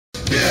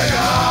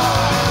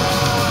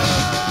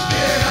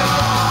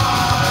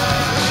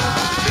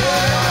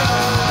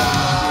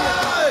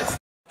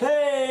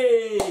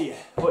Hey!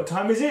 What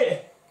time is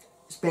it?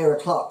 It's beer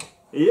o'clock.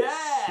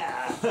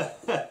 Yeah!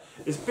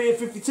 It's beer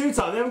 52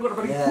 time. They haven't got a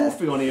bloody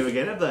coffee on here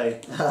again, have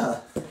they?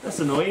 That's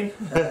annoying.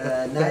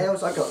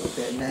 Nails, I got a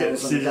bit of nails. Get the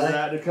scissors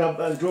out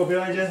the drawer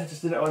behind you.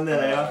 Just do that one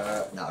there, they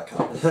are. No, I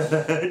can't.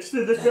 Just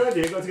do this behind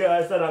you. You've got to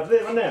go stand up.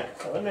 There, one there.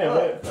 That one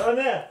there. That one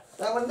there.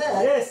 That one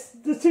there? Yes,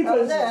 there's two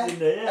persons in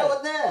there, yeah. That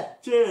one there?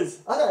 Cheers.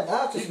 I don't know,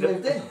 I've just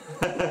moved in.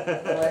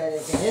 Where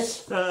anything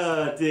is.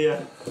 Oh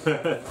dear.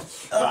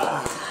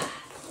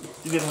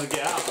 You didn't have to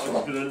get up, I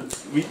was going to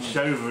reach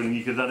over and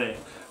you could have done it.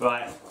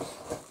 Right.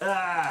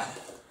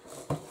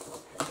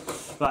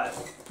 Right,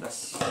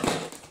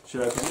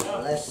 should I open it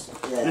up?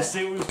 Let's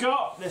see what we've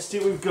got. Let's see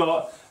what we've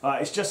got.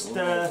 Right, it's just,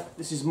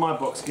 this is my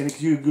box again,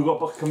 because you've got a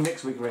box coming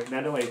next week, I reckon,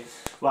 now, don't we?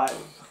 Right.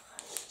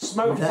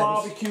 Smoked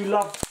barbecue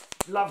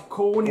love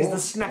corn is the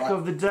snack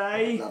of the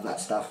day. I love that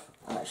stuff,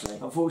 actually.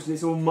 Unfortunately,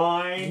 it's all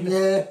mine.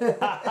 Yeah.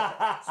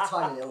 It's a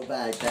tiny little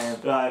bag,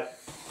 damn. Right.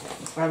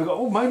 We've got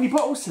only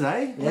bottles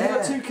today. Yeah. We've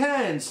got 2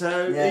 cans.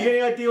 So, have you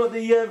any idea what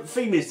the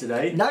theme is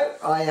today? No,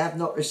 I have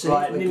not received.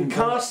 Right,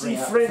 c.a.m.r.a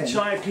French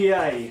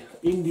IPA,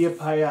 India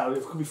Pale.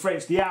 It could be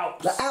French. The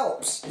Alps. The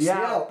Alps. It's the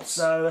Alps.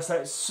 So that's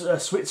like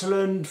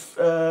Switzerland,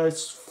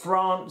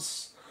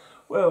 France.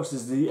 What else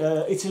is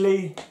the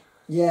Italy?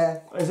 Yeah.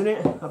 Isn't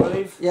it? I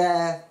believe.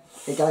 Yeah.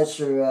 It goes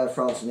through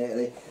France and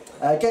Italy.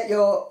 Get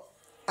your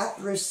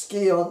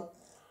après-ski on.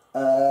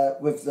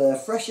 With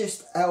the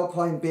freshest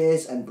Alpine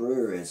beers and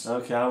breweries.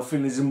 Okay, I don't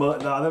think we're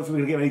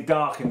going to get any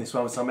dark in this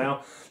one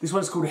somehow. This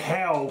one's called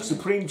Hell,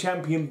 Supreme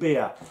Champion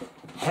Beer.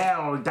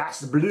 Hell,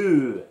 that's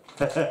blue.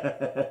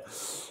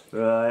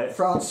 Right.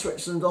 France,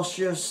 Switzerland,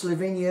 Austria,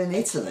 Slovenia and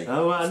Italy.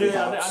 Oh, well, I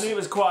knew it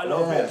was quite a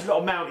lot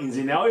of mountains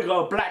in there. We've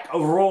got a Black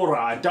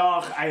Aurora,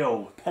 Dark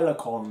Ale,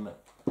 Pelican.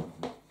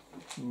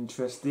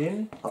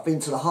 Interesting. I've been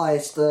to the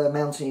highest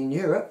mountain in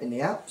Europe, in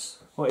the Alps.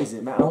 What is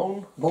it, Mont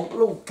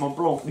Blanc? Mont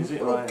Blanc, is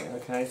it? Right,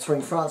 okay.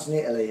 Between France and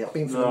Italy. I've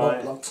been for the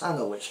Mont Blanc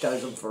tunnel, which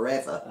goes on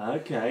forever.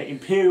 Okay,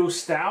 Imperial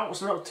Stout,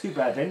 so not too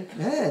bad then.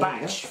 Yeah,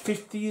 Batch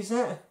 50, is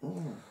that?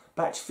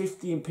 Batch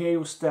 50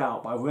 Imperial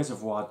Stout by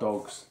Reservoir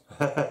Dogs.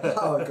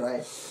 Oh,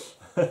 great.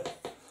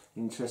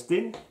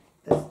 Interesting.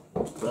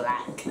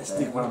 Black. Let's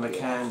dig one of the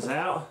cans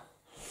out.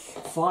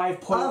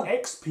 5 point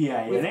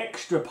XPA, an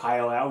extra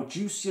pale ale,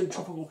 juicy and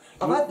tropical.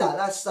 I've had that.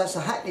 That's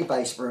a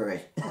Hackney-based brewery.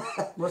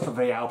 Well, that's not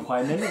very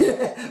Alpine then, is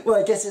it? Well,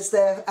 I guess it's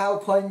their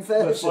Alpine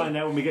version. We'll find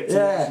out when we get to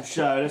the actual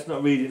show. Let's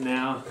not read it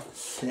now.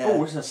 Yeah.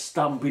 Oh, it's a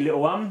stumpy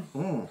little one.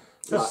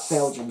 Like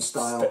Belgian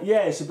style.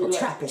 Yeah, it's a bit like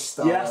Trappist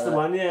style. Yeah, that's the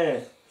one.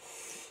 Yeah.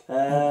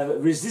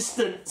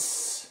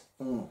 Resistance.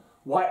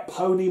 White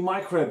Pony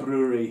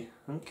Microbrewery.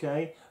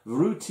 Okay.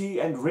 Rooty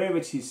and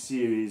Rarities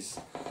series.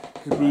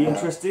 Could be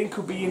interesting.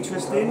 Could be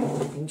interesting.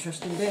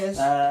 Interesting beers.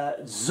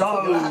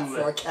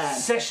 Zone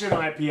Session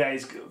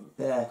IPA's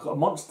got a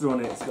monster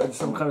on it. It's got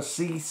some kind of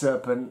sea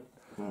serpent,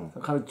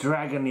 some kind of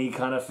dragony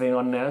kind of thing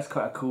on there. That's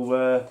quite a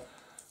cool,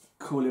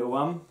 cool little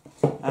one.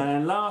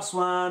 And last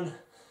one,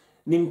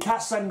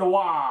 c.a.m.r.a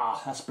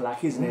Noir. That's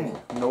black, isn't it?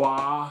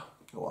 Noir.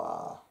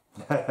 Noir.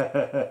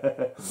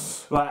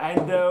 Right,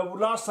 and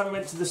last time we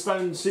went to the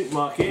Stone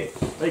supermarket,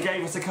 they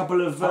gave us a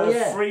couple of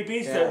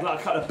freebies,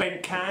 like a couple of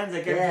bent cans.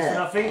 They gave us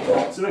nothing.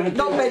 So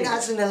not bent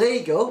as an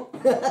illegal.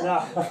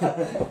 No,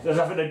 there's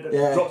nothing.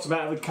 They dropped them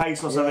out of the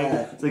case or something.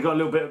 So they got a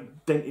little bit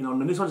of denting on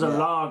them. This one's a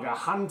lager,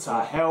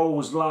 Hunter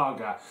Hell's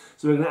Lager.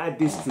 So we're going to add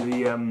this to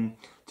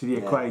the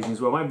equation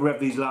as well. Maybe we'll have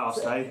these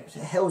last, eh?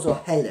 Hell's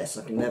or Helles?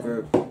 I can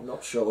never.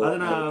 Not sure. I don't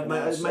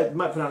know.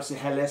 Might pronounce it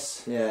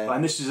Helles. Yeah. Right,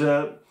 and this is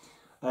a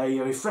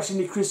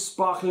refreshingly crisp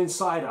sparkling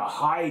cider,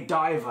 High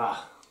Diver.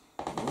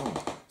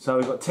 So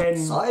we've got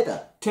 10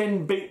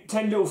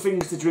 little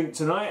things to drink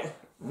tonight,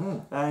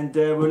 and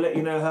we'll let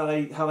you know how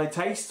they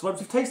taste once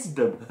we've tasted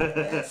them.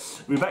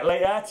 We'll be back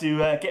later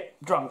to get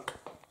drunk.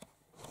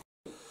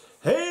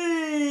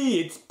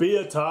 Hey, it's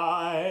beer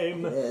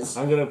time. Yes.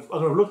 I'm gonna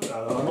look.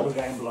 I'm not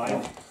going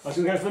blind. I was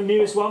gonna go for the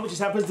newest one, which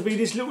just happens to be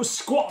this little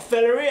squat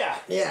fella here.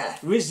 Yeah.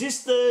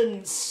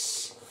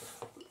 Resistance.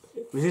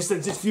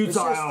 Resistance is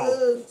futile.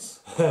 Resistance.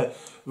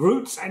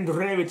 Roots and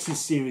Rarities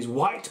series,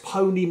 White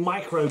Pony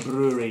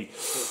Microbrewery.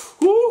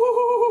 Woo!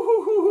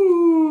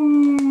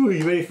 Are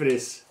you ready for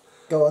this?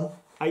 Go on.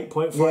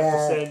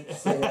 8.5%.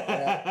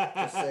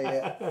 Just see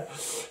it.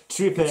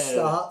 Triple.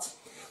 Start.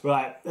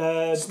 Right.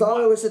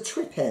 Starter was a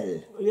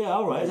triple. Yeah,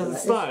 alright. That's the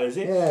starter, is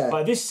it? Yeah.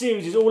 Right, this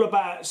series is all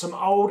about some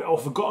old or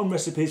forgotten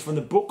recipes from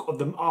the book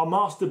of our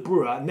master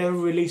brewer, never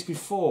released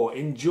before.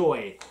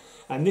 Enjoy.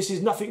 And this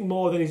is nothing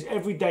more than his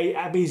everyday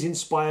Abbey's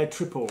inspired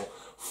triple.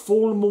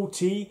 Full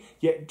malty,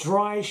 yet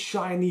dry,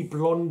 shiny,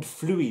 blonde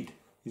fluid,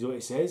 is what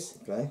it says.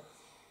 Okay.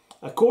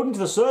 According to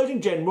the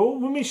Surgeon General,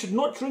 women should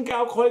not drink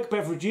alcoholic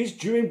beverages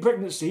during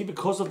pregnancy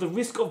because of the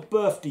risk of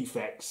birth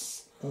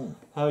defects.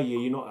 How are you?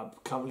 You're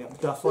not currently up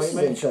the duff, are you,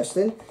 mate? This is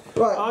interesting.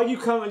 Right. Are you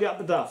currently up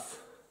the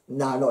duff?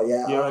 No, not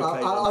yet. You're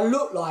okay, I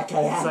look like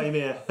I am. Same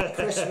here.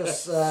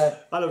 Christmas. I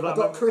look like I've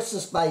got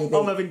Christmas baby.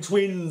 I'm having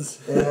twins.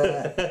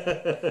 Yeah.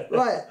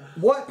 Right,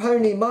 White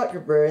Pony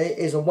Microbrewery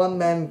is a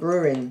one-man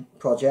brewing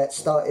project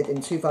started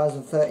in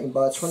 2013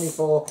 by a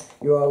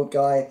 24-year-old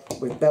guy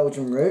with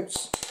Belgian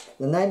roots.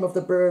 The name of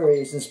the brewery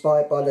is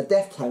inspired by the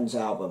Deftones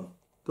album.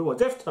 The what?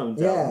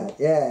 Deftones album?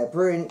 Yeah,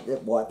 brewing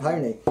White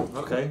Pony.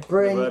 Okay.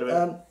 Brewing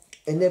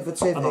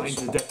innovative. I'm not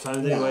into the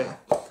Deftones anyway.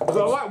 I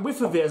got a right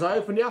whiff of it as I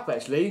opened it up.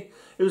 Actually,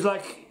 it was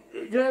like,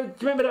 you know, do you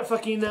remember that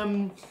fucking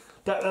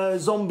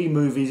zombie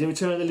movies,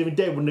 Return of the Living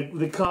Dead, when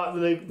the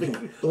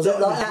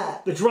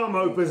drum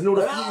opens and all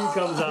the fume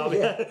comes out,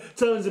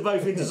 turns them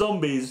both into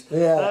zombies.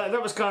 Yeah,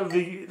 that was kind of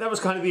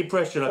the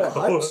impression I got.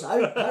 I hope so.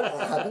 I hope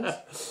that happens.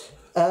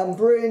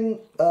 Brewing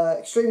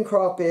extreme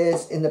craft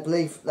beers in the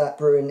belief that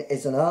brewing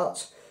is an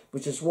art,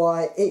 which is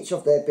why each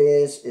of their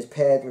beers is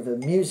paired with a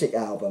music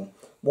album.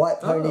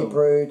 White Pony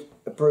brew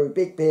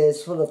big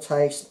beers full of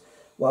taste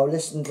while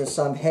listening to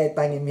some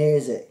head-banging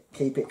music.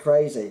 Keep it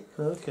crazy.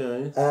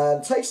 Okay.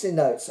 Tasting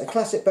notes: a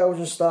classic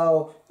Belgian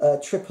style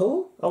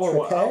triple. I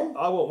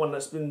want one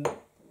that's been,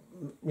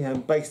 you know,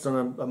 based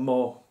on a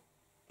more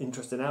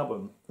interesting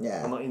album.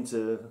 Yeah. I'm not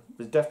into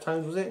the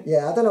Deftones, was it?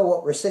 Yeah, I don't know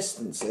what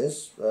Resistance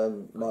is.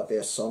 Might be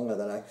a song. I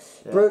don't know.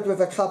 Yeah. Brewed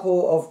with a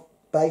couple of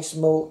base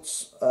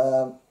malts.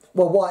 Well,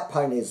 White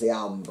Pony is the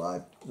album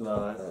by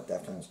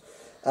Deftones.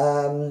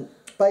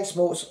 Base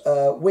malts,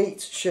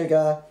 wheat,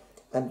 sugar,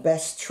 and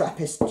best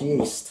Trappist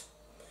yeast.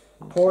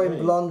 Okay. Pouring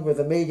blonde with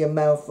a medium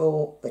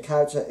mouthful. The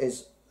character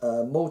is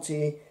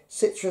malty,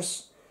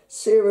 citrus,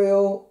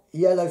 cereal,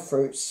 yellow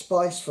fruit,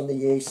 spice from the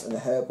yeast, and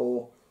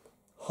herbal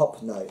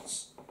hop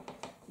notes.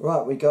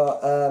 Right, we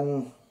got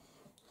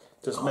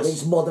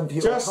these modern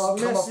people can't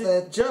come off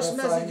their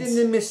messaging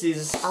the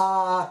missus.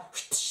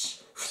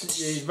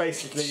 She's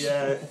basically,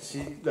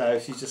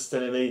 she's just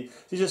telling me,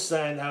 she's just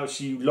saying how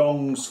she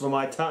longs for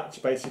my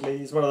touch,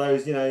 basically. It's one of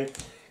those, you know,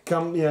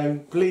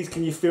 please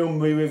can you film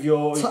me with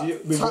your...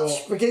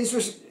 touch begins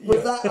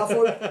with that, I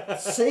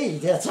thought, C.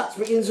 Yeah, touch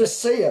begins with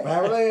C,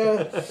 apparently.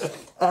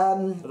 I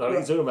don't know what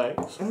you're talking about.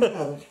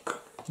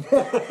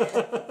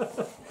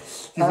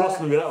 You've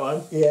lost me with that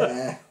one.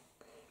 Yeah.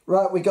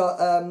 Right, we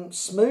got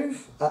Smooth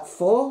at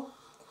 4.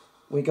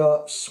 We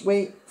got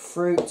Sweet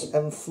Fruit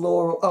and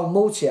Floral... Oh,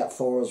 Malty at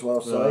 4 as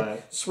well, sorry.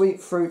 Right. Sweet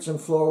Fruit and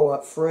Floral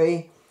at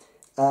 3.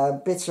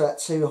 Bitter at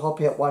 2,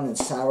 Hoppy at 1, and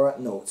Sour at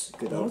 0.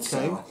 Good old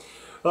sour.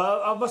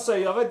 I must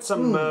say, I've had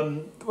some...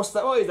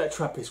 what is that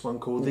Trappist one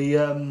called? The...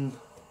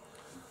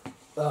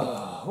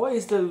 what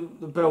is the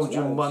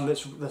Belgian one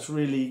that's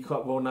really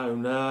quite well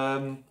known?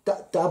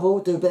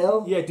 Duvel?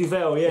 Yeah,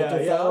 Duvel, yeah. I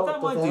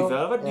don't mind Duvel.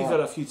 I've had Duvel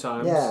a few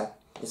times. Yeah,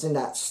 it's in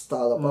that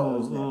style of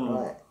bottle, isn't it?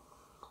 Right.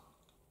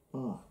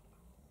 Mm.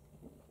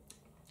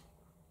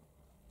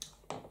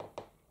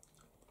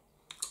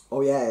 Oh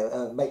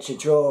yeah, makes your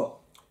jaw...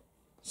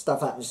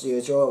 Stuff happens to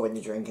your jaw when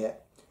you drink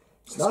it.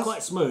 It's nice.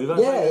 Quite smooth.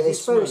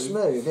 It's very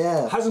smooth,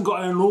 yeah. Hasn't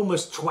got an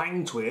enormous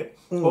twang to it.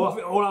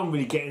 All I'm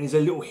really getting is a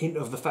little hint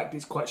of the fact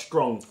it's quite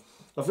strong.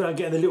 I feel I'm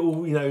getting the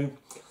little, you know,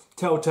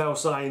 telltale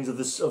signs of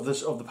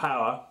the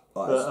power.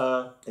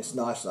 Oh, it's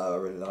nice though, I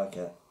really like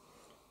it.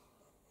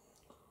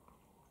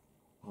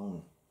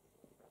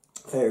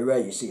 Very rare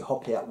you see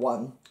Hoppy at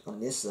 1 on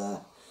this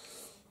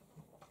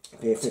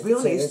beer 52, to be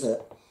honest, is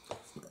it?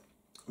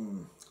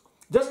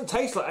 It doesn't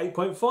taste like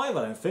 8.5, I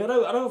don't think.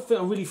 I don't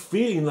think I'm really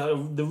feeling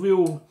like the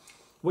real...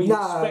 What you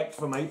expect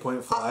from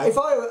 8.5. If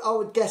I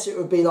would guess it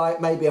would be like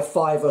maybe a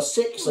 5 or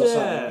 6 or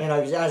something, you know,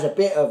 because it has a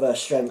bit of a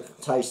strength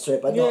taste to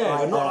it, but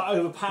not like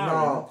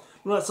overpowering. No.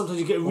 Like sometimes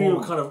you get a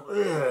real kind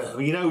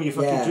of, you know, you're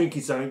fucking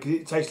drinking something because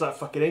it tastes like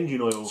fucking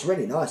engine oil. It's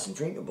really nice and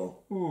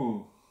drinkable.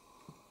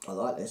 I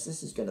like this.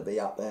 This is going to be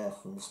up there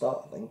from the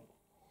start, I think.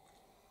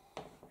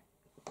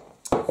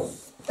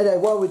 Anyway,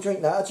 while we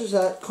drink that, I'll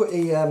just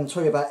quickly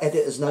tell you about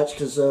editor's notes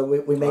because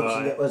we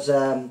mentioned it was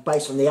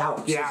based on the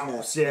Alps. The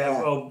Alps,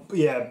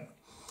 yeah.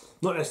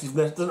 Not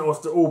necessarily, it doesn't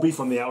have to all be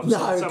from the Alps.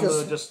 No,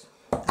 because just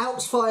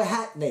Alps Fire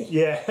Hackney.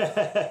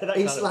 Yeah.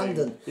 East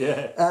London.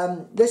 Yeah.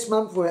 This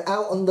month we're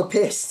out on the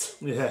pissed.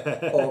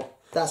 Yeah. Or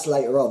that's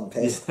later on,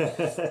 pissed.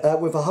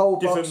 With a whole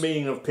different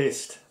meaning of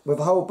pissed. With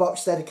a whole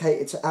box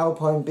dedicated to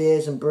Alpine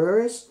beers and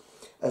breweries,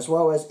 as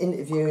well as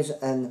interviews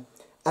and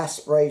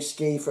après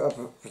ski for, I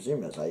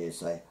presume that's how you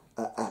say.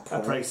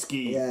 Après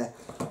ski. Yeah.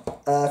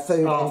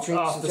 Food and drink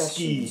after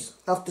suggestions. ski.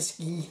 After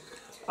ski.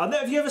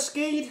 Have you ever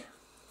skied?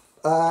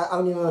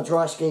 Only on a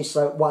dry ski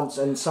slope once,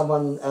 and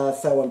someone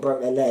fell and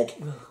broke their leg,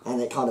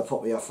 and it kind of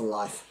put me off from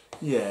life.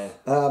 Yeah.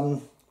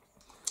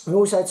 We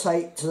also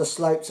take to the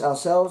slopes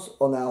ourselves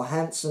on our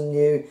handsome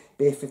new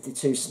Beer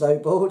 52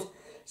 snowboard.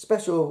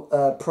 Special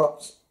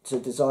props to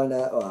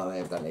designer. Oh,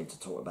 I don't need to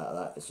talk about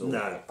that. It's all.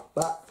 No.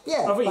 But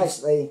yeah,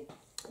 basically.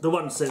 The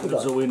one sentence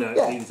is all we know.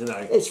 Needed to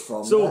know. It's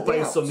from. It's all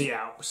based on the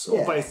Alps.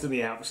 All based on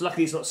the Alps.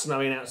 Luckily, it's not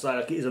snowing outside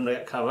like it is on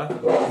the cover.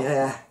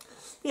 Yeah.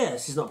 Yeah,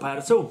 this is not bad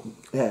at all.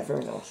 Yeah,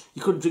 very nice.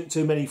 You couldn't drink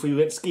too many before you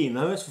went skiing,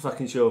 though. That's for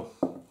fucking sure.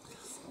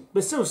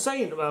 But still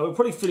saying, we'll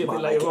probably feel it a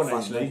bit later on,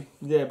 actually.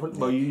 Yeah, probably,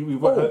 well, you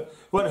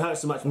won't hurt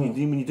so much when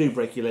you do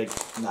break your leg.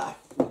 No.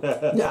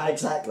 No,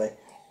 exactly.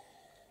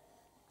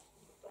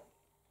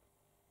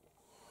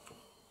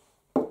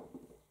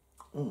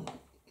 Mm.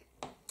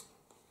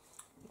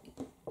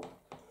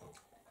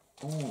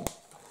 Oh.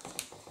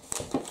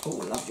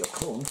 Oh, I love your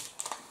corn.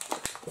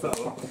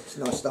 It's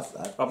nice stuff,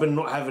 though. I've been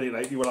not having it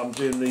lately while I'm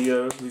doing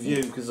the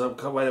review because I'm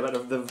worried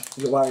about the.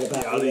 You're worried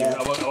about it?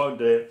 I won't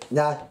do it.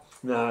 No.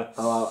 No.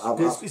 Oh,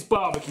 it's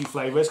barbecue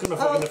flavour. It's going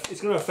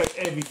to affect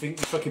everything you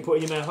fucking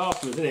put in your mouth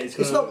afterwards, isn't it?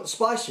 It's not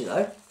spicy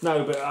though.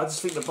 No, but I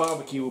just think the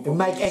barbecue will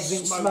make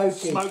everything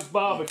smoky. Smoked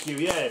barbecue,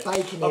 yeah.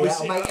 Bacon it.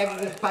 I'll make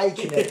everything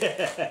bacon it.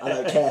 I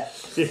don't care.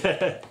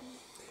 Yeah.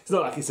 It's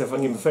not like it's a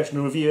fucking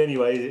professional review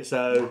anyway, is it?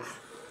 So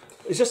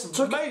it's just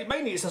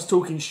mainly it's us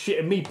talking shit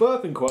and me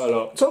burping quite a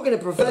lot. Talking to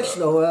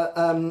professional,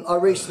 I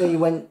recently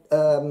went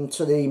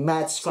to the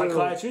Mad Squirrel.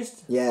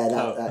 Psychiatrist? Yeah,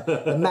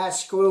 the Mad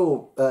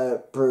Squirrel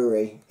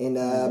brewery in.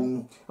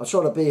 I'm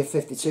sure the Beer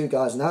 52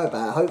 guys know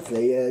about it.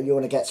 Hopefully, you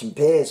want to get some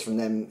beers from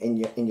them in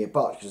your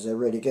box because they're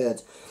really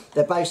good.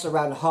 They're based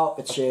around the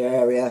Hertfordshire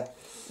area.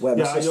 Where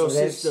my sister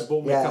lives. Sister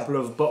bought me a couple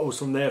of bottles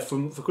from there for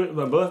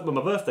my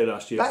birthday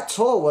last year. That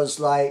tour was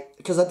like,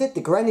 because I did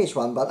the Greenwich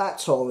one, but that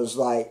tour was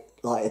like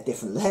a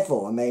different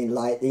level. I mean,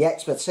 like the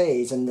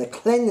expertise and the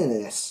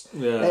cleanliness.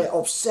 Yeah. They're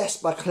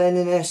obsessed by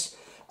cleanliness.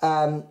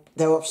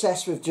 They're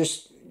obsessed with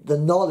just the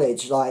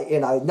knowledge. Like, you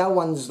know, no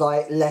one's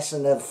like less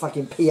than a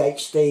fucking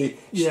PhD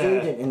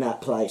student in that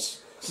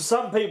place. So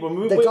some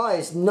people,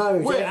 guys know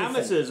we're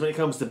amateurs when it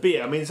comes to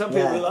beer. I mean, some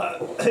people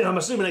are like, I'm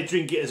assuming they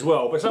drink it as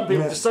well, but some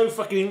people are just so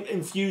fucking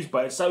infused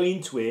by it, so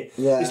into it.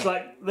 Yeah. It's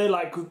like they're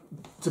like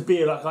to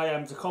beer like I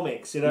am to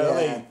comics. You know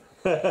what I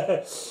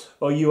mean?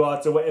 Or you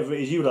are to whatever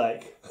it is you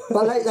like.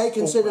 But they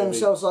consider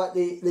themselves like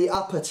the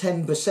upper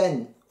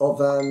 10% of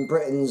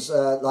Britain's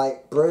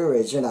like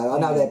breweries. You know, I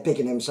know they're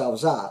bigging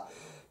themselves up,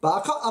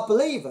 but I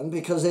believe them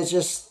because they're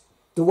just.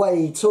 The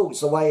way he talks,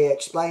 the way he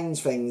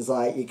explains things,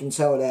 like you can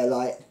tell they're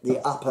like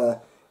the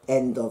upper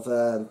end of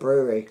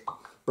brewing.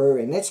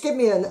 Let's give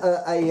me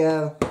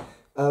a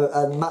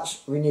much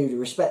renewed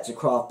respect to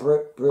craft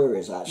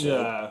breweries. Actually,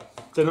 yeah,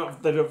 they're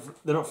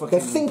not fucking.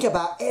 They think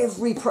about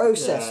every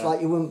process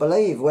like you wouldn't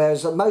believe.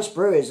 Whereas most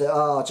breweries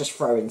are just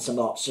throwing some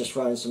hops, just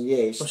throwing some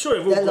yeast. I'm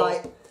sure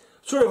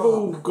they've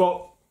all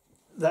got.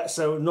 That's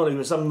so not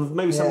even some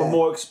are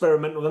more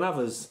experimental than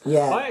others.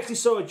 Yeah, I actually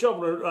saw a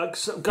job like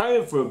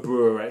going for a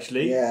brewer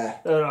actually. Yeah,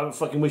 I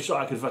fucking wish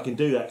I could fucking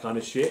do that kind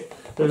of shit.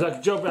 There was like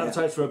a job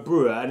advertised for a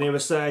brewer, and they were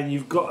saying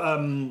you've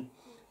got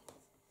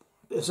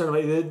there's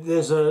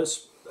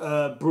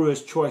a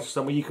brewer's choice or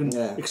somewhere you can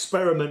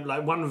experiment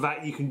like one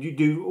vat you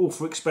do all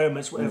for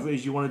experiments whatever it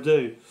is you want to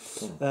do.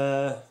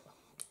 That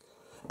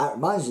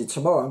reminds me,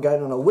 tomorrow I'm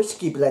going on a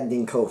whiskey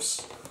blending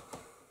course.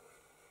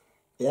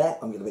 Yeah,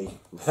 I'm going to be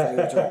very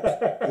drunk.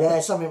 Yeah,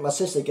 it's something my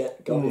sister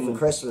got me for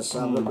Christmas, so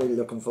I'm really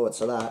looking forward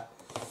to that.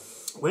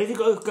 Where did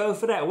you go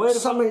for that? Where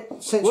somewhere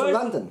central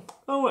London.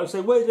 Oh, right,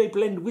 so where do they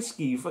blend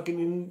whiskey? Fucking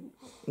in...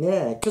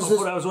 Yeah, because I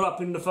thought that was all up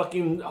in the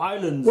fucking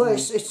Highlands. Well,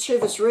 it's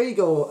Chivas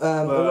Regal, who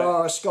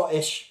are a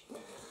Scottish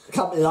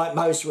company like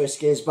most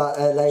whiskies, but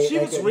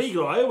Chivas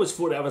Regal, I always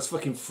thought that was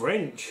fucking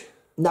French.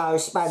 No,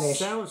 Spanish.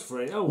 Sounds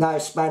French. Oh. No,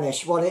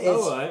 Spanish. What it is?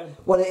 Oh, right.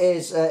 What it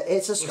is?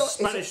 It's a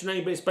Spanish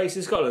name, but it's based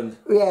in Scotland.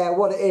 Yeah,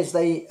 what it is?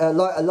 They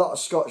like a lot of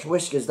Scotch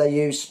whiskies. They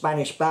use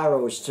Spanish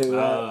barrels to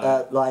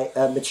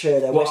mature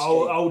their whiskey.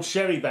 Old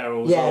sherry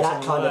barrels. Yeah,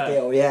 that kind of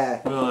deal.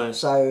 Yeah. Right.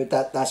 So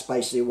that's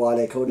basically why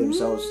they call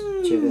themselves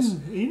Chivas.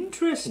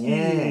 Interesting.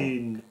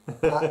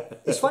 Yeah.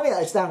 It's funny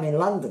that it's down in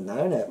London, though,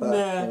 isn't it? But,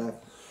 you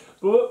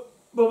know.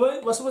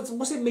 But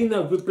what's it mean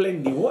though with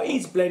blending? What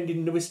is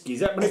blending the whiskey?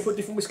 Is that when they put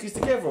different whiskies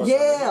together? Or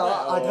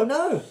I don't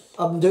know.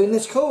 I'm doing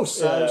this course,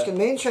 so it's going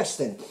to be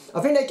interesting. I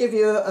think they give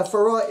you a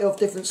variety of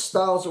different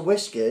styles of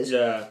whiskies,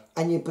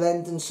 and you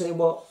blend and see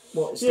what's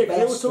the best. Yeah,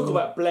 they always talk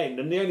about blend,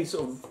 and the only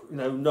sort of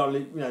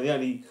knowledge, the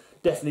only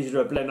definition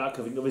of a blend I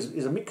can think of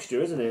is a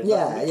mixture, isn't it?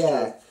 Yeah,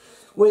 yeah.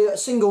 Well,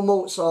 single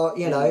malts are,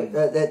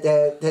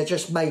 they're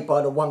just made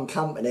by the one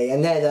company,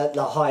 and they're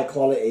the high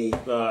quality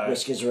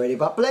whiskies, really.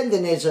 But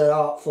blending is an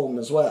art form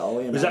as well.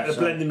 Is that the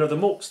blending of the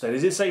malts then?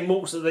 Is it the same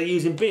malts that they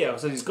use in beer?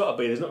 So it's got to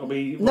be. There's not going to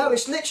be. No,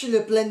 it's literally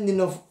the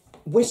blending of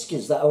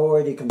whiskies that are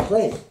already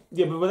complete.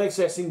 Yeah, but when they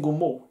say a single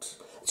malt.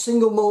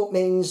 Single malt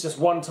means just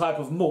one type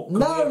of malt.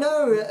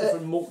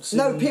 Different malts.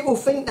 No, people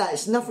think that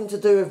it's nothing to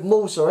do with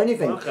malts or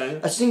anything. Okay.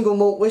 A single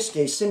malt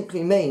whiskey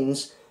simply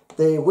means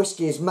the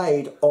whiskey is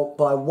made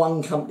by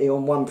one company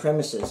on one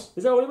premises.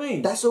 Is that what it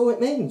means? That's all it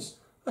means.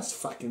 That's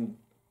fucking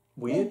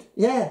weird.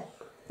 Yeah.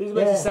 It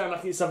makes it sound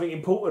like it's something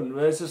important.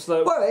 It's just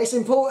like, well, it's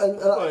important.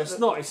 Well, it's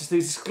not. It's just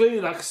it's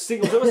clearly like a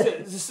single. What's it?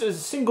 It's a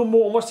single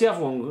malt. And what's the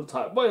other one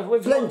type?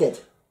 Blended.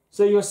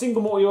 So you're a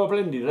single malt. You're a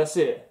blended. That's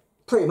it.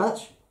 Pretty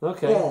much.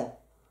 Okay. Yeah.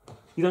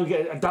 You don't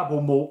get a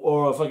double malt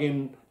or a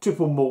fucking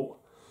triple malt.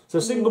 So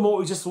a single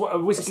malt is just a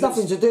whiskey. It's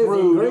nothing to do with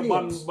the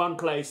ingredients. At one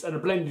place, and a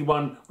blended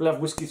one will have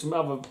whiskies from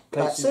other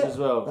places as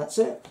well. That's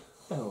it.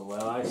 Oh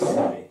well, I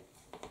see.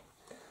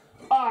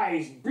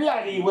 I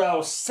bloody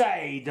well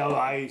say, do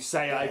I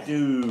say I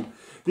do.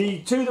 The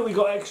two that we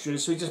got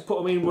extras, so we just put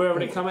them in wherever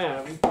they come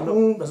out. Haven't got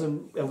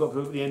to put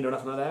them at the end or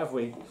nothing like that, have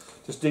we?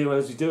 Just do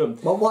as we do them.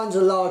 Well, one's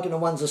a lager and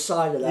one's a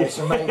cider, though,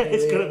 so maybe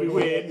it's going to be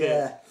weird, isn't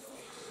it?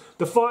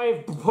 The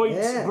 5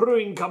 Points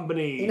Brewing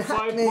Company,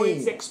 5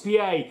 Points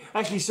XPA.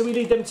 Actually, so we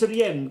need them to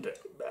the end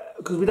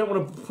because we don't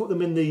want to put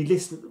them in the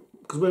list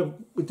because we're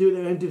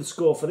doing the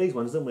score for these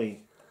ones, don't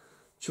we?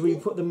 Should we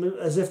put them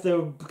as if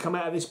they'll come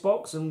out of this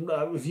box and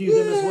review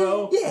them as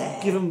well?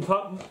 Yeah. Give them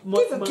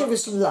give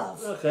us some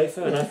love. Okay,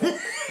 fair enough.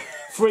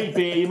 Free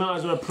beer, you might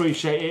as well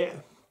appreciate it,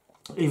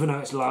 even though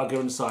it's lager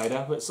and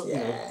cider. But you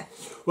know.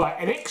 Right,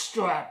 an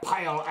extra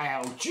pale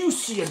ale,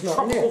 juicy and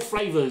tropical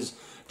flavours,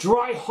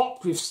 dry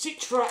hopped with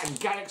Citra and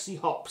Galaxy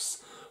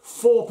hops,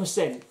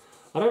 4%.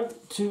 I'm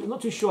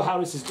not too sure how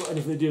this has got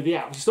anything to do with the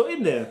Alps. It's not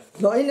in there.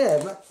 Not in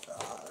there, but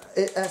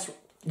that's.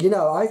 You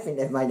know, I think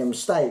they've made a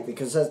mistake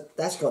because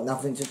that's got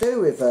nothing to do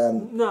with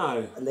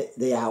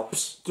the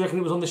Alps. Do you reckon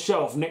it was on the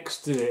shelf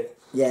next to it?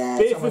 Yeah,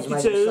 Beer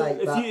 52,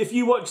 if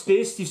you watch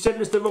this, you've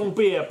sent us the wrong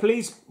beer,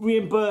 please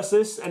reimburse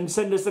us and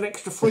send us an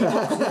extra free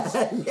box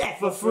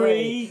for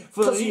free.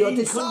 For the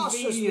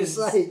inconvenience.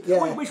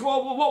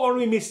 What one are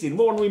we missing?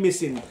 What one are we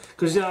missing?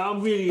 Because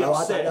I'm really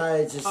upset.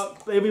 I don't know,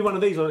 it'll be one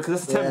of these ones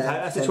because that's a 10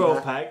 pack, that's a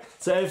 12 pack.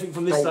 So everything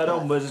from this side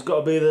onwards has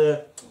got to be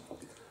the...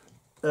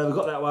 we've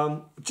got that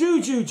one.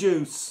 Juju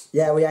Juice.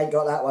 Yeah, we ain't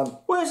got that one.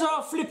 Where's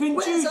our flipping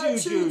Juju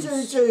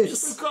Juice?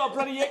 We've got a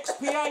bloody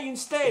XPA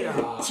instead.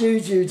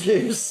 Juju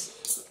Juice.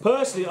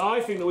 Personally, I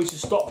think that we should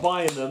stop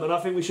buying them, and I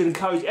think we should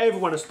encourage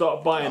everyone to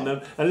stop buying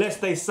them, unless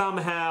they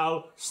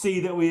somehow see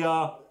that we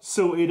are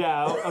sorted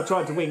out. I'm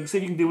trying to wink. See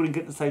if you can do it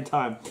at the same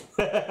time.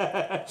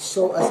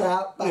 Sort us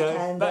out,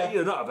 backhand.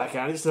 Not a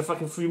backhand. It's a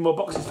fucking 3 more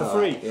boxes for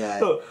free. Yeah.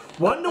 Look,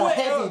 can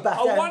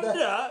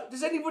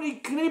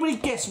anybody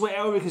guess where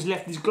Elric has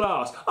left his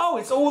glass? Oh,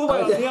 it's all the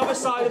way on the other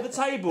side of the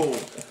table.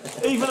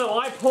 Even though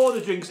I pour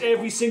the drinks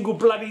every single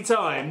bloody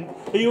time,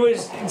 he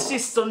always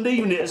insists on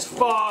leaving it as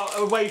far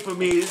away from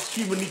me as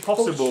humanly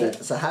possible.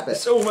 It's a habit.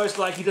 It's almost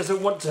like he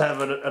doesn't want to have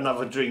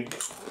another drink.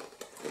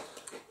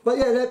 But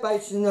yeah, they're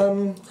based in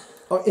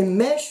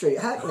c.a.m.r.a. Street,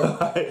 Hackney.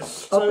 Right.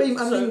 I've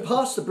been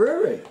past the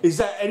brewery. Is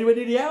that anywhere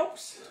near the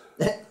Alps?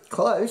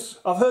 Close.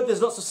 I've heard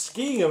there's lots of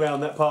skiing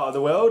around that part of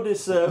the world.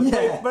 It's a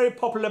very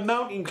popular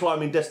mountain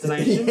climbing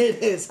destination.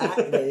 It is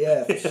Hackney,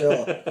 yeah, for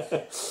sure.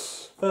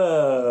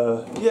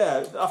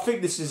 Yeah, I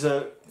think this is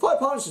a... 5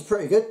 Pints is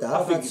pretty good though.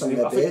 I think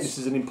this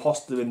is an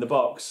imposter in the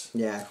box.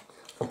 Yeah.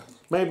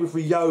 Maybe if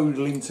we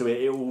yodel into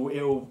it, it'll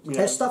you know,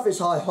 their stuff is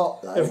high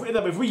hop though.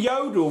 If we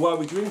yodel while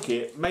we drink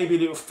it, maybe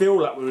it'll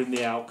feel like we're in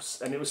the Alps,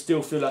 and it will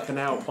still feel like an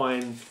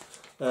Alpine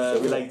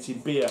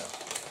related beer.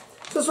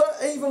 Because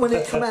even when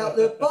it came out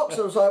the box,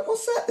 I was like,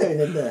 "What's that doing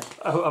in there?"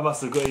 I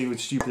must have got even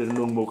stupider than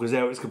normal because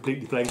now it's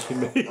completely blanking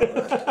me.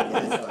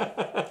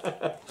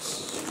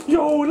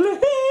 Yodel,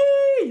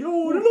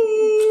 yodel,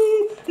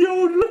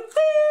 yodel.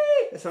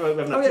 That's how we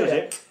haven't touched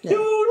it.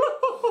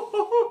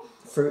 Yodel.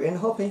 Fruity and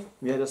hoppy.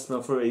 Yeah, it does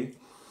smell fruity.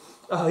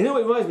 Oh, you know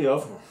what it reminds me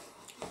of?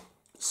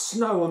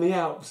 Snow on the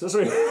Alps. That's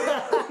what it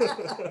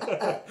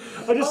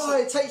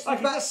takes me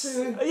back to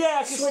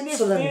I can sniff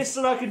this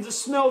and I can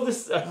just smell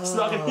this.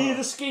 So I can hear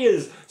the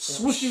skiers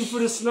swooshing through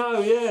the snow.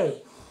 Yeah.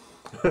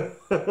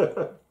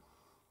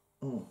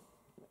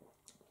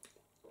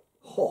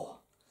 Oh.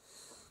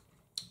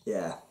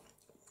 Yeah.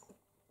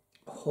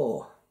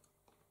 Oh.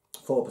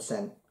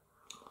 4%.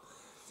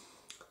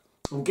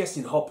 I'm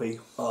guessing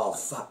hoppy. Oh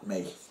fuck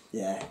me.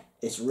 Yeah.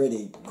 It's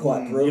really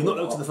quite brutal. You've not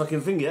looked at the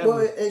fucking thing yet. Well,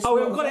 we've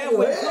got it. We've not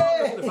looked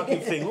at the fucking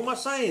thing. What am I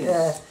saying?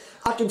 Yeah.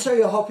 I can tell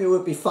you hoppy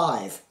would be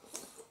 5.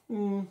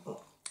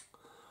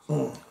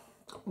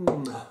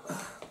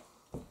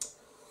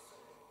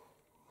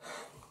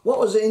 What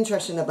was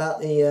interesting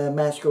about the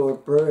Magical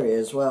Brewery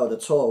as well, the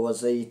tour,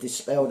 was he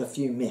dispelled a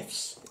few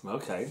myths.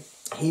 Okay.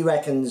 He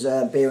reckons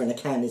beer in a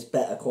can is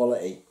better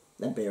quality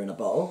than beer in a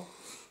bottle.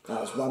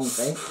 That was one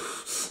thing.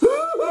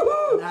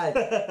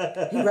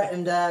 No, he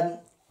reckoned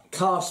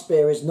cask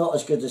beer is not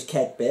as good as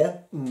keg beer.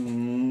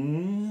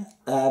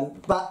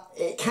 But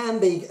it can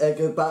be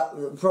good, but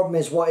the problem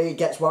is what he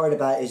gets worried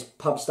about is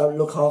pubs don't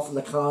look after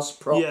the cask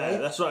properly. Yeah,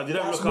 that's right. If you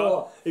don't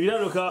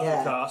look after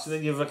the cask,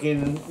 then you're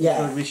fucking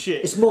going to be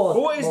shit. It's more.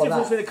 But what is the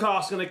difference between a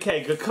cask and a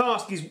keg? A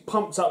cask is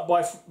pumped up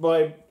by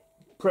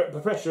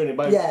pressure in it.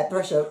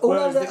 Pressure.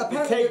 Whereas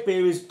the keg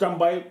beer is done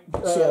by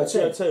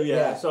CO2.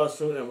 Yeah. So I was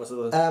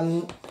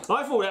thinking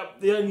I thought that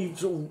the only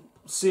sort of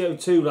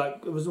CO2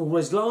 it was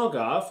always lager.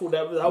 I thought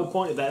that the whole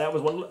point of that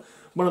was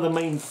one of the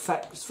main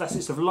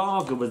facets of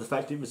lager was the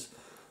fact it was.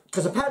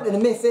 Because apparently the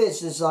myth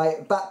is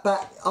like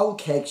back old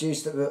kegs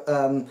used to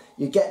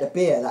you get the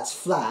beer that's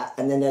flat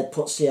and then they'd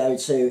put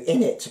CO2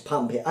 in it to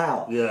pump it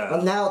out. Yeah.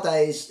 But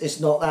nowadays it's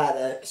not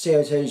that.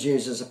 CO2 is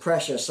used as a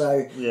pressure.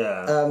 So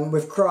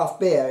with craft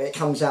beer it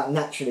comes out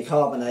naturally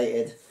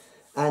carbonated,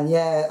 and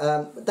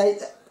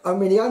the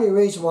only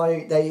reason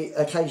why they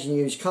occasionally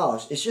use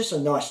cask, it's just a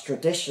nice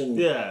tradition.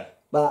 Yeah.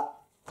 But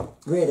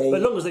Really?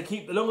 As long as they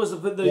keep, as long as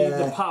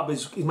the pub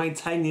is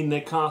maintaining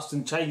their casks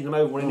and changing them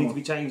over when they need to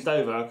be changed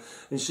over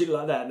and shit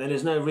like that, then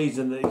there's no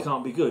reason that it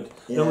can't be good.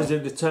 As long as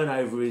the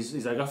turnover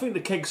is like, I think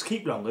the kegs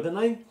keep longer, don't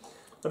they?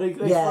 They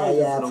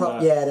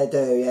they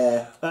do,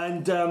 yeah.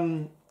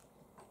 And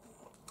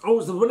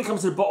also, when it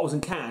comes to the bottles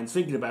and cans,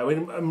 thinking about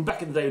it,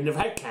 back in the day we never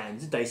had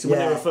cans, did they? So when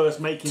they were first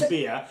making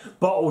beer,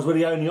 bottles were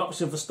the only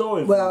option for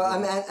storing. Well,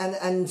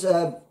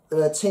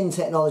 tin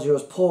technology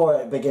was poor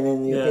at the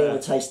beginning. Your beer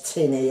would taste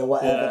tinny or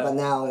whatever, but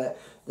now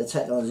the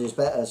technology is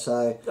better.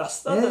 So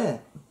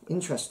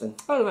interesting.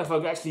 I don't know if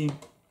I actually.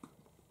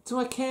 Do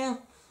I care?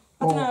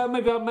 I don't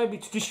know. Maybe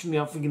traditionally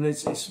I'm thinking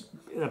it's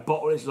in a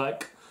bottle. It's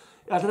like,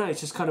 I don't know.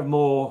 It's just kind of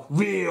more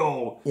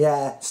real.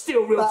 Yeah.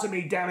 Still real to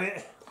me, damn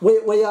it.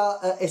 We are.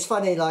 It's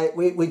funny. Like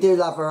we do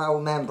love our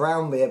old man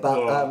brown beer,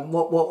 but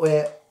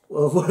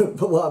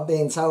what I'm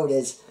being told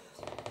is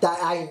that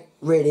ain't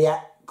really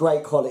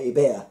great quality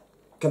beer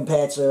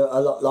compared to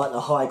a lot like the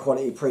high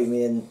quality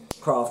premium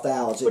craft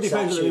ales. But it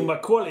depends on by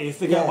quality. If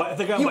they're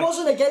going he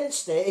wasn't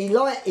against it. He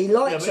likes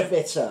a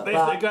bitter. But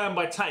if they're going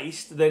by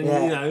taste, then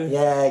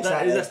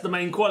exactly. that's the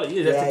main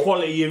quality. That's the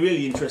quality you're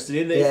really interested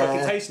in. They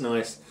fucking taste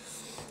nice.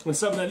 And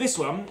something like this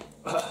one.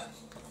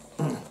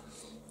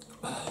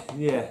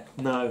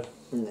 No.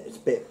 It's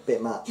a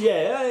bit much.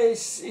 Yeah,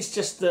 it's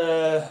just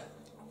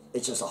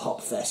it's just a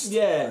hop fest.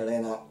 Yeah, really,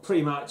 isn't it?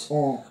 Pretty much. I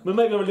mean,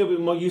 maybe I'm a little bit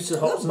more used to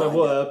hops than I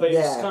were, but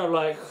it's kind of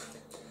like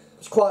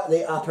it's quite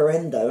the upper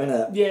end, though, isn't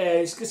it?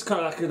 Yeah, it's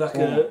kind of like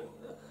a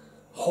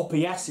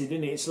hoppy acid,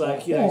 isn't it? It's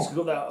like it's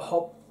got that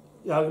hop.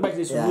 I can imagine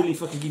this really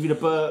fucking give you the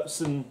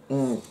burps and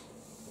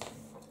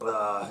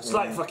it's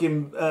like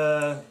fucking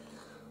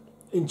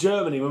in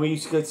Germany when we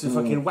used to go to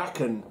fucking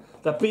Wacken.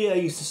 The beer they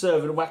used to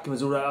serve at Wacken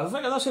was all right. I'm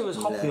not sure if it was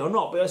hoppy or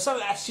not, but there was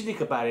something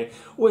acidic about it.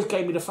 Always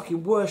gave me the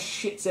fucking worst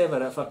shits ever,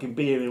 that fucking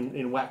beer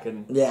in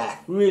Wacken. Yeah.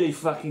 Really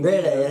fucking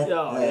Really, good.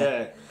 Oh,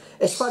 yeah.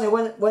 It's funny,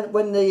 when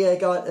the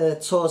guy at the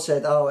tour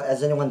said, oh,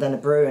 has anyone done a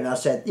brewing? I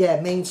said,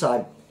 yeah,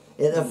 meantime.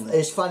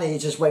 It's funny, he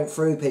just went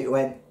through, people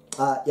went,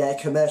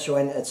 commercial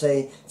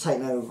entity,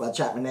 taken over by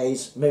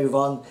Japanese, move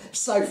on.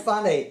 So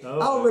funny.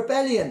 Oh,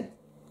 Rebellion.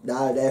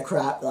 No, they're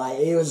crap. Like,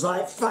 he was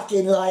like,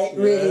 fucking like,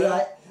 really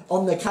like,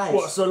 on the case.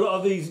 What, so a lot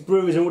of these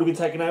breweries have already been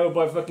taken over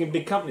by fucking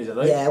big companies, are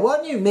they? Yeah, well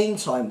I knew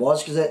Meantime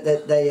was, because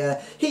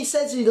he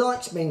says he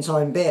likes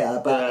Meantime beer,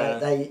 but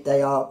they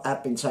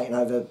have been taken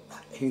over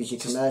hugely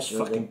commercially.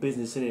 Fucking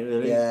business, isn't it,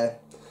 really? Yeah.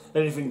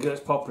 Anything that's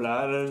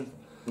popular, then...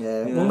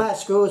 Yeah. Well, Mad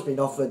Squirrel has been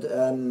offered...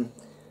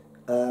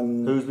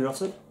 who's been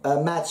offered?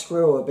 Mad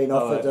Squirrel have been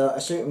offered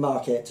a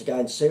supermarket to go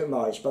into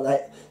supermarkets,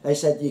 but they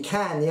said you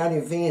can, the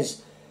only thing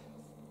is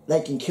they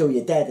can kill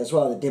you dead as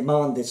well. The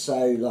demand is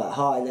so like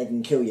high, they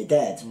can kill you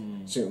dead.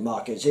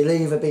 Supermarkets, you'll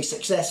either be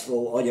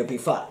successful or you'll be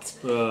fucked.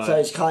 Right. So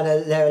it's kind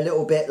of, they're a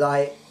little bit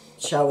like,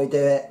 shall we do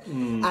it?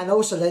 And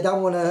also they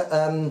don't want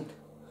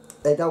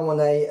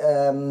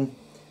to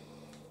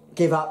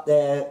give up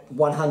their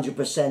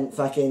 100%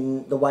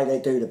 fucking the way they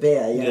do the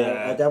beer. You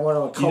know? They don't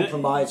want to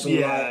compromise.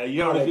 You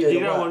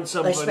don't want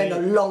somebody. They spend a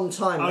long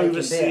time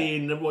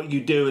overseeing what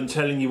you do and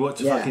telling you what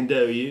to fucking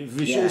do.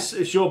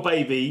 It's your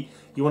baby.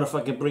 You want to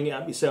fucking bring it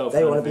up yourself.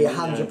 They want to be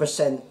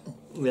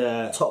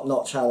 100% top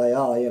notch how they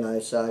are, you know.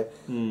 So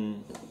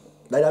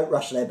they don't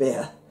rush their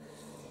beer.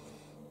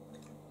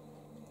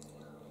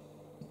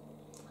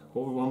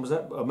 What one was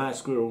that? A Mad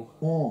Squirrel.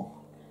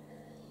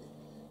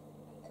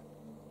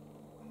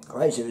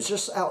 Crazy. It was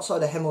just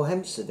outside of Hemel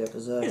Hempstead. It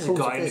was There's a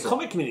guy in the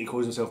comic community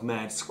calls himself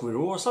Mad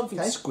Squirrel or something.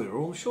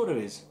 Squirrel. I'm sure there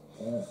is.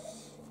 I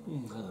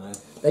don't know.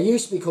 They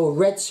used to be called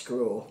Red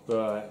Squirrel.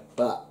 Right.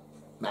 But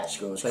Mad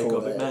Squirrel's they got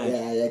a bit mad.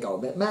 Yeah, they got a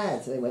bit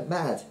mad. They went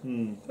mad.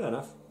 Fair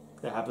enough.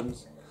 That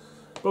happens.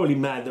 Probably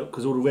mad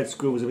because all the red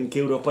squirrels have been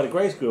killed off by the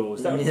grey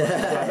squirrels. That would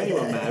drive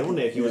anyone mad, wouldn't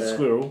it, if you were a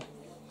squirrel?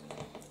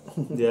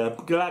 Yeah,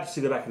 glad to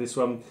see the back of this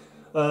one.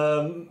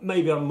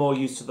 Maybe I'm more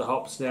used to the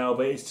hops now,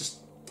 but it's just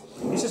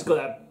got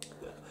that.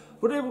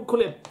 What do they call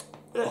it?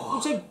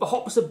 Would you say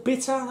hops are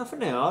bitter? I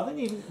think they are. They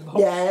need hops.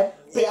 Yeah,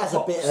 it has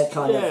a bitter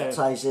kind of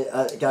taste.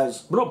 It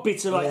goes. But not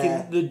bitter like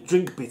in the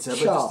drink bitter,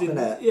 sharp, but just in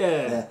it?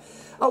 Yeah.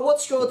 Oh,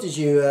 what score did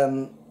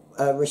you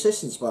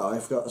Resistance by? I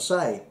forgot to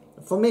say.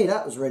 For me,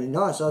 that was really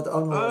nice. I'm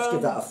going to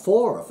give that a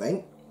 4. I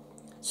think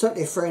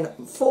certainly a 3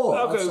 and 4.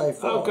 I'd say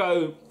 4. I'll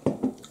go.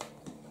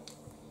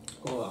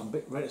 Oh, I'm a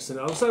bit reticent.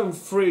 I'm saying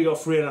 3 or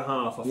 3.5.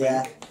 I think.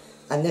 Yeah,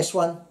 and this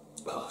one.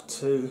 Oh,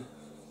 2.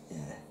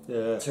 Yeah.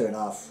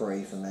 2.5,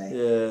 3 for me.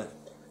 Yeah.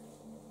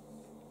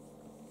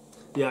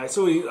 Yeah, I've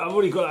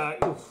already got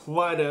that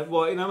wider.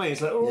 Well, you know what I mean?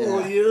 It's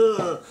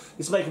like,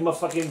 it's making my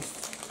fucking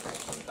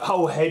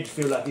whole head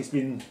feel like it's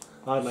been,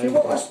 I don't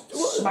know,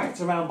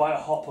 smacked around by a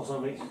hop or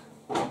something.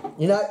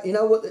 You know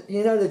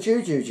the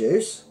Juju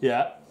juice?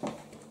 Yeah.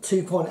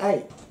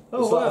 2.8.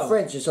 It's like a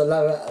French. It's a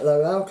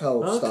low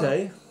alcohol stuff.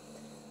 Okay.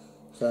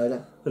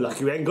 So.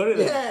 Lucky we hadn't got it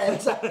then. Yeah,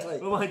 exactly.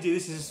 Well, mind you,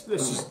 this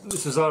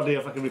was hardly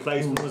a fucking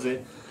replacement, was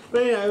it?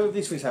 But you know,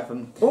 these things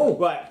happen. Oh.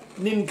 Right.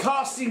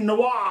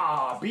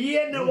 c.a.m.r.a.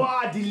 Bière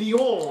Noire de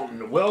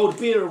Lyon. World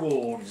Beer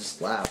Awards.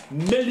 Wow.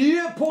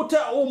 Meilleur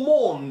porter au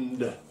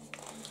monde.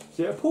 Is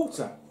it a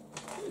porter?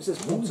 It says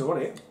porter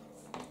on it.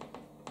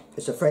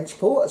 It's a French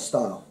porter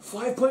style.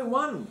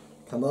 5.1.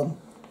 Come on.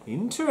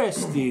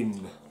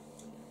 Interesting.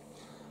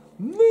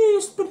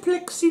 Most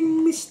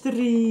perplexing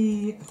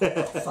mystery.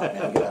 Fuck me,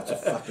 I'm gonna have to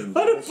fucking.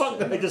 Why the fuck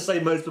did I just say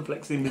most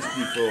perplexing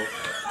mystery for?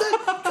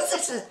 Because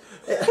it's a.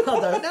 I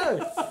don't know.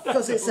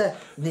 Because it's a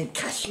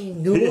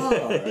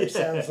c.a.m.r.a. It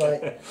sounds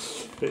like.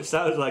 It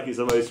sounds like it's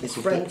the most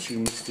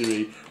perplexing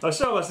mystery. I'm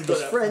sure I must have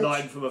got that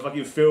line from a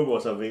fucking film or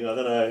something. I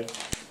don't know.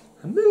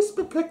 A most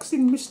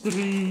perplexing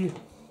mystery.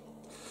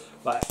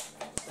 Right.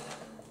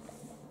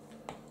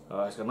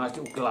 Oh, it's got a nice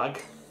little glug.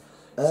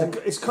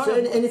 It's kind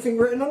is there anything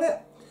written on it?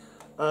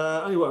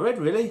 Only what I read,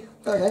 really.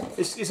 Okay.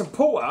 It's a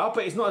porter,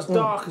 but it's not as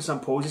dark as some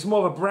porters. It's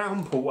more of a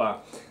brown porter.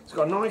 It's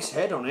got a nice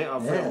head on it. I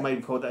think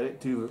maybe poured that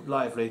too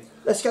lively.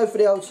 Let's go for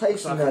the old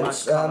tasting Like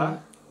notes.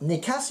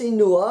 nice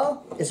c.a.m.r.a.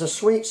 is a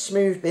sweet,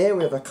 smooth beer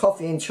with a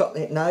coffee and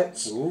chocolate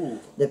notes. Ooh.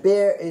 The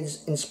beer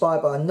is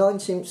inspired by a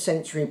 19th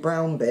century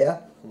brown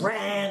beer.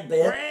 Brand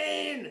beer.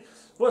 Bran!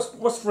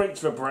 What's French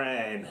for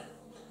bran?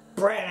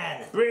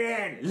 Bran.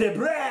 Bran! Le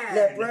bran!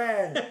 Le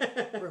Bran.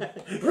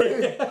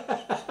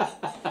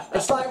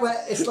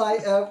 It's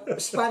like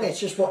Spanish,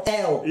 just for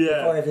L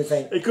before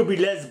everything. It could be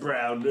Les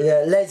Brown.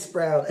 Yeah, Les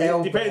Brown.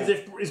 L. It depends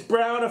if is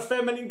brown a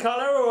feminine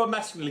colour or a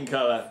masculine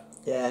colour.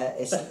 Yeah,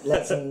 it's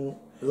Les and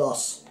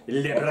Los.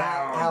 Le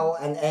Brown. L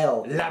and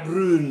L. La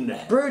Brune.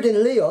 Brewed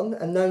in Lyon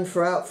and known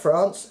throughout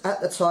France, at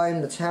the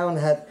time the town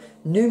had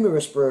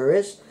numerous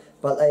breweries,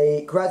 but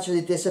they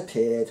gradually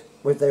disappeared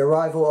with the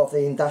arrival of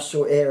the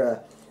industrial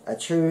era. A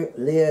true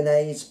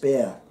Lyonnaise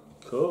beer.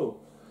 Cool.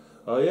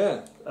 Oh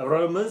yeah.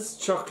 Aromas,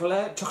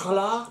 chocolate,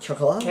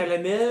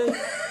 caramel,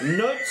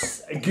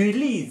 notes,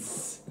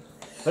 goulis.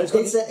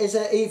 It's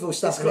a evil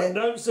stuff. It's got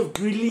notes of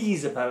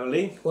goulis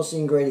apparently. What's the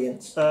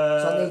ingredients? So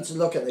I need to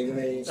look at the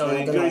ingredients. Oh, the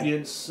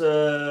ingredients: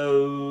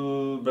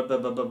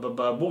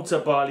 water,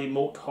 barley,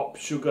 malt, hop,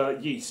 sugar,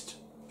 yeast.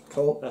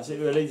 Cool. That's it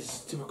really.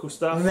 Just typical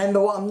stuff. Remember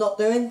what I'm not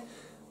doing?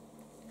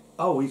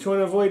 Oh, are you trying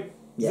to avoid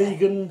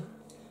vegan?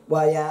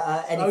 Well,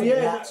 yeah,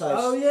 anything lactose.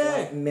 Oh yeah.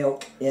 Like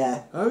milk,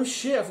 yeah. Oh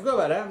shit, I forgot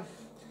about that.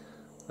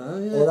 Oh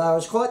yeah. Although I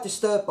was quite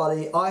disturbed by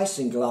the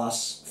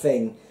isinglass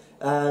thing.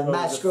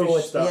 Mad Screw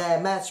was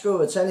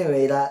telling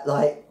me that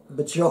like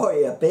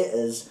majority of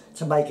bitters,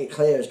 to make it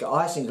clear, has got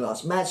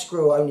isinglass. Mad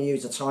Screw only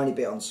use a tiny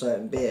bit on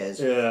certain beers,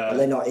 but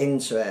they're not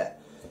into it.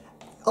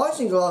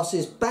 Isinglass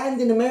is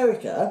banned in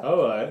America.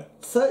 Oh right.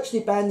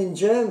 Virtually banned in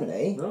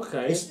Germany.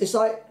 Okay. It's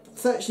like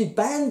virtually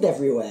banned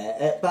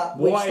everywhere, but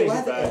we still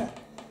have it here.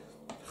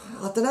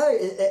 I don't know.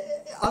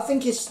 I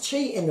think it's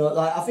cheating.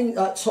 Like I think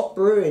like Top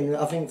Brewing,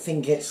 I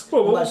think it's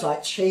almost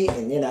like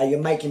cheating. You know, you're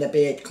making the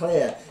beer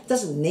clear. It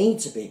doesn't need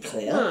to be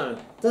clear,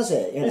 does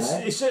it? You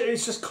know,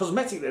 it's just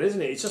cosmetic, then,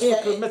 isn't it? It's just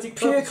for cosmetic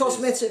pure purposes.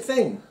 cosmetic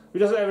thing. It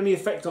doesn't have any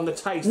effect on the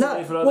taste. No. Or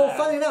anything like Well, that.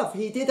 funny enough,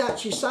 he did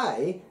actually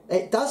say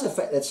it does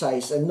affect the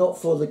taste and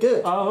not for the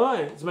good. Oh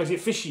right, it makes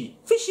it fishy.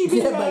 Fishy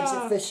beer. Yeah, it makes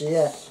it fishy.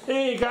 Yeah.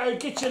 Here you go.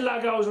 Get your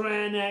logos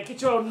around there.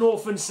 Get your old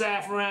north and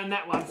south around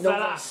that one, fella.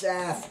 North and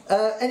south.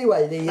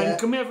 Anyway, and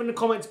can we have in the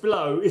comments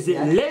below? Is it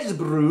Les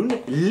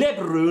Brune, Le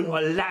Brune,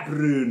 or La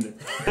Brune?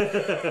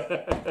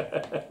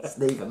 It's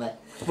neither, mate.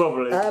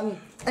 Probably.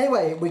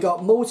 Anyway, we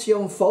got malty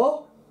on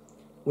 4.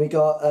 We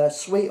got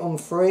sweet on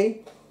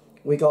 3.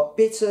 We got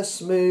bitter,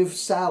 smooth,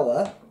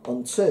 sour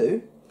on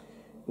 2.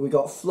 We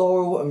got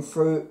floral and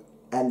fruit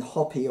and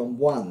hoppy on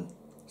 1.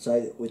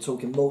 So we're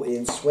talking malty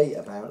and sweet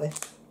apparently.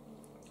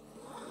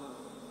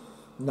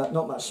 Not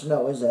much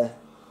smell, is there?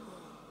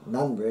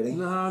 None really.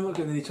 No, I'm not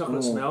getting any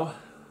chocolate smell.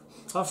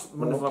 I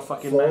wonder if I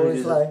fucking floral married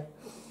is it. low.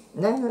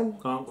 No.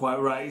 Can't quite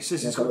right. It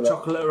says it's got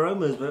chocolate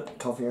aromas, but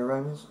coffee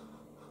aromas.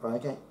 Right,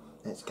 okay.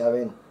 Let's go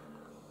in.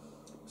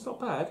 It's not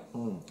bad.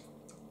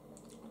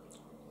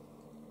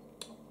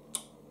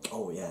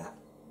 Oh yeah.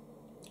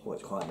 Oh,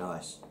 it's quite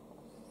nice.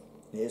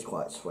 It is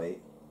quite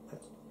sweet.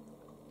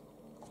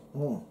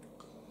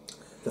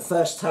 The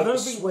first take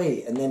is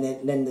sweet, and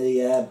then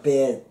the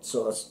beer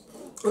sort of.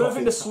 I don't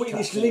think the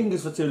sweetness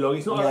lingers for too long.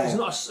 It's not. It's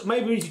not.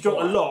 Maybe if you drink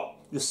a lot,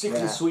 the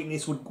sickly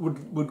sweetness would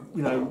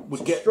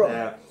get strong.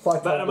 there.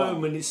 5.1. But at the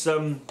moment, it's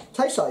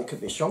tastes like it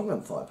could be stronger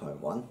than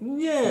 5.1.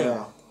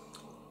 Yeah.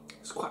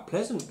 It's quite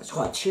pleasant. It's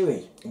quite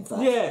chewy, in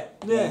fact. Yeah,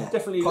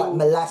 definitely. Quite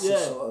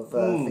molasses sort of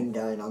thing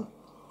going on.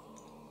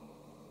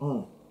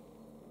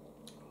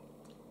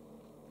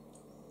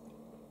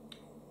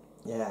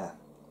 Yeah.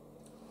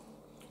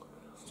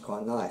 It's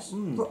quite nice.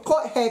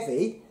 Quite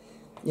heavy.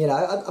 You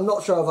know, I'm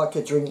not sure if I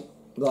could drink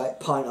like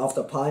pint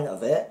after pint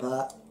of it,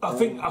 but I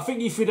think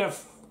if you'd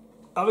have,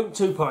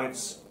 2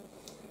 pints.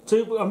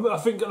 I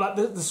think like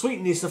the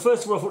sweetness. The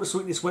first of all, I thought the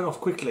sweetness went off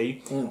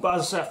quickly, but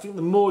as I say, I think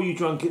the more you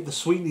drank it, the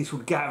sweetness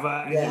would gather.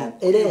 And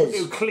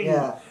it would cling.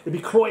 Yeah. It'd be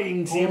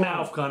cloying to your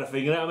mouth, kind of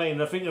thing. You know what I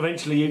mean? I think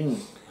eventually,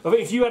 I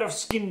think if you had a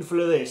skin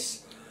full of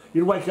this,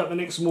 you'd wake up the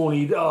next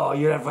morning, you'd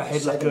have a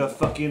head like a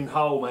fucking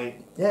hole, mate.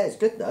 Yeah, it's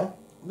good though.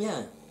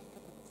 Yeah.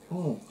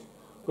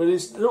 But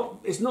it's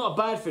not a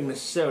bad thing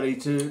necessarily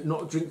to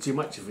not drink too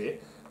much of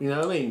it. You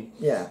know what I mean?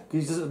 Yeah.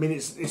 Because it doesn't mean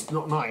it's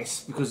not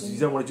nice because you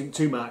don't want to drink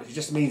too much. It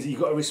just means that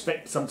you've got to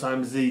respect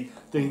sometimes the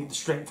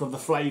strength of the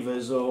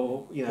flavours,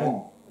 or you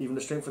know, even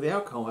the strength of the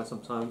alcohol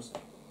sometimes.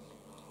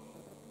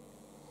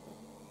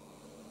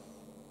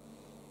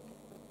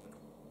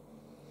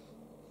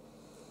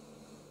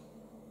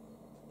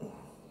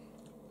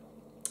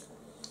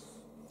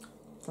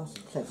 That's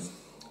pleasant.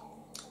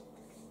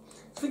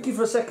 Thinking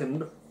for a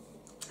second,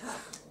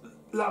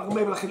 like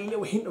maybe like a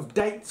little hint of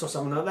dates or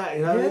something like that.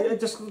 You know, Yeah.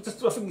 just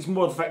I think it's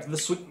more the fact that the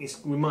sweetness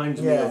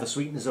reminds me of the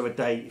sweetness of a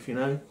date. If you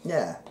know.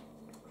 Yeah.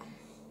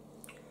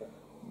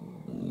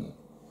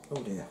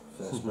 Oh dear,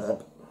 first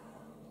burp.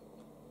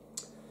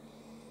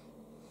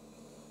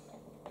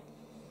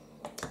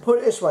 Put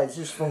it this way, this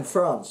is from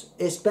France.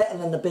 It's better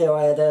than the beer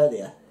I had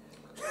earlier.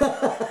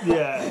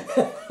 Yeah.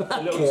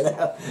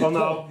 On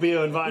the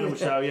beer and vinyl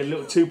show, you had a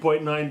little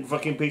 2.9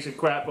 fucking piece of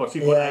crap, or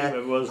 2.8 whatever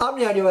it was. I'm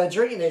the only one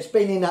drinking it. It's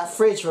been in that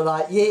fridge for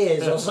like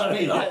years or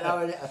something like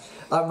that.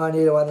 I'm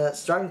only the one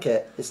that's drunk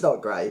it. It's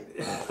not great.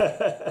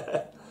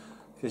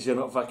 Because you're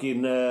not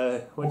fucking,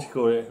 what do you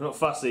call it? Not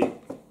fussy.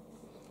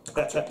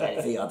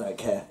 Anything, I don't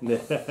care.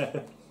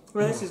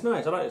 Well, this is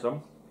nice. I like this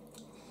one.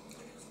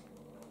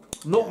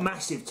 Not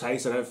massive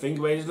taste, I don't think,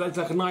 but it's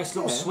like a nice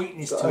little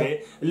sweetness to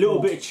it. A little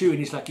bit of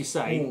chewiness, like you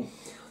say.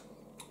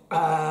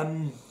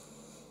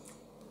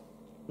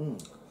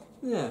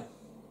 Yeah.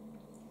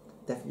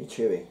 Definitely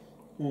chewy.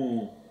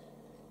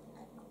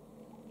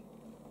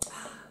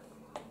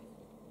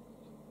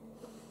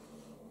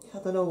 I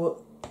don't know what...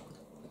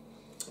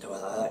 I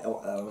like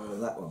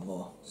that one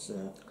more. It's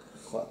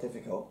quite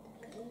difficult.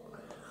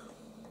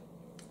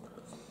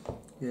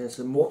 Yeah, it's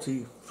a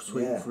malty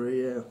sweet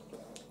free, yeah.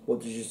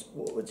 What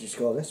would you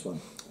score this one?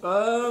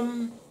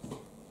 I'd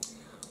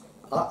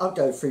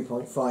go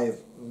 3.5,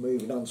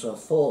 moving on to a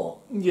 4.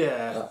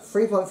 Yeah.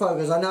 3.5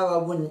 because I know I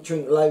wouldn't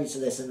drink loads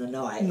of this in the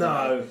night.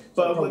 No, you know?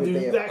 but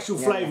the actual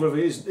flavour of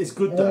it is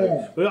good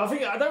though. But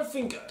I don't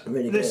think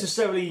really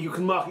necessarily you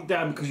can mark it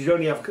down because you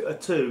only have a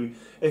 2.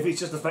 If it's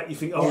just the fact you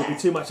think, it'll be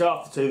too much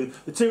after 2.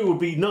 The 2 would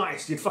be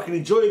nice. You'd fucking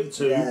enjoy the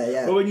 2.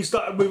 Yeah. But when you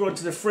start moving on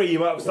to the 3, you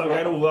might start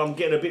going, oh, well, I'm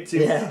getting a bit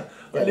too.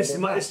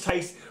 This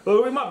taste.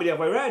 Well, it might be the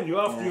other way around.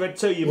 After you've had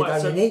 2, you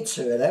might. You need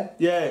 2 of them.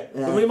 Yeah.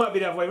 But it might be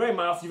the other way around.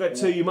 After you've had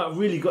 2, you might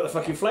really got the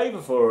fucking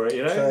flavour for it.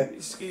 You know.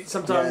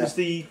 Sometimes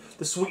the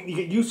sweet, you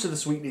get used to the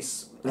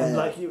sweetness, and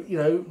like you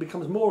know, it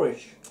becomes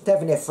moreish.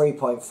 Definitely a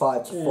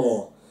 3.5 to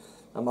 4.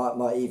 I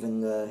might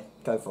even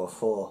go for a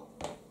 4.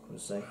 We'll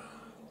see.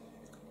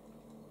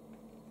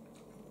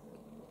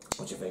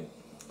 What do you think?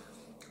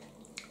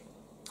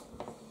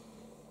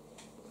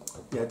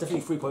 Yeah,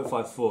 definitely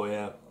 3.54.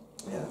 Yeah.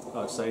 Yeah.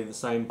 I'd say the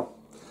same.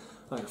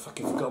 I've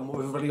fucking forgotten what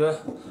we've already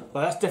got.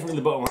 But that's definitely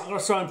the bottom one. I'm going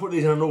to try and put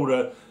these in an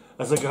order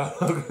as I go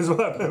because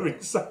my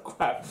memory's so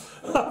crap.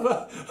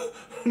 Not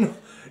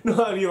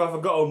only have I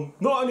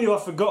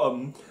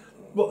forgotten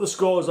what the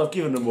scores I've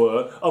given them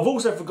were, I've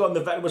also forgotten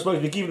the fact that we're supposed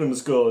to be giving them the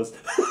scores.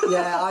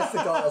 Yeah, I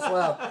forgot as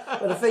well.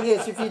 But the thing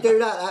is, if you do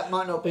that, that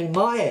might not be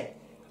my...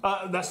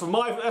 That's for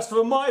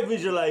my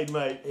visual aid,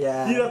 mate.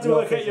 Yeah, you'd have to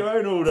work out your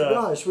own order. To be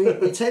honest, we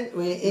tend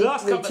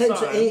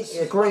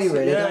to agree,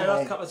 really. Yeah, don't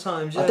last we? couple of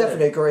times. Yeah. I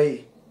definitely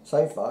agree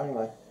so far,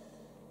 anyway.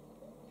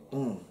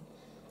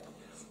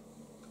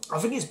 I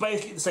think it's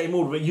basically the same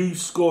order, but you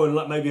scoring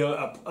like maybe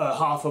a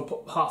half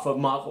a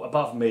mark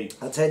above me.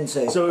 I tend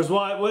to. So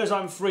whereas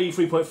I'm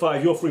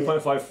 3.5, you're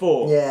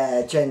 3.54.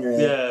 Yeah,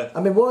 generally. Yeah. I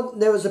mean,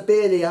 there was a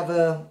beer the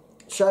other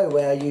show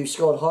where you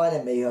scored higher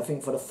than me, I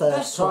think, for the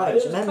first time.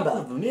 Right. Remember? A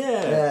couple of them,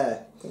 yeah. Yeah.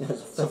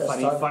 It's a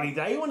funny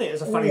day, wasn't it?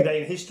 It's a funny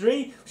day in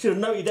history. We should have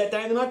noted that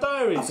down in our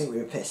diaries. I think we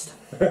were pissed.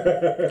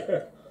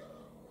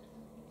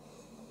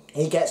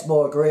 He gets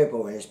more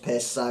agreeable when he's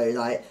pissed, so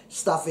like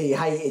stuff he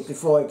hated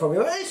before, he probably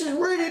went, this is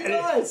really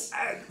nice.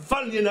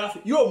 Funnily enough,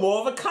 you're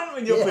more of a cunt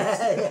when you're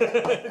pissed.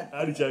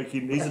 Only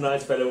joking. He's a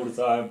nice fella all the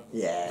time.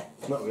 Yeah.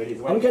 Not really.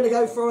 Are we going to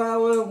go for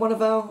our one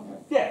of our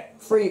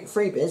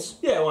freebies?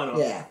 Yeah, why not?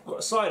 Yeah. Got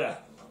a cider.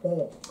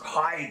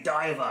 High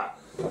diver.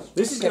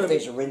 This is going to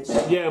be a rinse.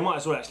 Yeah, might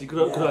as well actually.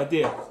 Good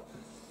idea.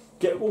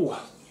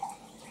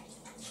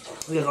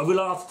 Yeah, I will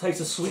have to taste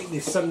the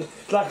sweetness. Suddenly,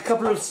 like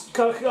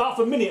half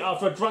a minute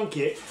after I drunk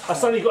it, I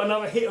suddenly got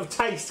another hit of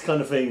taste, kind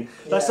of thing.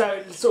 That's how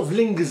it sort of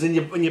lingers in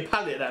your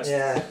palate.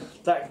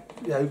 That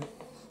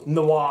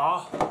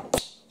noir.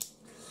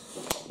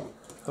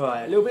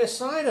 Right, a little bit of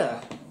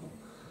cider.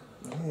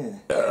 Yeah.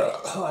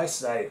 I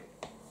say.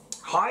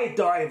 High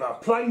Diver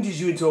plunges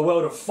you into a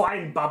world of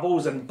fine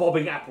bubbles and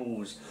bobbing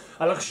apples.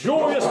 A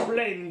luxurious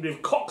blend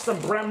with Cox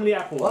and Bramley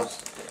apples.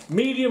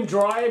 Medium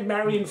dry,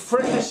 marrying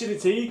fresh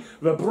acidity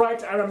with a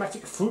bright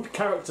aromatic fruit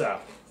character.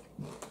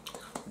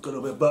 Got a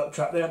little bit of burp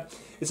trap there.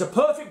 It's a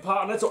perfect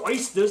partner to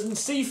oysters and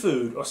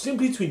seafood, or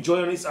simply to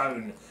enjoy on its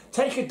own.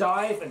 Take a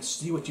dive and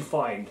see what you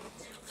find.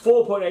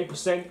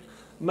 4.8%,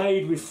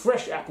 made with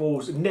fresh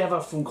apples, never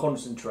from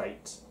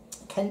concentrate.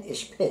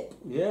 Kentish pip.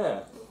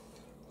 Yeah.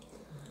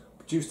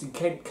 Produced in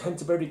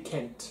Canterbury,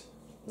 Kent.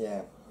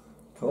 Yeah.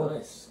 Cool.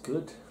 Nice,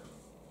 good.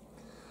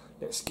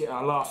 Let's get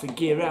our laughing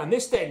gear around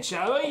this then,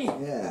 shall we?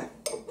 Yeah.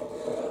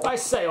 I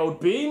say, old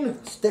bean.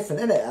 It's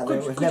different, isn't it? I mean,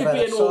 we've Could never it be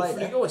had an cider.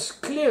 awfully... Oh, it's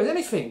clear as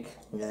anything.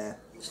 Yeah.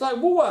 It's like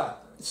water.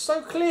 It's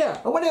so clear.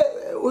 I wonder,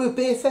 will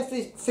Beer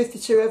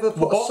 52 ever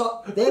put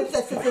What? a Beer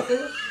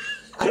 52?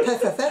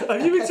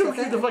 Have you been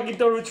talking to fucking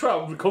Donald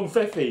Trump with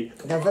confetti?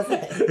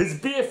 Is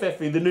beer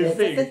feffy the new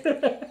thing?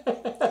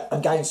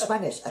 I'm going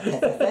Spanish.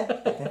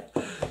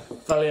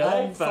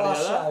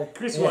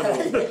 Chris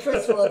Waddle.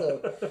 Chris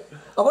Waddle.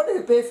 I wonder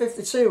if Beer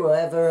 52 will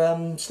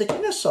ever stick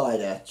in a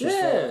cider. Just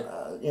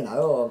you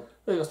know, or...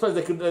 I suppose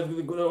they could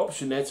have got an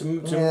option there to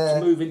move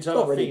into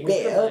other really things.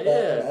 Beer, but,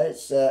 yeah. you know,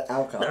 it's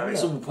alcohol. No,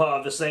 it's all part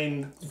of the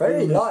same... It's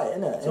very light,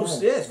 isn't it?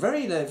 It's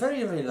very light,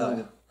 very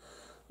light.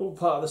 All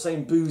part of the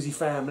same boozy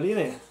family,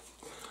 isn't it?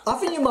 I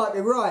think you might be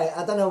right.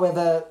 I don't know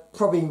whether...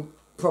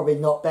 Probably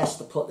not best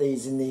to put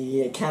these in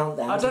the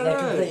countdown. I don't know.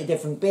 They're completely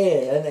different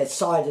beer, and it's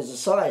cider's a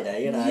cider,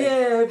 you know.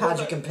 Yeah, how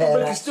do you compare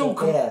that to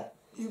beer?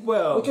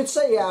 Well... We could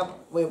see how...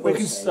 we can... I'm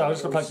just going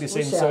to plug this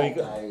in so you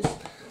go...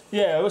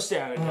 Yeah, we'll see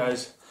how it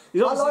goes. I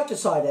like a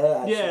cider,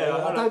 actually.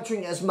 Yeah, I don't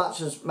drink it as much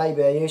as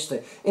maybe I used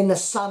to. In the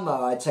summer,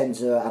 I tend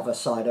to have a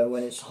cider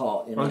when it's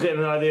hot, you know. I'm getting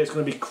an idea it's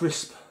going to be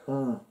crisp.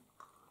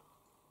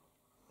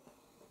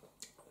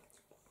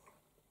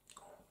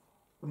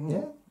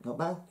 Yeah, not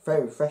bad.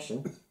 Very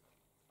refreshing.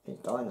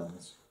 Big dying on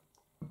this.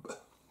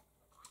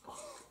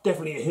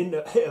 Definitely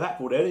a hit of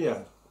apple there, didn't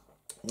you?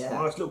 Yeah.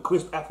 Nice little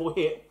crisp apple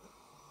hit.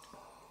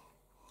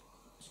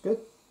 It's good.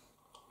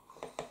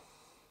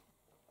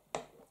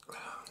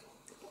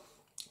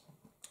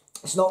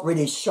 It's not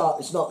really sharp.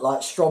 It's not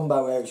like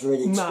Strombo where it's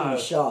really too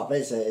sharp,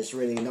 is it? It's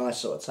really nice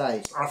sort of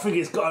taste. I think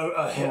it's got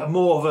a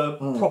more of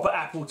a proper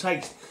apple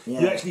taste. Yeah.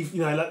 You actually,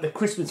 you know, like the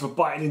crispness for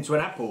biting into an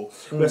apple.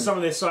 Where some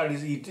of their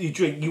ciders you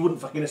drink, you wouldn't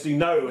fucking necessarily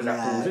know it was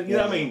apple. You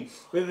know what I mean?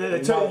 You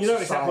know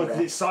it's apple because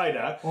it's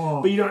cider,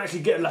 but you don't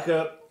actually get like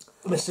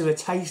necessarily a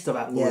taste of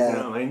apple. Yeah. You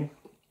know what I mean?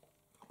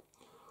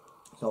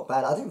 It's not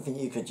bad. I didn't think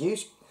you could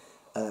use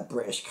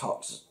British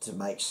cocks to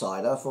make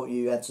cider. I thought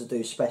you had to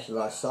do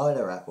specialised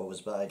cider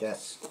apples, but I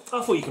guess...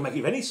 I thought you could make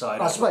it with any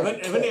cider. I suppose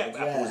you any could,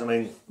 apples, I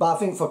mean. But I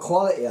think for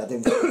quality, I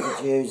didn't think you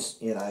could use,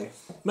 you know, I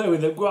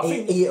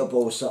think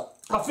eatable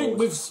I think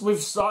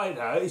with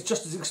cider, it's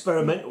just as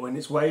experimental in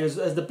its way as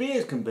the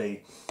beers can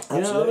be.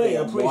 You know what I mean?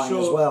 I'm pretty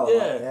sure. As well,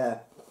 yeah. yeah.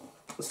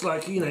 It's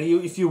like, you know,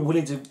 if you're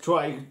willing to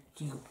try, you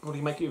could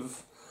probably make it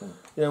with,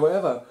 you know,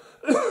 whatever.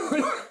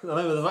 I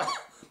remember the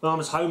my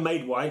mum's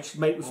homemade wine.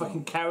 She'd make it with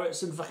fucking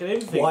carrots and fucking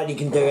everything. Wine, you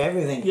can do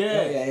everything.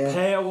 Yeah.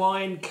 Pear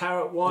wine,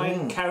 carrot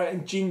wine, carrot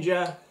and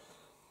ginger.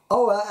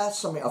 Oh, that's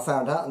something I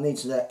found out. I need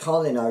to let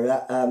Carly know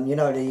that. You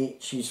know,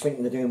 she's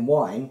thinking of doing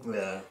wine.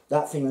 Yeah.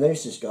 That thing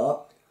Lucy's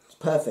got, it's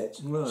perfect.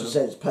 Right. She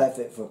said it's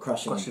perfect for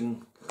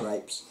crushing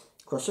grapes.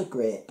 Crush a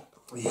grape.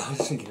 Yeah, I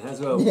was thinking that as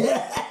well.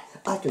 Yeah,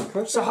 I can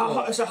crush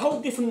It's a whole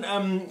different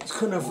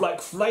kind of like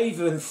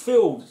flavour and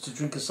feel to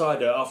drink a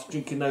cider after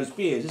drinking those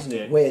beers, isn't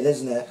it? Weird,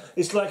 isn't it?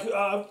 It's like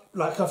I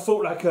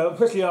thought,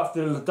 especially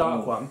after the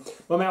dark one,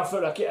 my mouth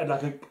felt like it had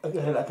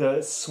like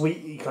a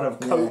sweety kind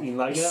of coating.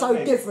 Like, you know so what I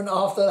mean? different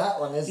after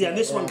that one, isn't it? Yeah, and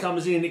this one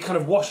comes in, it kind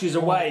of washes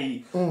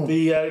away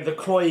the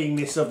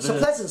cloyingness of It's a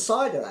pleasant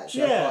cider,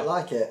 actually. Yeah. I quite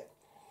like it.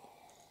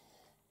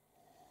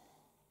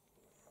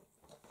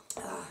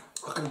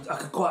 I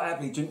could quite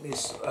happily drink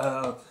this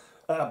at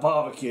a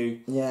barbecue.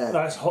 Yeah.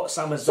 Nice hot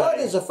summer's day.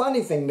 Cider's a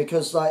funny thing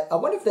because, like, I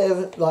wonder if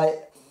they're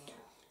like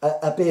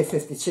a Beer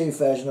 52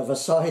 version of a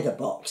cider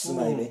box,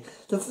 maybe.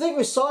 The thing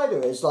with cider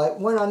is, like,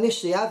 when I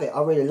initially have it,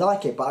 I really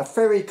like it, but I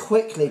very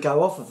quickly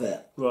go off of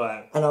it.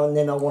 Right. And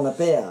then I want a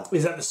beer.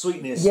 Is that the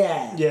sweetness?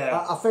 Yeah.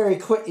 Yeah. I very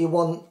quickly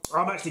want...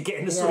 I'm actually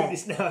getting the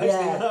sweetness now. Actually.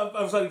 Yeah.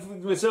 I was like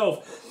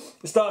myself.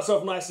 It starts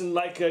off nice and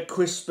like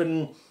crisp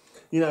and,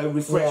 you know,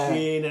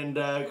 refreshing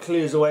and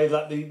clears away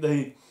like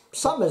the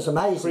Summer's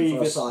amazing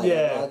for a cider.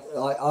 Yeah.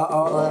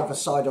 I have a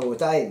cider all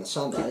day in the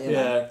summer, you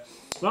know. Yeah.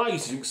 Well, I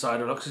used to drink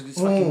cider a lot because it's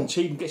fucking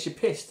cheap and gets you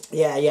pissed.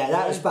 Yeah,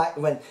 that was back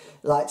when,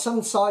 like,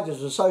 some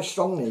ciders were so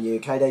strong in the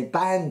UK, they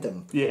banned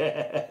them.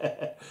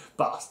 Yeah.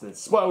 Bastards.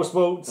 Spoil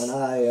sports. I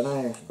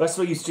know. That's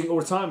what I used to drink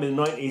all the time in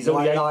the 90s.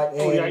 White All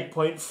Lightning. the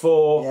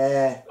 8.4.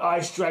 Yeah.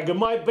 Ice Dragon.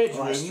 My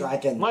bedroom. Ice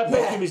Dragon. My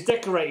bedroom is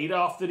decorated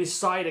after this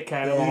cider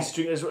can. And we used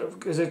to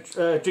drink as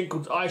a drink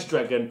called Ice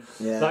Dragon.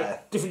 Yeah.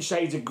 Like different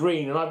shades of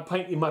green. And I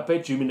painted my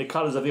bedroom in the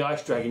colours of the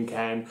Ice Dragon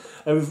can.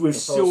 And with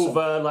silver,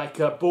 awesome.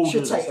 like borders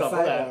and Should take stuff a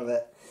like photo that. of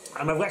it.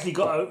 And I've actually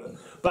got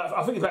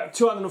I think about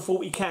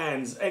 240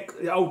 cans,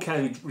 old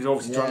cans, which are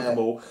obviously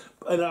drinkable,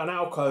 and an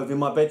alcove in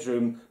my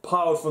bedroom,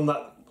 piled from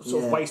that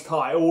sort of waist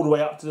high all the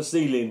way up to the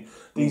ceiling.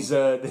 These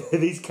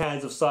these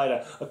cans of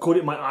cider. I called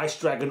it my Ice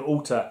Dragon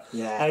altar.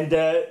 Yeah.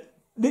 And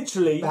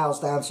literally, bows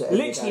down to it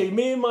every day.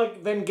 me and my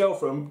then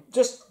girlfriend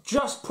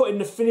just putting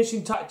the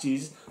finishing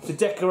touches to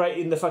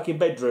decorating the fucking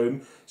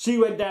bedroom. She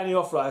went down the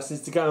off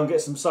license to go and get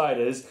some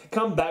ciders.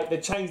 Come back, they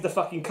changed the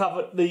fucking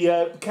cover,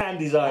 the can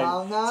design.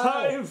 Oh no!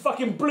 So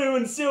fucking blue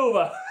and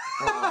silver.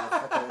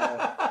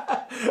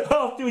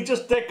 After we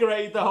just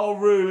decorated the whole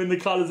room in the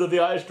colours of the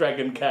Ice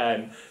Dragon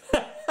can.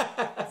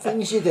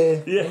 Things you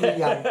do when you're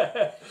young.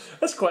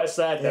 That's quite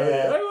sad though,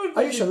 Yeah. isn't it?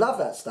 I used to love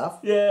that stuff.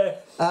 Yeah.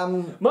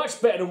 Much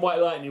better than White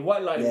Lightning.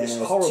 White Lightning Yeah, is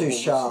it's horrible. too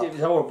sharp. It's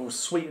horrible,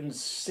 sweet and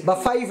sick.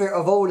 My favourite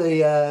of all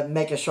the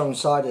mega strong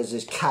ciders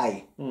is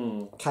K.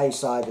 K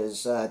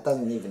ciders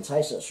doesn't even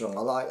taste that strong.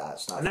 I like that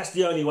stuff. And that's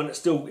the only one that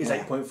still is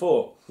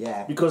 8.4.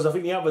 Yeah. Because I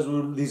think the others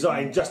were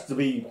designed just to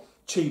be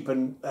cheap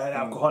and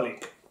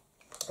alcoholic.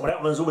 Well,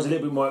 that one's always a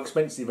little bit more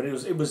expensive, and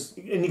it was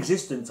in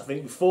existence, I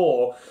think,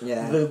 before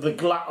the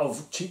glut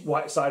of cheap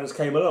white ciders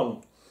came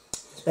along.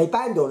 They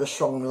banned all the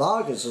strong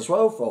lagers as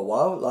well for a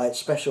while, like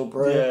Special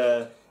Brew.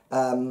 Yeah.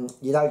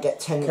 You don't get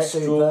 10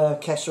 Super,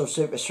 Kestrel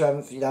Super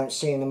Strength, you don't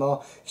see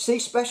anymore. You see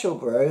Special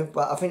Brew,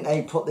 but I think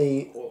they put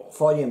the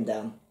volume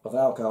down of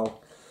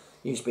alcohol.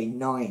 It used to be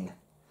 9.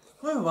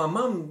 Well, my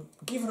mum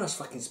giving us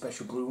fucking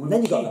Special Brew when we Then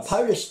were you got kids. the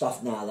Polish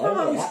stuff now, though.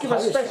 My mum used to give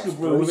us Special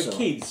Brew when we were brutal.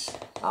 kids.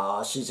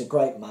 Ah, she's a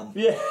great mum.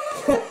 Yeah.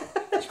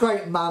 She's a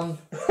great mum.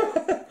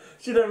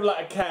 She'd have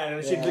like a can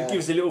and she'd give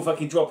us a little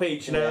fucking drop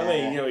each, you know what I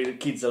mean? You know, the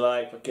kids are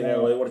like, fucking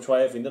hell, they want to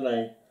try everything, don't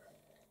they?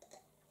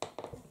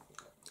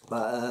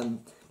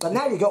 But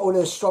now you've got all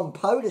those strong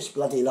Polish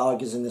bloody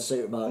lagers in the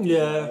supermarket.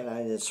 Yeah. You know,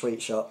 in the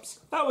sweet shops.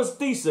 That was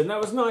decent, that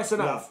was nice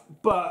enough.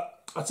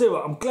 But I tell you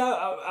what, I'm glad,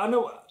 I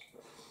know,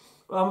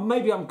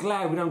 maybe I'm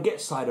glad we don't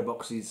get cider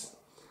boxes.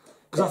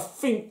 Because I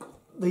think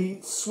the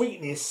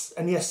sweetness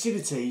and the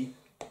acidity.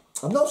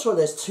 I'm not sure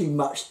there's too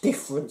much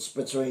difference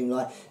between,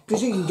 like,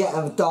 because you can get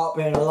a dark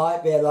beer and a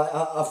light beer, like,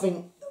 I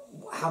think,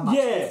 how much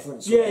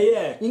difference? Yeah.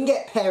 You can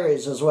get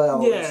Perry's as well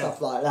and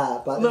stuff like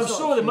that. But I'm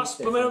sure there must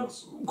be,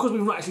 because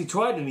we've not actually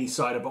tried any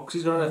cider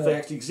boxes, I don't know if they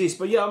actually exist,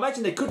 but yeah, I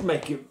imagine they could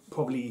make it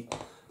probably,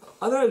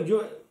 I don't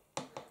know,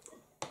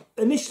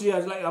 initially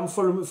I'm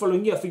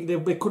following you, I think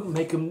they couldn't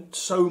make them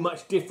so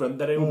much different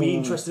that it would be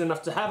interesting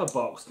enough to have a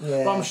box.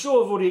 Yeah. But I'm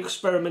sure of all the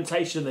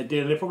experimentation they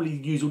did, they probably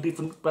use all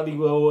different bloody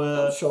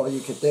I'm sure you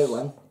could do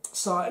one.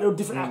 cider,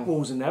 different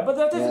apples in there, but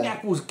I don't think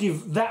apples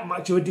give that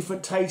much of a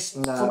different taste.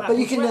 No, from but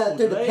you can apples,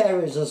 do the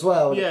Perry's as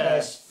well, Yeah.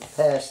 the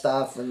pear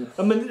stuff. And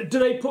I mean, do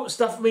they put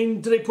stuff? I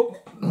mean, do they put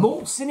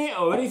malts in it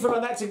or anything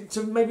like that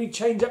to maybe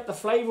change up the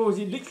flavour, or is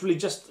it literally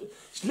just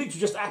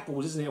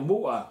apples, isn't it, and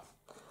water?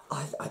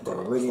 I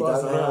really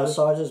don't know how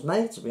cider's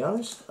made, to be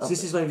honest. So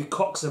this is maybe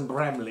Cox and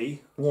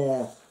Bramley.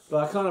 Yeah.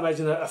 But I can't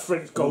imagine a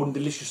French Golden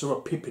Delicious or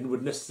a Pippin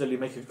would necessarily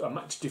make a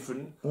much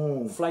different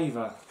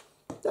flavour.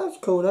 That was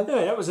cool, though.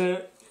 Yeah, that was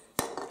a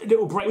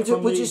little break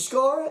from Would you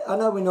score it? I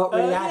know we're not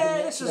really adding yeah,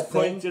 it let's to the just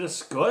thing. point to the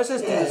score. Let's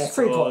just do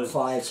the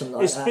 3.5, something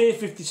like it's that. beer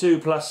 52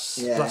 plus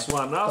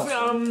 1. I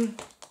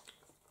think,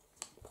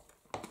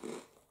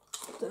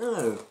 I don't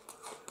know.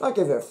 I'll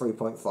give it a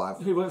 3.5.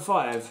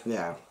 3.5.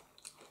 Yeah.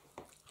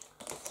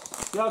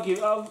 Yeah, I'll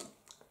give. I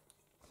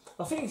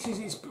think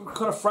it's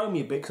kind of thrown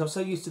me a bit because I'm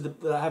so used to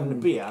having the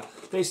beer.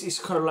 But it's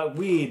kind of like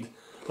weird.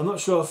 I'm not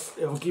sure if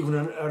I'm giving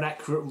an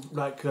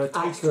accurate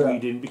taste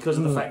reading because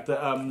of the fact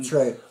that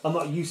True. I'm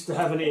not used to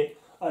having it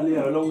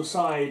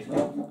alongside.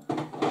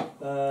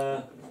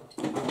 I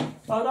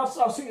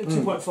was thinking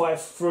 2.5,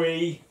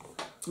 3,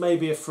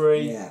 maybe a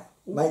 3. Yeah.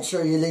 Make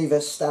sure you leave a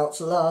stout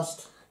to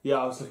last. Yeah,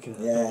 I was looking at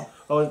that. Yeah.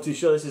 I wasn't too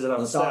sure this is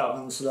another The dark stout.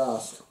 one's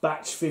last.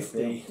 Batch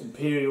 50,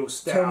 Imperial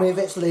Stout. Tell me if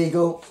it's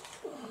legal.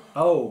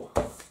 Oh,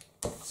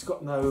 it's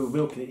got no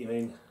milk in it, you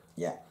mean?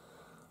 Yeah.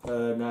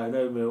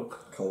 No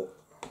milk. Cool.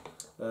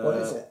 What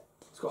is it?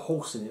 It's got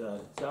horse in it though.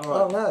 Is that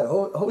all right?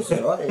 Oh no, horse is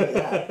right.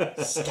 Yeah.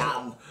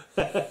 Scam.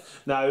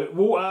 No,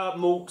 water,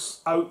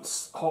 malts,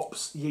 oats,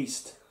 hops,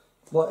 yeast.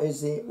 What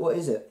is it? What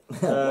is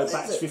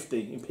Batch it?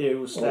 50,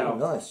 Imperial Oh, Stout.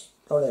 nice.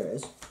 Oh, there it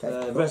is.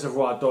 Okay.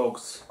 Reservoir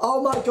Dogs.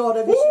 Oh my god,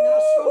 have you seen how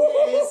strong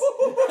it is?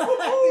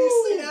 Have you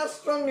seen how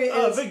strong it is?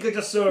 Oh, I think I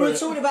just saw We were it.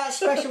 talking about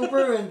Special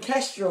Brew and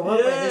Kestrel,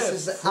 weren't we? Yeah, This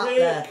is up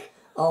there.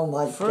 Oh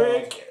my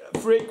god.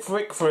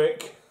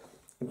 Frick.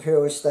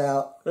 Imperial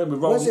Stout. Let me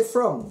roll. Where's it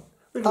from?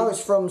 Oh,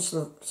 it's from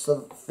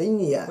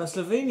Slovenia. That's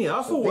Slovenia.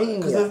 I thought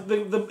Slovenia.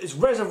 because it's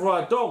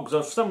Reservoir Dogs.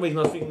 For some reason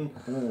I was thinking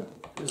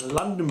it's a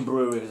London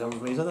brewery for some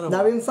reason. I don't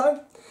know. No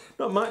info?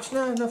 Not much,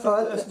 no, nothing.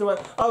 Right. That's the way.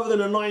 Other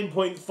than a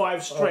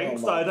 9.5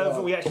 strength, Oh my I don't God.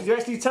 think we actually. You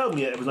actually told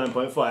me it was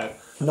 9.5.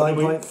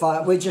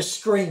 9.5. We just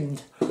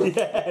screamed.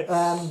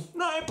 Yeah.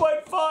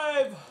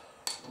 9.5.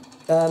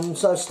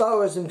 So Star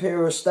Wars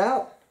Imperial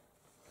Stout,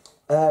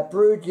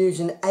 brewed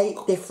using 8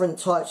 different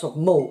types of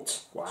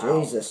malt. Wow.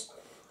 Jesus.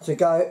 To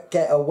go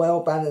get a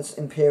well-balanced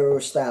Imperial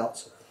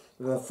Stout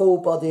with a full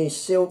body,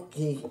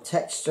 silky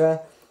texture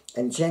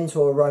and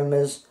gentle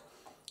aromas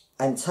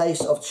and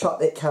taste of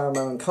chocolate,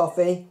 caramel and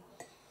coffee.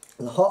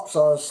 The hops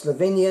are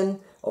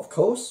Slovenian, of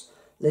course.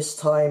 This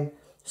time,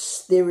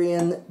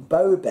 Styrian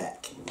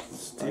Bobek.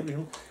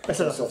 That's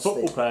a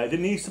football player.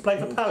 Didn't he used to play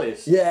for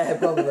Palace? Yeah,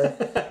 probably.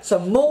 So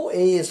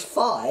malty is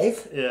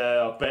 5.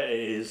 Yeah, I bet it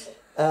is.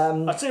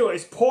 I tell you what,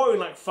 it's pouring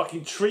like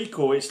fucking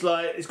treacle. It's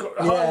like it's got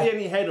hardly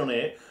any head on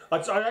it. I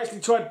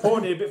actually tried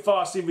pouring it a bit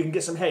fast, see if we can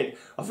get some head.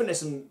 I think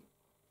there's some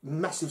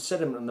massive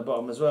sediment on the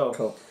bottom as well.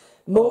 Cool.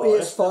 Malty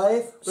is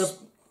 5.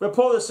 We'll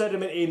pour the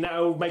sediment in,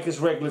 that'll make us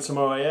regular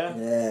tomorrow, yeah?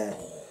 Yeah.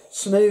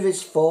 Smooth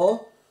is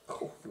 4.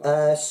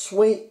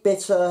 Sweet,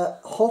 bitter,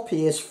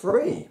 hoppy is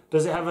 3.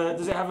 Does it have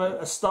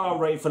a star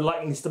rate for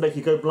lightness to make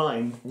you go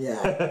blind?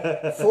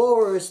 Yeah.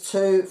 Flora is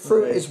 2.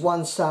 Fruit is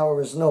 1.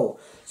 Sour is 0.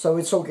 So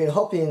we're talking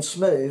hoppy and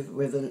smooth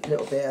with a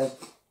little bit of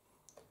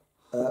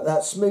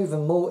that's smooth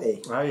and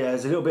malty. Oh yeah,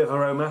 there's a little bit of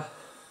aroma.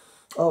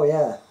 Oh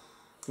yeah.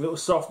 A little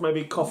soft,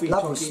 maybe coffee.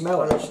 Lovely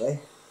smell actually.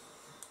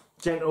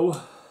 Gentle.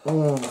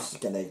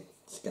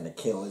 It's gonna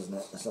kill, isn't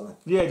it? Or something.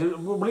 Yeah.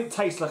 Will it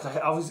taste like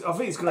I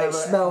think it's gonna. It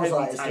smells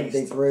like it's gonna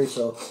be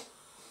brutal.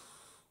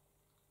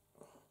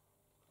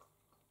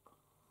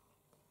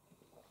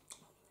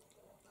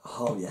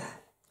 Oh yeah.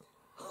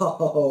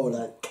 Oh,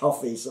 that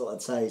coffee sort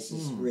of taste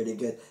is really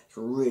good. It's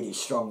really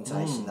strong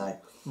tasting though.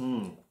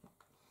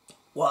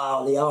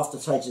 Wow, the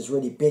aftertaste is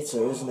really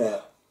bitter, isn't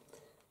it?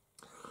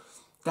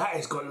 That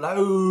has got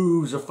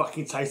loads of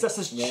fucking taste. That's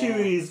as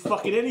chewy as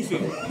fucking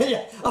anything.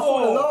 Yeah, I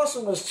thought the last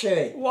one was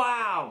chewy.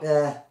 Wow.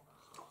 Yeah.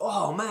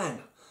 Oh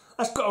man,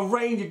 that's got a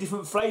range of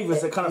different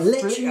flavours that kind of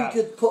literally you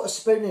could put a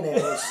spoon in it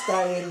and it'd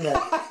stay in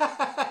there.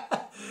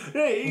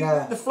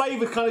 Yeah, the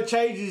flavour kind of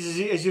changes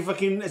as you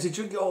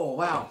drink it. Oh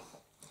wow.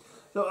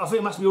 So I think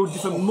it must be all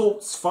different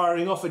malts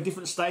firing off at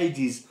different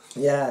stages.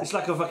 Yeah. It's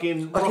like a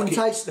fucking I can rocket.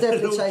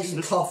 definitely taste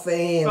the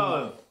coffee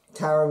and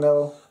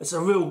caramel. It's a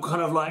real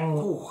kind of like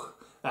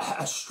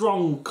a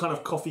strong kind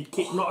of coffee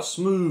kick, not a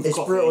smooth it's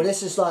coffee. Brutal.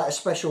 This is like a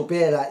special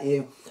beer that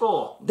you...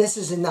 Oh. This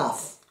is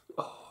enough.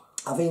 Oh.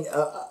 I think...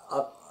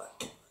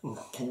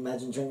 can you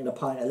imagine drinking a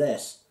pint of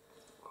this?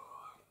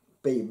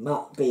 Be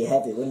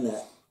heavy, wouldn't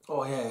it?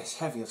 Oh yeah, it's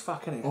heavy as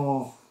fuck, isn't it?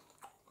 Oh.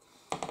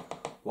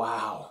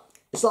 Wow.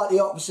 It's like the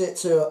opposite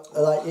to,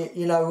 like,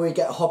 you know, when we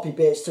get a hoppy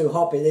beer, it's too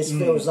hoppy. This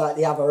feels like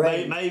the other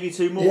end. Maybe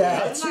two more.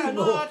 Yeah,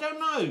 No, I don't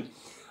know.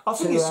 I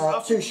think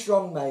it's too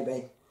strong,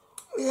 maybe.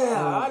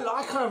 Yeah,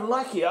 I kind of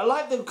like it. I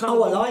like the kind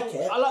of... I like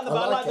it. I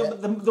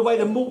like the way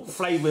the malt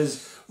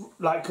flavours,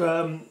 like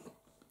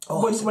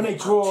when they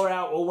draw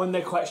out or when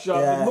they're quite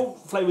sharp. The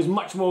malt flavour is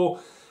much more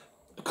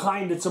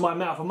kinder to my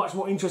mouth. I'm much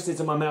more interested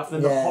to my mouth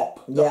than the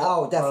hop.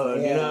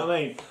 Definitely. You know what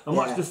I mean? I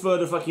much prefer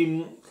the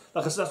fucking...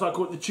 Like I said, that's why I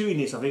call it the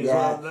chewiness, I think.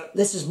 Yeah, as well.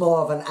 this is more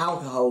of an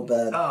alcohol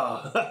burn.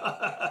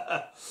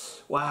 Oh.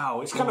 Wow,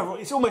 it's kind of...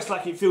 It's almost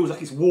like it feels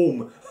like it's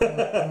warm.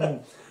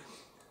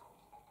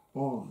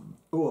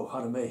 Oh,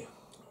 pardon me.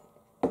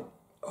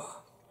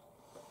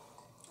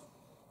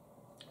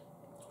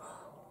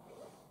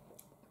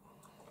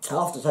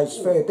 Aftertaste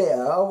is very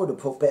bitter. I would have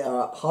put bitter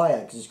up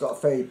higher because it's got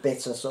a very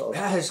bitter sort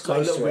of taste got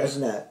a little bit,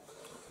 isn't it?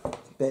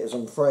 Bitters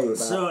on 3. But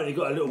certainly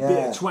got a little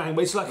bit of twang,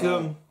 but it's like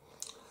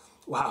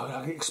wow,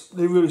 like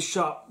really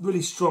sharp,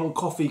 really strong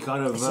coffee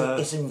kind of.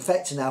 It's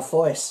infecting our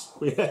voice.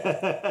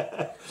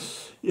 Yeah,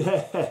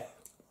 yeah.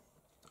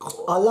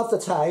 I love the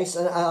taste,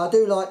 and I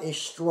do like these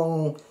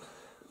strong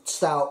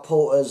stout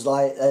porters,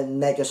 like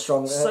mega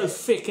strong. So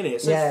thick, isn't it?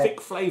 It's so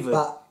thick flavoured.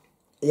 But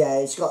yeah,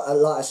 it's got,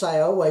 like I say,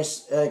 I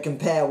always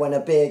compare when a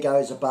beer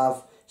goes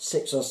above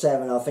 6 or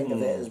 7, I think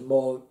of it as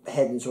more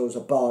heading towards a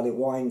barley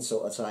wine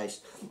sort of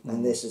taste.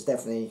 And this is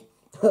definitely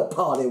a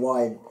barley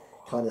wine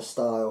kind of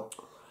style.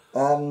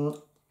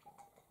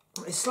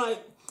 It's like...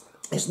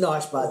 It's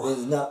nice, but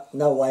there's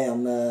no way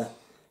I'm I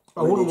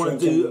wouldn't want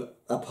to do...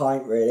 a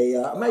pint, really.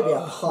 Maybe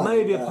a pint.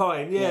 Maybe a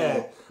pint,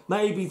 yeah.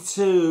 Maybe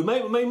 2.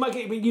 Maybe might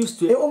get a bit used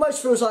to it. It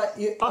almost feels like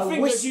a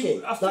whiskey.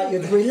 Like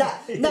you'd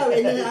relax. No,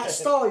 in that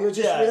style, you'll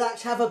just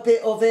relax, have a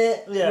bit of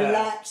it,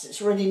 relax.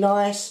 It's really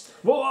nice.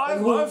 Well, I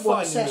find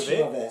with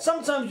it,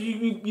 sometimes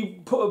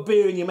you put a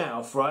beer in your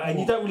mouth, right, and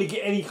you don't really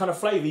get any kind of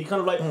flavour. You kind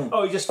of like,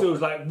 oh, it just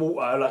feels like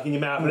water, like in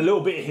your mouth, and a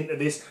little bit of hint of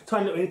this,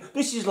 tiny little hint.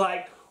 This is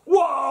like,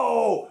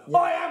 whoa,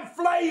 I am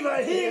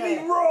flavour, hear me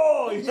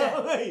roar, you know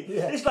what I mean?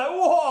 It's like,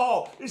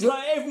 whoa, it's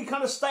like every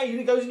kind of stage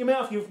that goes in your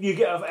mouth, you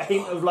get a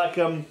hint of like,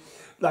 you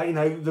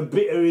know, the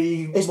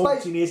bittery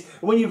maltiness.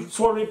 When you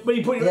swallow it, when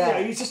you put it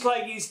in, it's just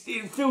like,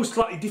 it feels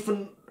slightly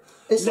different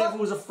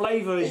levels of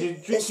flavour as you're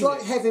drinking. It's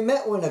like heavy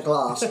metal in a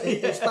glass.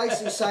 It's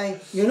basically saying,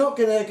 you're not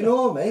going to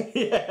ignore me.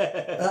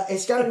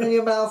 It's going in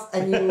your mouth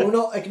and you will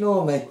not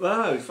ignore me.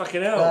 Wow,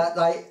 fucking hell.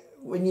 Like,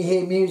 when you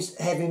hear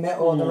heavy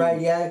metal on the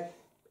radio,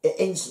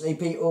 instantly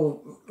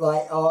people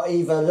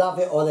either love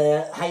it or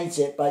they hate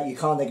it, but you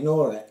can't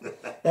ignore it.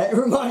 It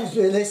reminds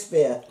me of this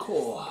beer.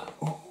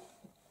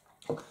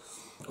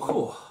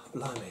 Oh,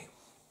 blimey.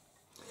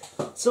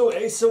 So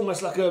it's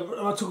almost like when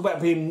I talk about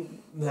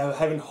being, you know,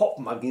 having hop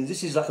muggings,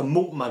 this is like a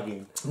malt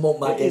mugging. Malt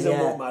mugging, It is a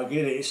malt mugging,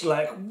 isn't it? It's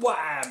like,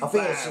 wham, I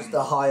think it's just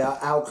the higher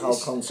alcohol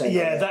content.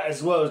 Yeah, that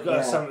as well has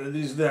got something that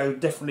is, you know,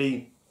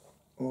 definitely,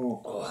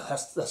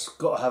 that's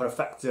got to have a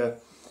factor.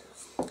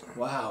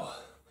 Wow.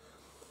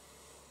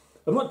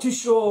 I'm not too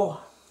sure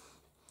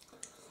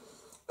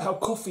how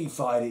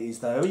coffee-fied it is,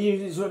 though. I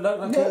mean, it's like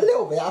a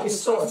little bit. I can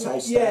sort of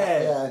taste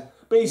that. Yeah.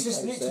 But it's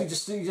just literally it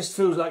just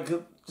feels like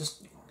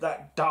just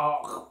that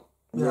dark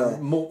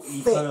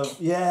malty thick. kind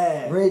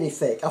of, really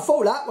thick. I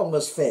thought that one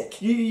was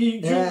thick.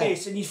 You drink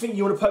this and you think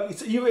you want to poke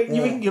you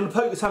think you want to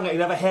poke the tongue out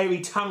and have a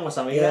hairy tongue or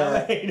something. You know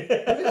what I mean? Look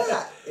at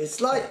that.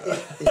 It's like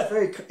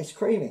it's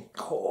creamy.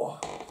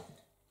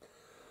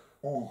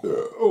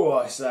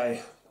 Oh, I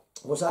say.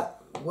 What's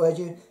that word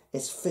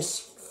it's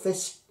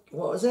fisk.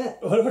 What was it?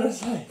 What did I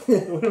say?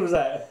 What was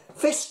that?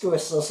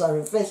 Viscous or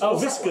something.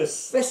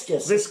 Viscous.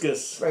 Viscous.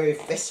 Viscous. Very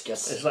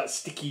viscous. It's like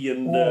sticky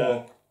and.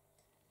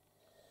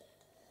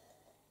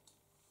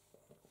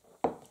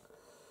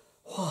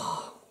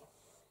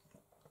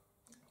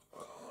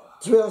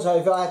 To be honest,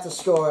 if I had to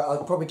score it,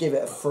 I'd probably give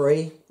it a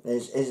 3.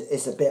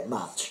 It's a bit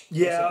much.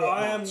 Yeah,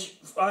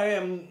 I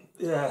am.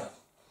 Yeah.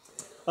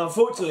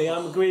 Unfortunately,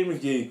 I'm agreeing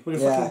with you. We're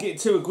fucking getting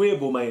too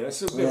agreeable, mate.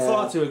 It's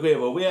far too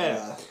agreeable.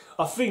 Yeah.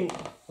 I think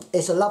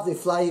it's a lovely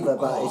flavour,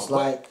 but it's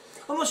like.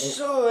 I'm not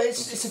sure.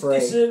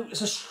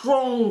 It's a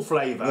strong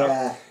flavour.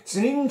 Yeah. It's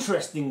an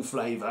interesting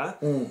flavour.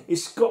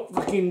 It's got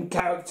fucking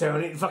character,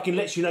 and it fucking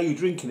lets you know you're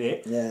drinking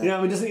it. Yeah. You know,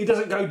 I mean, it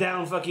doesn't go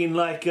down fucking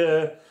like.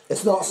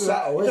 It's not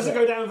subtle. It doesn't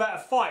go down without a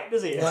fight,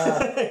 does it?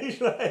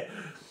 Yeah.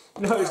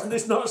 No,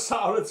 it's not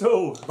subtle at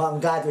all. But I'm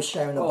glad we're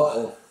sharing a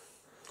bottle.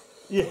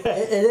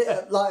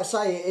 Yeah. Like I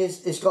say,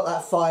 it's got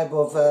that vibe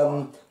of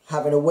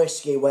having a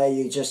whiskey where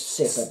you just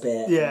sip a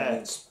bit. Yeah. And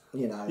it's,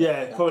 you know.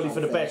 Yeah, probably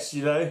for the best,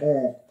 you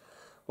know.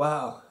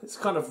 Wow, it's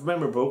kind of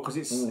memorable because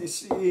it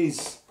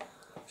is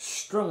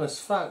strong as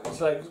fuck.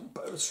 It's like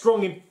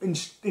strong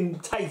in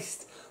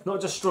taste, not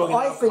just strong in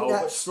alcohol,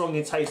 but strong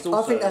in taste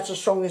also. I think that's the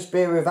strongest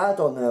beer we've had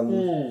on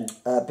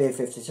Beer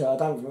 52. I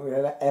don't think we've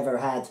ever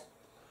had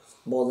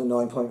more than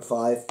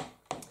 9.5.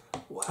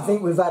 Wow. I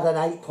think we've had an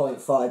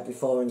 8.5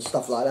 before and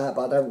stuff like that,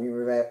 but I don't think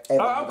we've ever.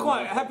 I'm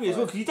quite happy as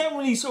well because you don't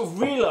really sort of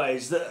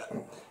realise that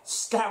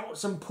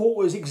stouts and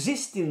porters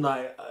exist in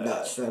like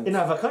in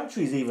other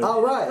countries even.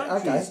 Oh right,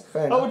 okay,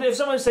 fair enough. If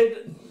someone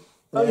said,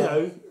 you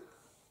know,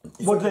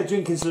 what do they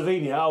drink in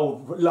Slovenia?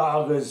 Oh,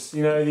 lagers,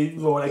 you know,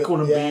 they call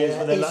them beers,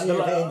 but they're like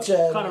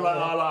kind of like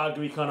our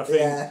lagery kind of thing.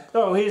 Yeah.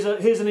 Oh, here's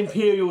an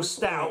imperial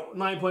stout,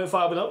 9.5.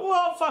 We're like,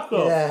 well, fuck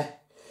off.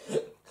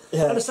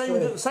 Yeah, and the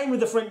same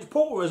with the French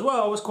porter as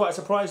well. I was quite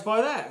surprised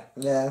by that.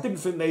 Yeah, didn't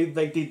think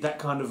they did that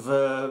kind of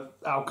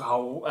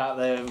alcohol out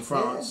there in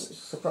France. Yeah, it's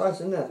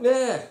surprising, isn't it?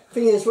 Yeah.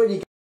 Thing is, when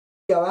you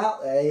go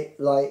out there,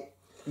 like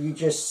you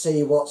just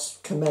see what's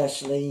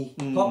commercially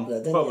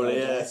popular, don't you?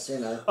 Guess, you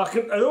know.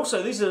 And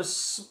also these are.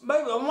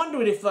 Maybe I'm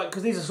wondering if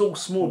because these are all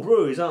small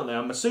breweries, aren't they?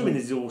 I'm assuming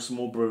these are all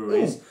small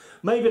breweries.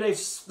 Maybe they've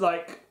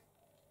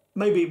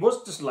Maybe it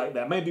was just like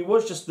that. Maybe it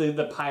was just the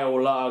pale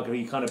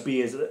lagery kind of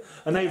beers,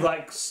 and they've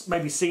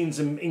maybe seen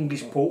some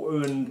English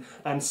porter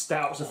and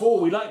stouts. And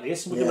thought, we like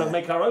this. We're going to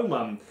make our own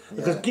one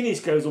because Guinness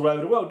goes all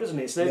over the world, doesn't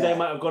it? So they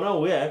might have gone,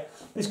 oh yeah,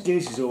 this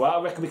Guinness is all right.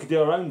 I reckon we could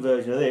do our own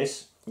version of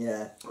this.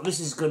 Yeah. This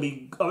is going to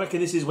be. I reckon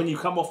this is when you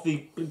come off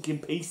the blinking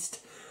pieced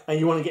and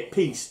you want to get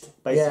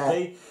pieced,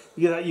 basically.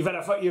 Yeah. You've had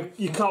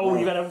you're cold.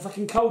 You've had a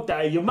fucking cold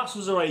day. Your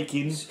muscles are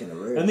aching,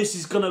 and this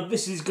is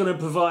gonna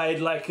provide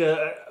like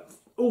a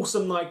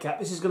awesome nightcap.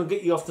 This is going to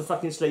get you off to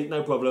fucking sleep,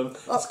 no problem.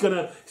 It's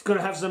gonna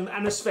have some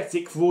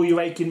anaesthetic for all your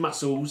aching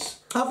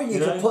muscles. I think you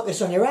can put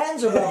this on your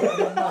hands and rub it on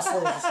your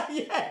muscles.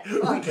 Yeah.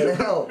 Fucking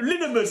hell.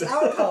 Liniment. It's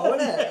alcohol,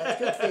 isn't it? That's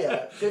good for you.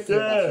 Good for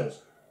your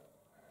muscles.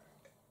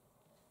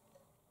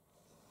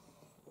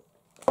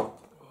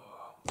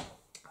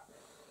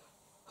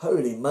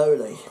 Holy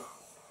moly.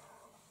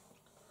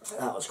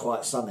 That was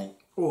quite something.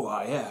 Oh,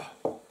 yeah.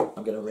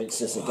 I'm going to rinse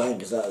this again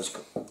because that was...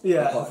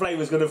 Yeah, the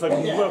flavour's going to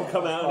fucking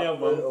come out on the other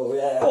one. Oh,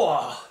 yeah.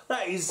 Oh,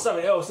 that is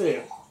something else,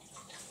 isn't it?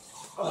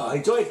 Oh,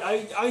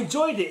 I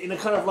enjoyed it in a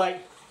kind of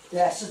like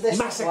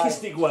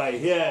masochistic way.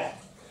 Yeah.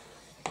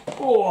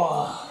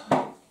 Oh.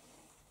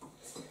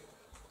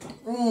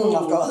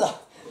 I've got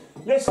that.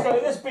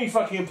 Let's be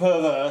fucking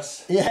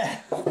perverse. Yeah.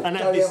 And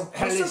have this.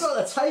 I've still got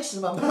the taste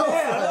in my mouth.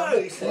 Yeah,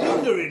 it's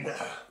lingering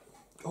there.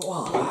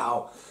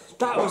 Wow.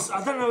 That was,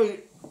 I don't know,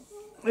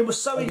 it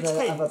was so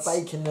intense. Have a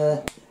bacon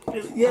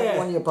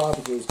one of your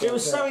barbecues. It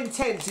was so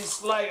intense,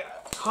 it's like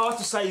hard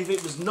to say if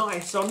it was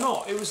nice or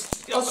not. It was.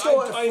 I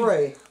saw it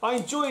free. I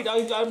enjoyed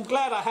it. I'm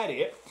glad I had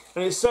it,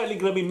 and it's certainly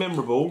going to be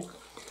memorable.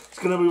 It's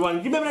going to be one.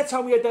 You remember that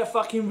time we had that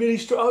fucking really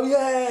strong? Oh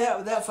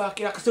yeah, that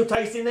fucking. I can still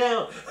taste it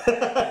now.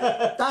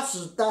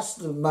 that's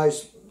the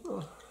most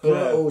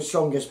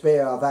strongest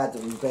beer I've had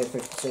in Beer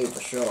 52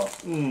 for sure.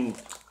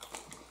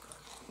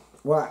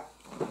 Right.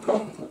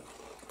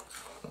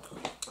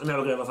 And now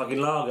we're going to have a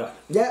fucking lager.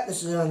 Yeah,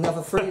 this is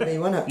another freebie,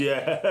 wasn't it?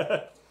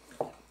 Yeah.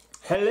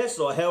 Helles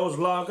or Hell's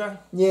Lager?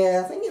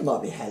 Yeah, I think it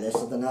might be Helles,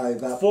 I don't know.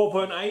 But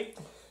 4.8?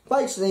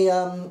 Basically,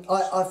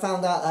 I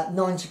found out that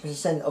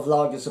 90% of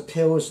lagers are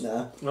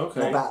Pilsner.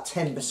 Okay. And about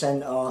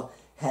 10% are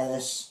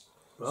Helles.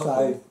 Okay.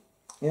 So,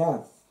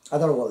 yeah. I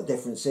don't know what the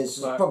difference is.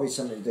 It's probably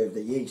something to do with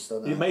the yeast, I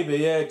don't know. It may be,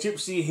 yeah.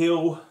 Gypsy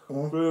Hill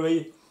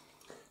Brewery.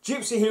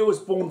 Gypsy Hill was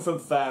born from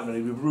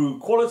family. We brew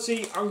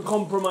quality,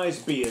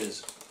 uncompromised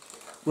beers.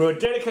 We're a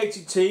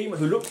dedicated team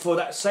who look for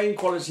that same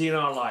quality in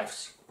our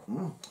lives.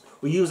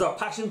 We use our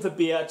passion for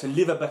beer to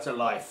live a better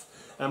life,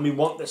 and we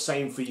want the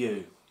same for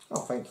you. Oh,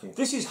 thank you.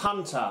 This is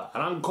Hunter,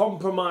 an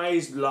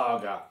uncompromised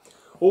lager.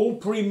 All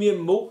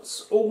premium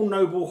malts, all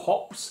noble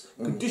hops,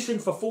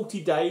 conditioned for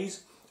 40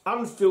 days,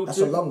 unfiltered. That's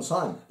a long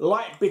time.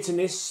 Light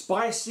bitterness,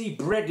 spicy,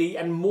 bready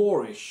and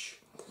moorish.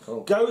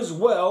 Cool. Goes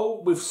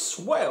well with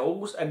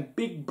swells and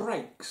big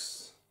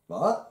breaks.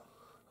 What?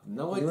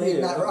 No You idea.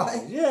 reading that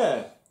right?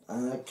 Yeah.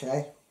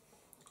 Okay.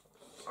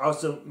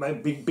 Also,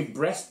 maybe big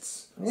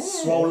breasts. Yeah.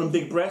 Swollen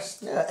big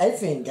breasts. Yeah,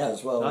 everything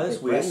goes well. Oh, with that's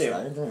big weird, breasts, isn't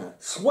it? though, doesn't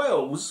it?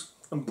 Swells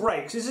and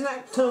breaks. Isn't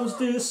that terms to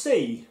do with the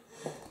sea?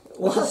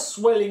 What? Like a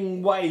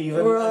swelling wave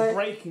and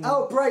breaking.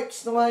 Oh,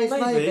 breaks the waves,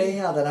 maybe.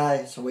 I don't know.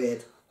 It's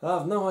weird. I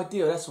have no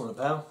idea what that's all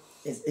about.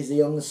 Is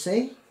he on the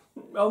sea?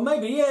 Oh,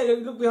 maybe, yeah.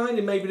 Look behind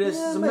him. Maybe there's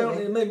some maybe.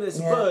 mountain. Maybe there's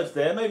birds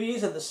there. Maybe he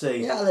is at the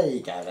sea. Yeah, there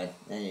you go then.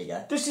 There you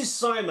go. This is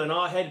Simon,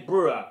 our head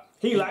brewer.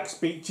 He likes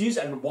beaches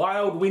and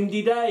wild,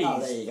 windy days. Oh,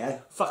 there you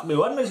go. Fuck me,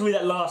 why don't I read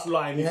that last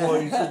line before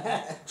you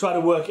try to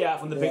work it out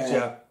from the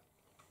picture?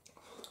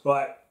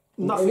 Right,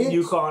 nothing Brilliant.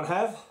 you can't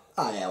have.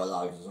 Oh, yeah, well,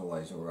 lager's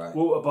always alright.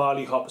 Water,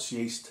 barley, hops,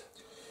 yeast.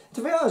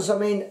 To be honest, I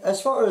mean,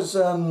 as far as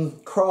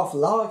craft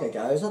lager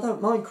goes, I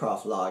don't mind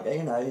craft lager,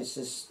 you know,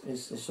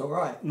 it's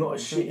alright. Not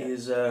as shitty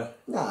as...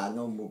 Nah,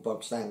 normal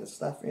bog standard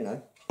stuff, you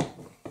know.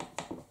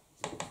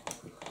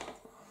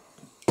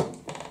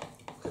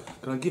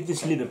 Can I give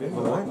this lid a bit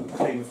more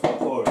clean before I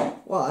pour it?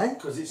 Why?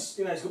 Because it's,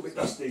 you know, it's got a bit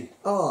dusty.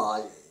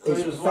 Oh,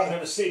 It was right,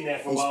 never sitting there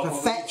for a he's while.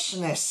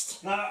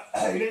 perfectionist. No,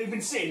 you've been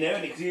sitting there,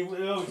 haven't you? Because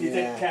you obviously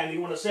did can,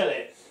 you want to sell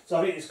it. So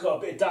I think it's got a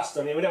bit of dust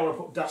on it. We don't want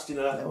to put dust in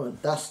I a... don't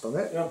want dust on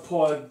it. We don't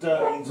pour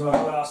dirt into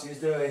our glasses,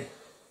 do we?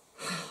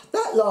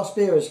 That last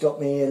beer has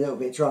got me a little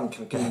bit drunk.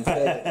 I can feel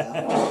it now.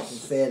 I can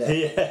feel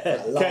it. Yeah.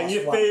 That Can you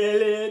last one.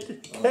 feel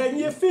it? Can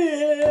you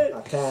feel it?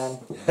 I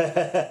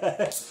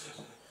can.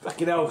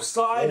 Fucking hell,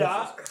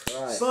 cider,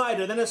 Christ.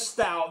 cider, then a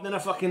stout, then a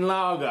fucking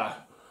lager.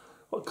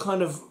 What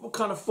kind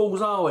of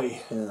fools are we? I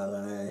don't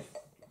know.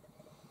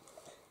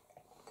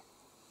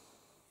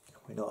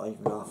 We're not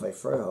even halfway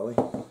through, are we?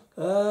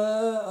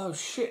 Oh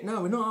shit,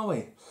 no, we're not, are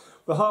we?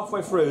 We're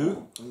halfway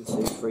through. 1,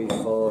 2, 3,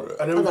 4.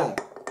 And Oh, then no.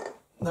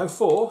 No,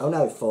 4. Oh,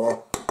 no,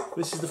 4.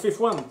 This is the 5th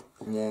one.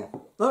 Yeah.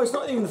 No, it's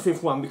not even the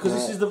 5th one because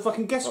this is the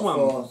fucking guess Got one.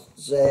 4.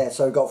 Yeah,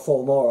 so we've got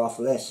 4 more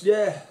after this.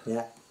 Yeah.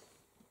 Yeah.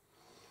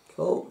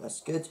 Cool, that's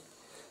good.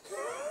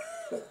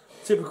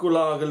 Typical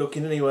lager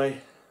looking anyway.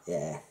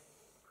 Yeah.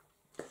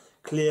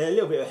 Clear, a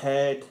little bit of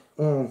head.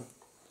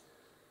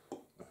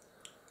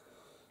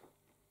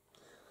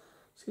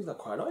 Seems like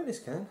quite a lot in this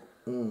can.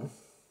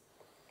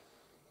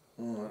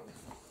 Alright.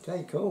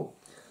 Okay, cool.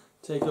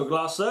 Take your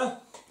glass, sir.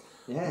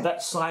 Yeah.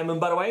 That's Simon,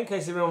 by the way, in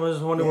case anyone was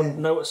wondering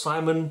to know what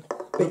Simon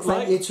Big looked thank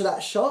like. you to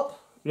that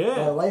shop. By the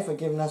Yeah. way, for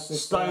giving us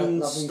this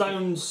lovely...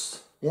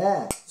 Stones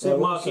Yeah.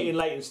 Supermarket awesome. in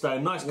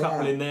Leytonstone. Nice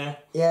couple in there.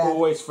 Yeah.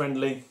 Always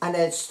friendly. And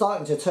they're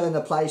starting to turn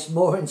the place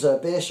more into a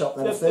beer shop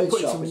than a They're food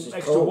putting shop, some which is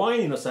extra cool. wine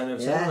in or something,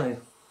 Yeah.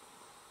 haven't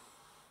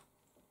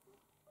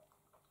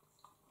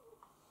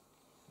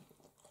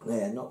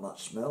Yeah, not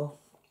much smell.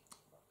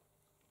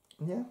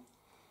 Yeah.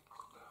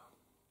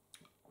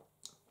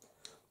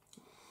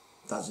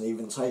 Doesn't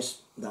even taste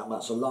that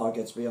much of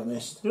lager, to be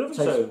honest. You don't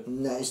think so?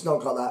 No, it's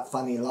not got that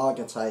funny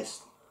lager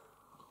taste.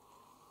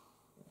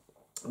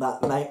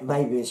 But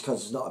maybe it's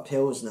because it's not a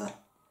pilsner.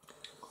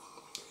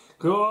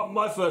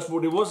 My first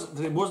thought it was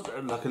like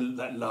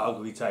that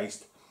lagery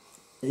taste.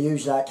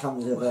 Usually that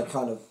comes with a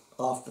kind of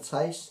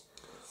aftertaste.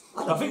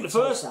 I think the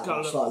first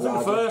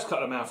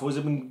couple of mouthfuls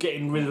have been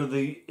getting rid of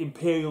the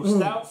imperial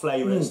stout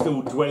flavour that's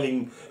still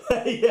dwelling.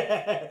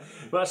 Yeah,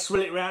 but I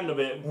swill it round a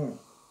bit.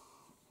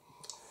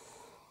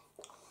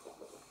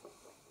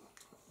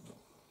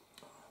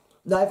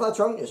 No, if I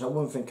drank this, I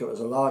wouldn't think it was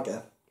a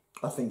lager.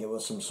 I think it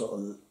was some sort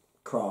of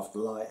craft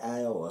light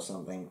ale or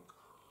something.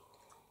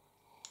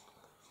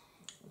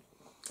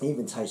 It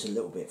even tastes a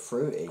little bit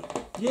fruity.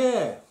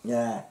 Yeah.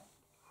 Yeah.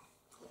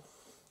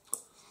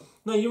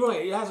 No, you're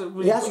right. It hasn't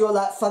really. It has got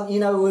that fun. You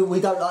know, we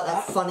don't like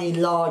that funny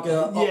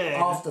lager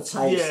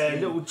aftertaste. Yeah,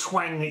 a little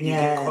twang that you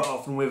get quite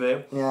often with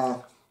it. Yeah.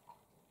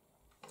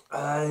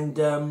 And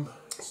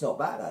it's not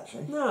bad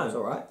actually. No, it's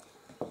all right.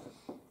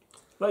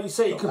 Like you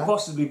say, it could bad.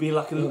 possibly be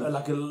like a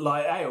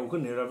light ale,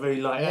 couldn't it? A very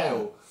light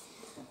ale.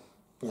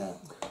 Yeah.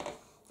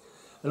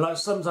 And like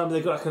sometimes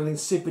they've got like an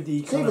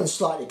insipid-y It's even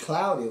slightly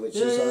cloudy, which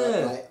is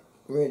like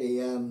really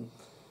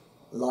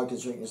lager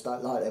drinkers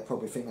don't like. They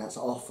probably think that's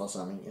off or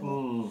something. You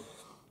know.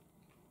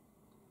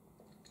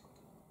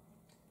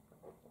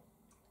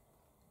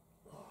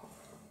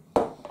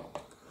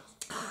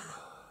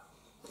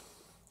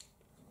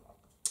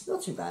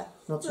 Not too bad.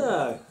 Not too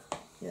bad.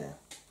 Yeah.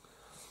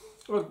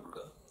 Well,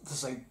 to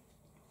say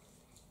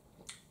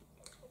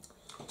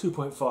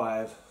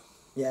 2.5.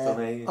 Yeah. For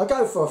me. I'll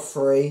go for a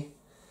 3.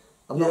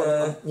 I'm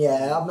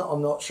Yeah.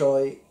 not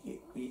sure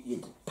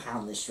you'd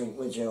pound this drink,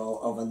 would you,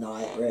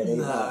 overnight, really?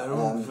 No,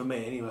 but, not for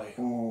me anyway.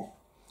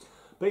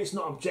 But it's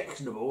not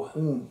objectionable.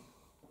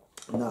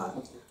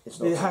 No, it's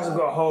not. It hasn't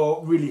got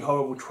a really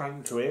horrible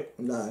twang to it.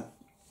 No.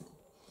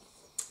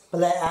 But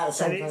then at the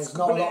same time, there's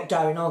not a lot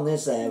going on,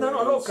 is there? No,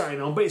 not a lot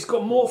going on, but it's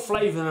got more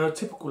flavour than a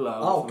typical lager.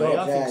 Oh, for me.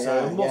 God, I think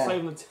so. yeah, More yeah.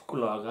 flavour than a typical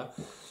lager.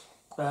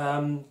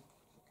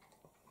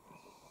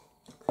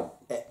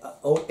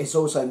 It's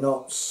also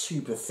not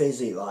super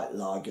fizzy like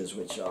lagers,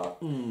 which are.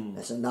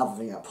 That's another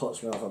thing that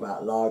puts me off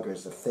about lager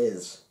is the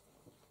fizz.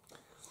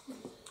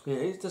 Yeah,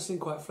 it does seem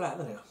quite flat,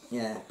 doesn't it?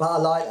 Yeah, but I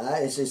like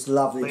that. It's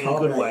lovely But in a good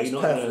carbonated.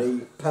 way,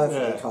 It's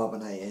perfectly yeah.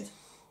 carbonated.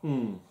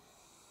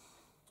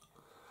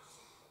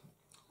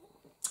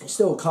 It's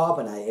still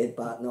carbonated,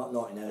 but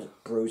not in a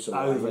brutal way.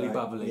 Overly right?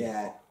 bubbly.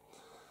 Yeah.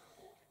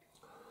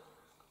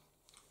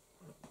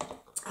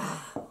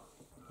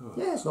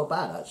 Yeah, it's not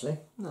bad actually.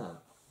 No.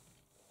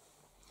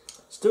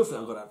 Still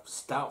think I've got that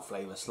stout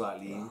flavour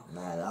slightly.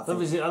 Man, I'm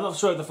not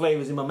sure if the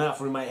flavour's in my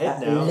mouth or in my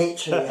head now.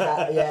 Literally,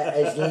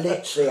 it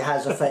literally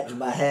has affected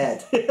my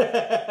head.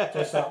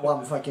 Just that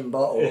one fucking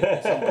bottle.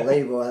 It's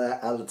unbelievable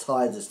how the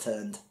tide has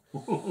turned.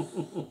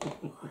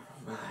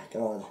 My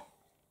God.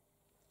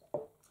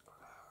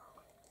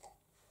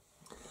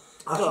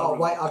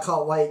 I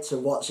can't wait to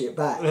watch it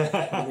back. When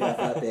we have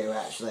that beer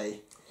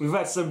actually. We've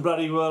had some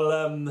bloody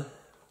well.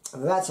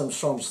 We've had some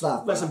strong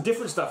stuff. We've had some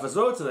different stuff as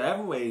well today,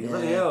 haven't we? Yeah.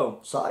 Bloody hell.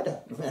 Cider.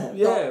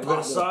 Yeah, we've had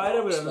a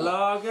cider, we've had a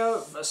lager,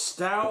 a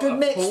stout, Good a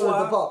mix with the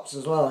porter. bops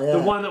as well, yeah. The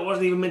one that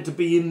wasn't even meant to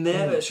be in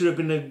there, that should have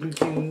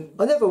been.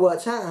 I never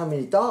worked out how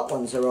many dark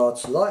ones there are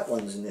to light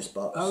ones in this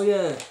box. Oh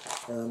yeah.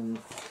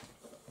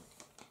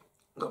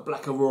 Got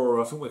Black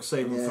Aurora. I think we're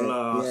saving for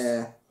last.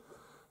 Yeah.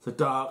 The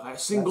dark, a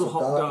single That's a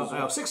hot dark dark as ale,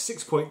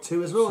 well.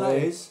 6.2 as well. That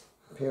Three. is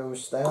Imperial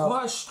Stout.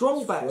 quite a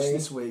strong batch 3.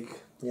 this week.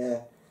 Yeah.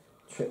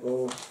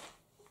 Triple.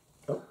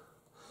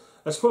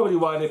 That's probably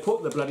why they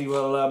put the bloody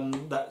well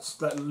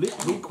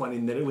that weak one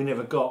in there that we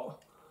never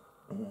got.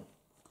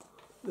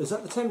 Is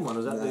that the 10 one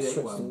or is that the 8 switch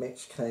the one?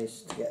 mixed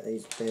case to get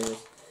these beers.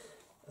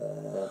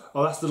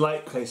 Oh, that's the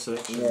light case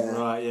selection. Yeah.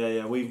 Right,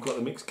 yeah. We've got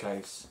the mixed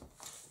case.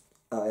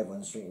 Oh,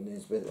 everyone's drinking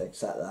these with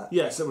except that.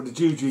 Yeah, so with the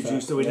Juju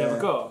juice that we never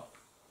got.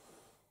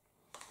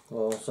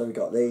 Well, so we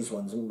got these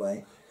ones, haven't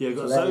we? Yeah, we've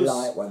got So they're those.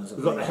 light ones.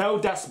 We've got the Hell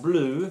Das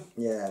Blue.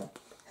 Yeah.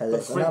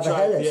 Hellas. The French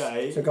Another Hellas.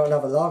 IPA. So we've got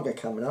another lager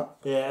coming up.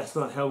 Yeah, that's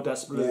not Hell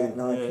Das Blue. Yeah, an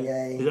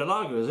IPA. Is it a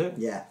lager, is it?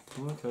 Yeah.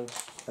 Okay.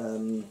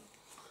 Yeah,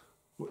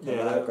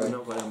 Yeah, great. we're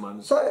not got them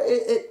ones. So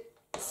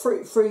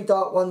three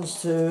dark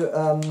ones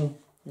to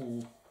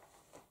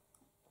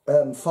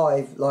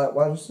 5 light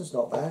ones. That's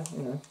not bad,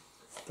 you know.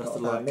 That's not the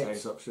a bad light mix.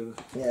 case option.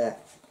 Yeah.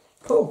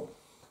 Cool.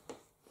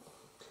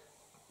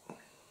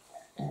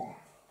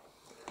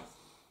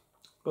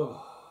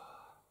 Oh.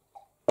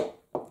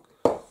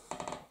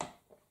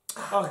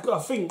 I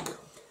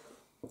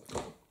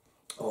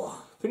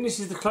think this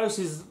is the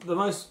closest, the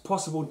most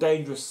possible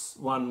dangerous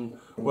one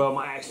where I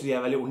might actually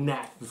have a little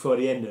nap before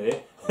the end of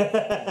it.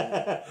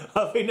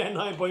 I think that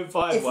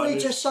 9.5 If one we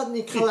is- just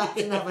suddenly collapse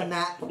and have a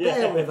nap,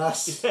 bear with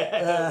us.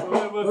 Yeah.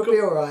 We'll be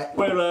alright.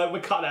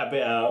 We'll cut that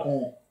bit out.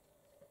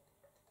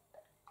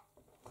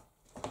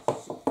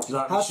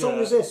 Like How strong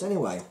is this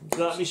anyway?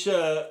 Like my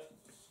shirt.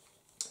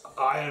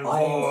 Iron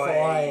Void.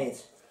 Void.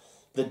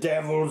 The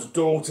Devil's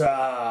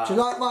Daughter. Do you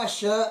like my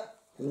shirt?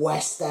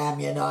 West Ham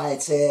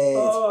United.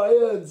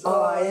 Irons.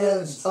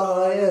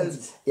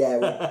 Yeah,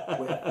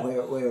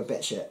 we're a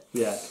bit shit.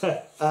 Yeah.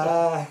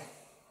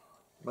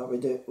 But we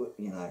do,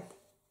 you know,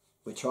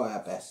 we try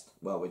our best.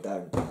 Well, we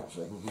don't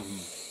actually.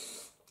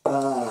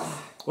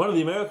 One of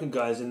the American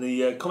guys in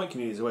the comic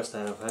community is a West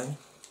Ham fan.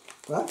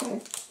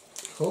 Okay,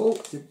 cool.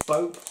 Is it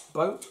Boat?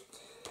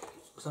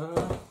 Something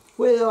like that?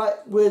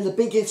 We're the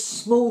biggest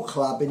small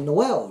club in the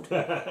world.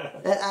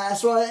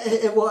 That's what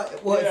it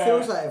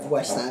feels like of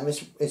West Ham.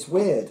 It's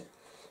weird.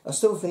 I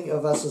still think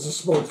of us as a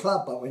small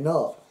club, but we're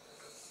not.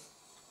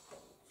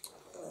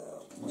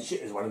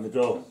 Shit, there's one in the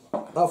door.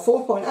 Oh,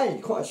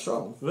 4.8, quite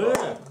strong.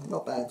 Yeah.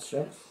 Not bad,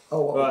 strength.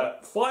 Oh,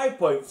 what? Right,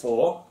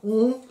 5.4.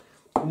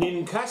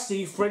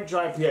 Ninkasi French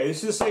IPA. This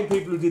is the same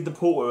people who did the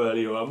porter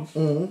earlier on.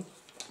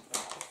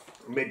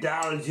 Medal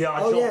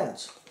d'Argent. Oh, yeah.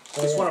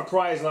 This won a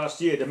prize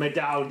last year, the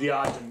Medal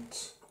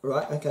d'Argent.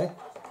 Right, okay.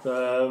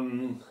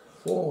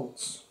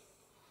 France.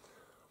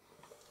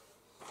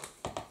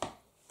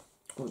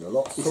 Oh, there's a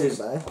lot to talk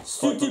about.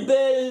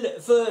 Suitable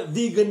for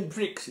vegan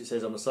pricks, it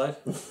says on the side.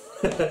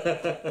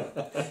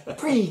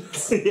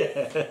 Pricks.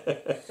 Yeah.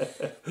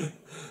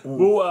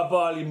 Water,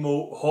 barley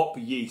malt, hop,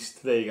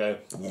 yeast. There you go.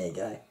 There you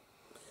go.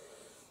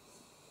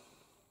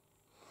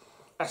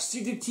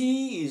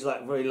 Acidity is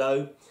like very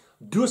low.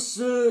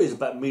 Douceur is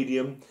about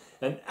medium.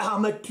 And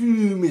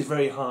amertume is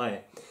very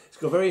high. It's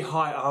got very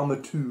high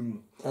amertume.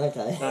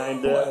 Okay.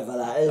 And whatever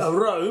that is.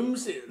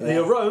 aromas, the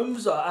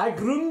aromas are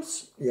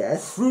agrums,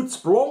 Yes. fruits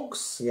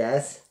blancs,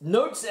 Yes.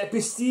 notes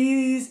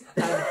épices,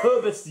 and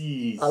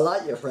herbaceous. I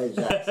like your French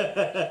accent.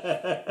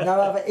 No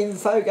other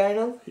info going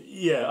on?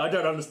 Yeah, I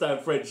don't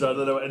understand French, so I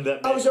don't know what that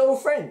Oh, means. it's all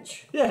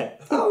French? Yeah.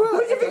 Oh, right.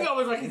 What do you think I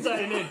was fucking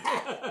saying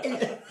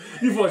then?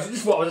 You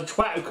thought I was a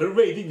twat who couldn't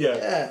read, didn't you?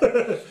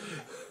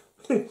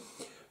 Yeah.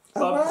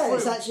 Oh, right.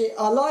 It's actually,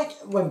 I like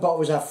when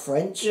bottles have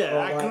French. Yeah, or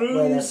like where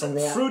they're agrums, from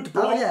the- fruit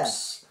Oh, yeah.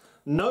 blocks,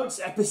 Notes,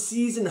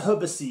 epices and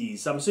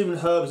herbaceous. I'm assuming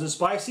herbs and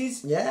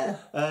spices. Yeah.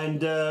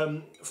 And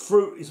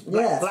fruit is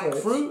black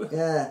fruit.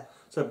 Yeah.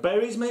 So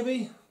berries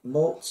maybe?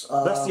 Malts.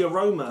 That's the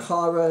aroma.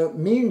 c.a.m.r.a.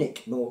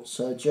 Munich malts,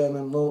 so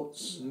German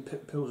malts.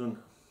 Pilsen.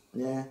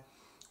 Yeah.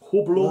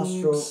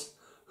 Houblons,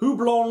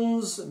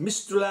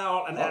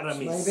 Mistral and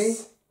Aramis. Maybe.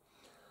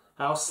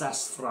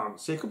 Alsace,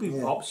 France. Yeah, it could be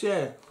hops,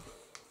 yeah.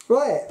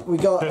 Right, we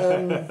got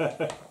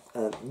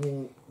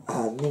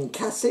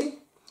Ninkasi.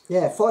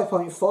 Yeah,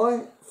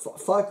 5.5,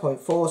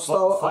 5.4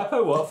 star.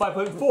 5.4 what?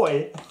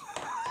 5.4?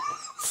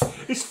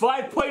 It's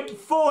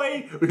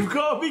 5.4. We've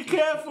got to be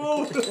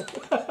careful.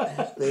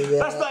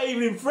 That's not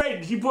even in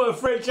French. You put a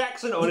French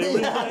accent on it.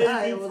 It's not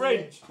even in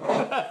French.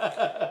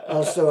 I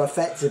was still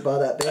affected by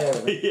that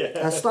beer.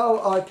 Yeah. Style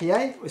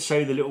IPA. I'll show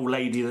you the little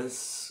lady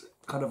that's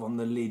kind of on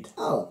the lid.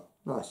 Oh,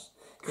 nice.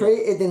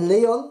 Created in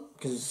Lyon,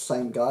 because it's the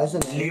same guys,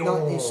 isn't it? Lyon.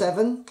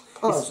 1997.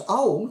 Oh, it's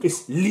old.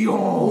 It's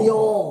Lyon.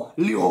 Lyon.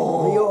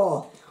 Lyon.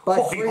 Lyon. By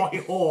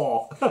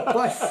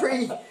By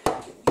three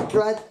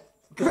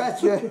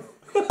graduate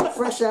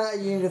fresh out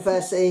of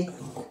university,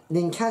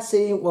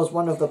 Ninkasi was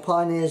one of the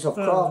pioneers of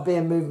craft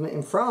beer movement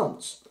in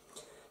France.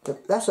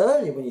 That's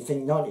early when you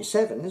think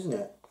 97, isn't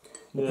it?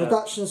 The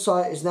production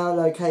site is now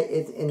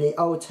located in the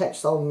old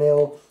textile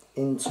mill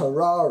in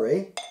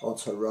Terrari, or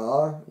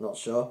Terrar, not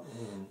sure,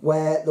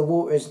 where the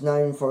water is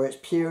known for its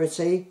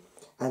purity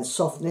and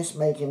softness,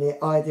 making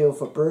it ideal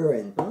for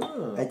brewing.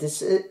 A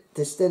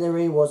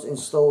distillery was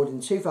installed in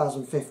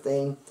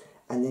 2015,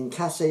 and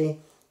Ninkasi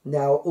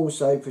now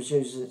also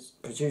produces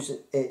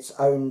its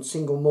own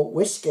single malt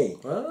whiskey,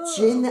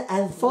 gin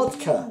and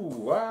vodka. Ooh,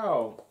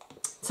 wow.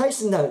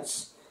 Tasting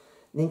notes.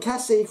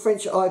 Ninkasi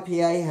French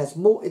IPA has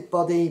malted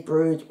body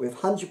brewed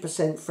with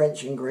 100%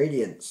 French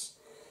ingredients.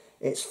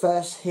 Its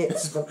first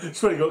hits the...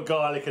 It's probably got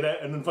garlic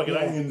and fucking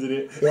onions in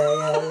it.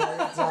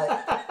 Yeah. It's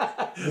like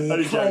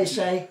the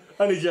cliche.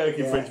 Only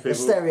joking, French people. The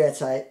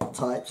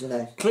stereotypes, you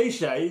know.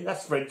 Cliche?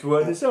 That's a French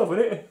word itself,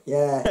 isn't it?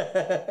 Yeah.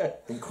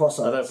 And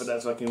croissants. I don't think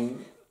that's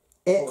fucking...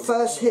 It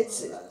first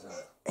hits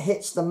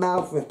the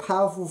mouth with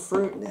powerful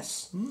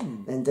fruitness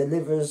and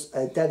delivers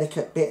a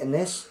delicate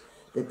bitterness.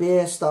 The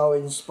beer style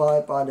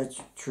inspired by the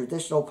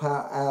traditional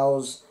pale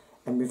ales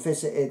and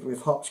revisited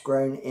with hops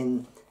grown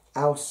in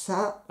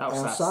Alsace,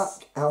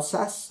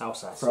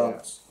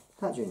 France.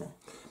 How do you know?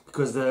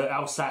 Because the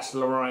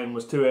Alsace-Lorraine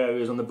was two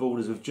areas on the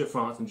borders of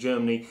France and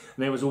Germany,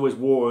 and there was always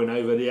warring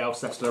over the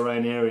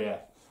Alsace-Lorraine area.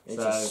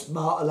 It's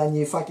smarter than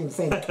you fucking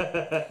think.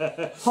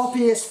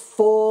 Hoppy is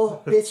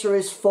 4, bitter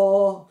is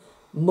 4,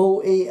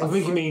 malty and... I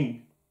think you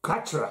mean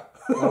quatre.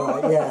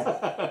 Alright,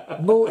 yeah.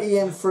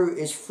 Malty and fruit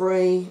is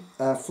 3,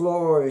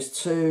 floral is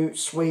 2,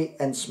 sweet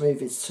and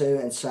smooth is 2,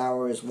 and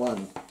sour is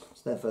 1.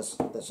 So let's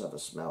have a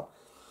smell.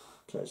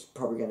 So it's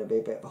probably going to be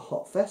a bit of a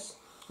hot fest.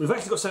 We've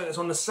actually got something that's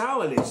on the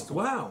sour list.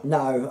 Wow.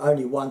 No,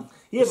 only 1.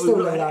 Yeah, but we've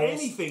not had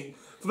anything.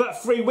 For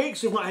about 3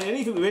 weeks we've not had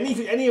anything with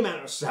any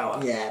amount of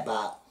sour. Yeah,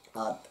 but...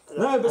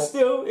 no, but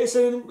still, it's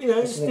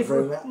it's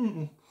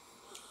different.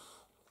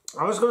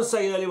 I was going to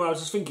say earlier when I was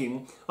just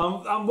thinking,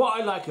 what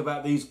I like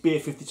about these beer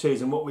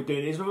 52s and what we're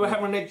doing is we're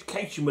having an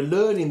education. We're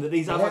learning that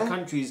these other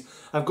countries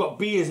have got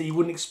beers that you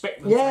wouldn't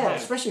expect them to have. Yeah,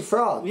 especially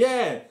France.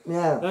 Yeah.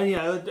 Yeah.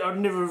 I've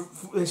never.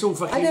 It's all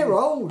fucking. And they're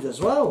old as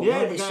well.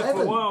 Yeah, been going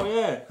for a while.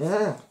 Yeah.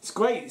 Yeah. It's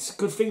great. It's a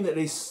good thing that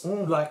this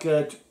like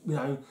a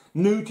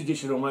new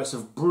tradition almost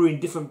of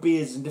brewing different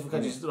beers in different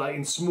countries, like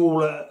in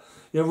smaller.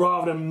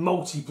 Rather than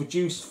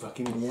multi-produced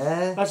fucking...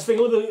 Yeah. That's the thing,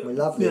 all the we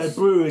love this.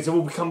 breweries have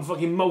all become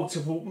fucking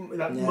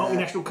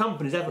multinational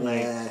companies, haven't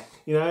they?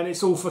 Yeah. And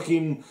it's all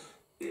fucking...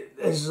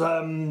 It's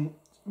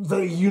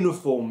very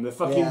uniform. They're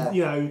fucking,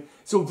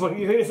 it's all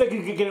fucking... If they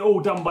could get it all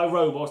done by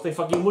robots, they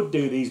fucking would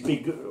do these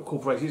big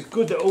corporations. It's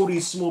good that all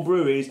these small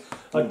breweries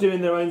are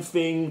doing their own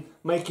thing,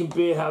 making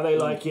beer how they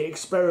like it,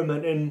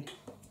 experimenting,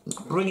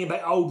 bringing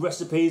back old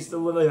recipes that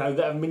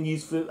have been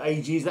used for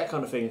ages, that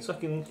kind of thing. It's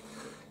fucking...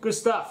 good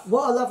stuff.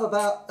 What I love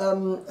about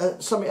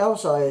something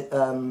else I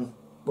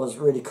was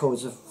really cool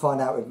to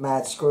find out with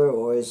Mad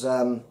Squirrel is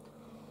I don't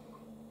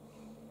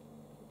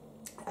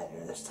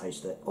know, let's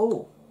taste it.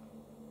 Oh,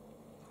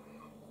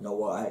 not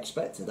what I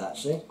expected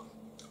actually.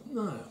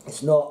 No,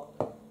 it's not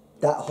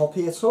that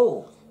hoppy at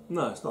all.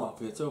 No, it's not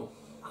hoppy at all.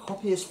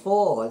 Hoppy is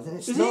 4, and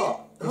it's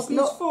not. Hoppy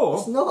is 4.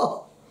 It's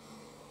not.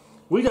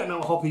 We don't know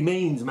what hoppy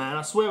means, man.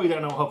 I swear we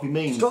don't know what hoppy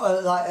means. It's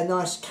got a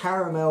nice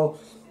caramel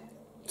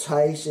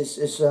taste.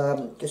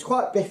 It's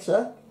quite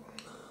bitter,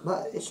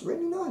 but it's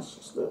really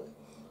nice.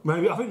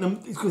 Maybe I think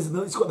it's because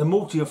it's got the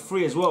malty of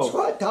 3 as well. It's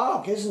quite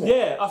dark, isn't it?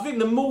 Yeah, I think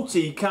the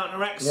malty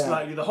counteracts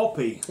slightly the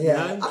hoppy.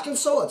 Yeah, you know? I can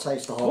sort of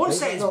taste the hoppy. I want to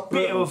say it's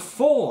bitter of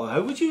 4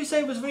 though. Would you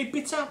say it was very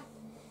bitter?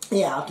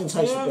 Yeah, I can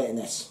taste the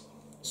bitterness.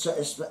 So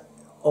it's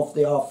of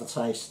the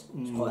aftertaste.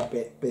 It's quite a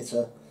bit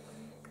bitter.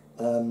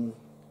 Even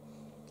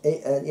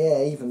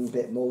a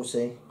bit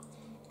malty.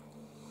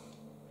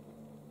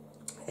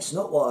 It's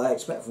not what I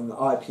expect from an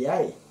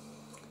IPA.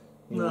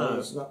 No,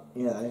 it's not.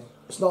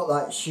 It's not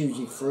like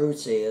hugely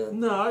fruity.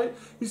 No,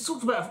 it's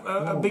talked about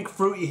a big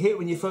fruity hit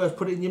when you first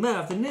put it in your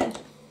mouth, isn't it?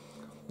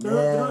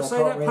 They're not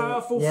saying that really,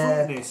 powerful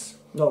fruitiness.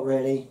 Not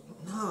really.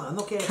 No, I'm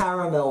not getting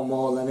caramel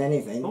more than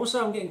anything.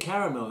 Also, I'm getting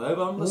caramel though,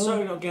 but I'm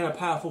certainly not getting a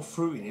powerful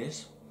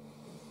fruitiness.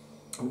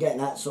 I'm getting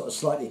that sort of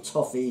slightly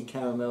toffee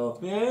caramel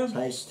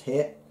taste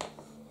here.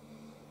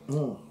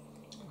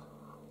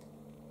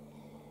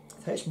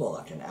 Tastes more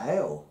like an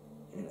ale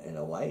in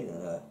a way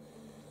than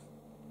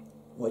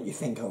what you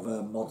think of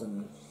a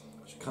modern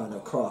kind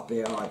of craft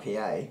beer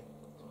IPA.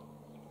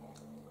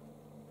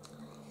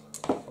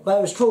 But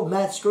it was called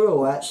Mad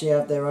Squirrel actually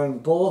have their own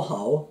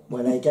borehole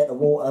when they get the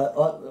water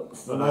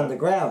from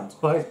underground.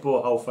 Why is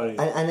borehole funny?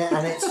 And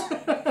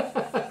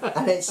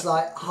it's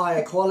like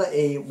higher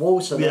quality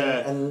water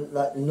than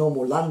like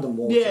normal London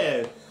water.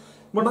 Yeah.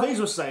 One of these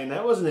was saying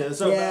that, wasn't it?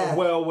 So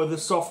well, where the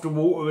softer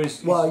water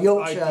is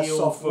Yorkshire ideal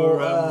soft for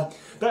water.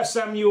 That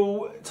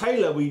Samuel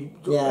Taylor.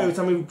 Every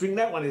time we drink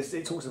that one,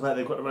 it talks about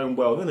they've got their own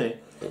well, doesn't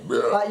it?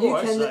 But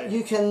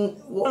you can.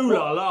 Ooh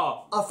la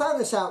la! I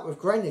found this out with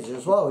Greenwich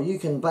as well. You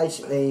can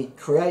basically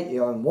create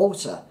your own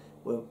water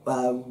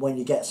when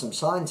you get some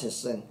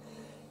scientists in.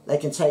 They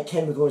can take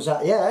chemicals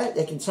out. Yeah,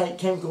 they can take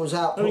chemicals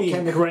out. Put you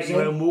chemicals create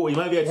your own water. You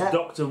may be able to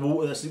doctor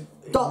water.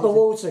 Doctor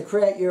water.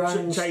 Create your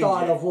own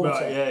style of water.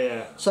 Right,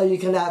 yeah. So you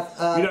can have.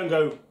 You don't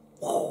go.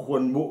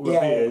 One water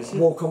beers.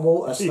 Walk on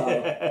water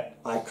style.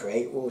 I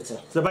create water.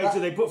 So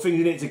basically, they put things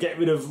in it to get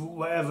rid of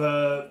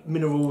whatever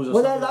minerals. Or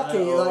well, they're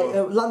lucky.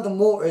 London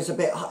water is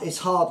it's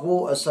hard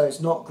water, so it's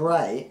not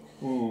great.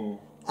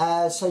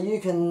 So you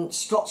can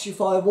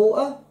Scotchify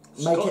water.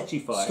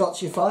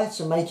 Scotchify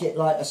to make it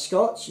like a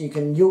Scotch. You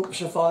can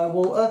Yorkshire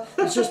water.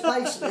 It's just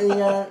basically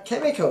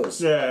chemicals.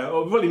 Yeah,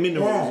 or probably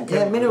minerals.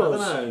 Yeah,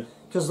 minerals.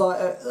 Because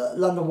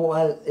London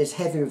water is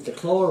heavy with the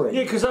chlorine.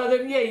 Yeah, because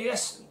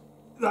yes.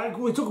 Like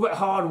we talk about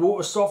hard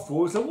water, soft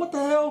water. It's like what the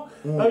hell?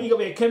 You got to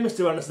be a chemist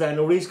to understand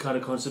all these kind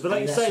of concepts. But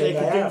like you say, they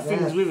can do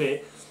things with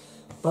it.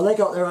 But they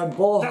got their own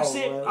borehole. That's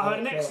it.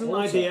 An excellent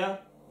idea.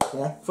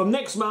 Yeah. From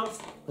next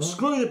month,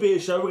 screw the beer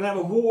show. We're gonna have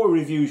a water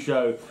review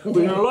show.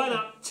 We're gonna line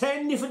up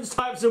 10 different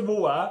types of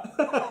water.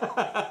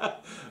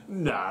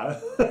 Nah,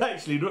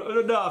 actually,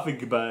 now I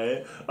think about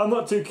it, I'm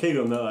not too keen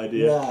on that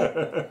idea.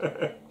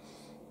 No.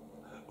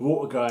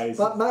 Water guys.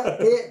 But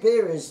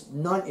beer is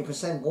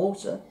 90%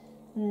 water.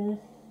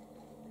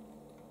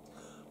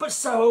 But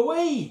so are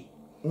we.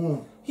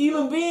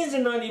 Human beings are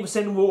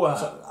 90% water.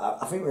 So,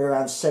 I think we're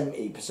around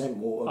 70%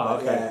 water. Oh,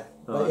 okay. Yeah.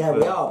 But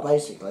we are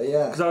basically,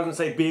 Because I was going to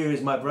say beer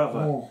is my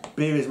brother.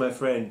 Beer is my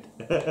friend.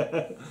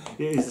 It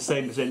is the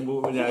same percent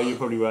water. No, you're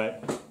probably right.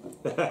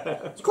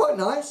 It's quite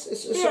nice.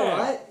 It's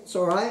alright. It's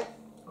alright.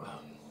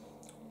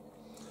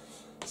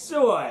 It's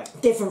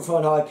alright. Different from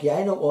an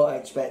IPA, not what I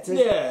expected.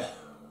 Yeah.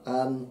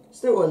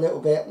 Still a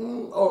little bit,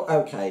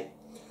 okay.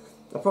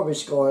 I'll probably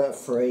score it at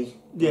 3.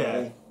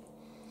 Yeah.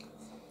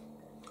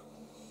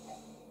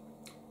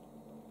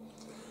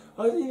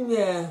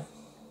 Yeah.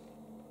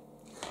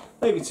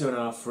 Maybe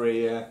 2.5,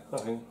 3, yeah, I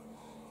think.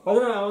 I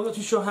don't know, I'm not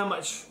too sure how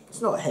much. It's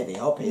not a heavy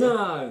hoppy.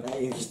 No.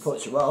 That usually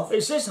puts you off.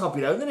 It says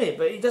hoppy though, doesn't it?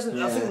 But it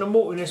doesn't. I think the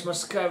maltiness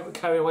must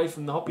carry away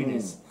from the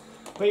hoppiness.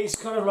 But it's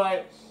kind of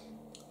like,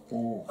 I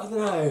don't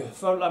know,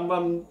 if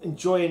I'm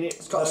enjoying it.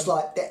 It's got a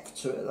slight depth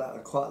to it that I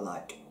quite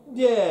like.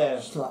 Yeah.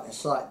 It's like a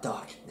slight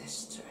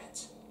darkness to it.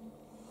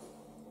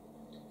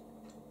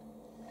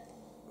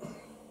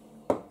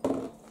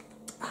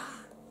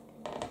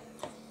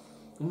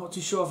 I'm not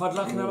too sure if I'd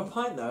like another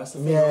pint though. That's the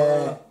thing.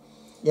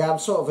 Yeah, I'm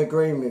sort of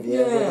agreeing with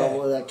you.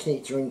 Yeah. I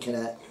keep drinking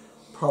it.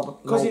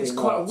 Because it's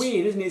quite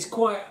weird, isn't it? It's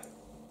quite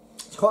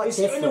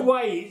different. In a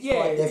way,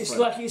 it's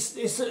like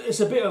it's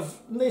a bit of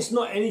it's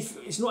not any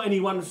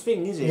one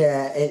thing, is it?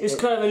 Yeah, it's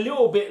kind of a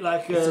little bit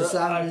like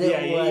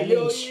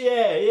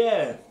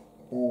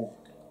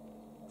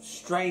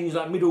strange,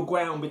 like middle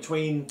ground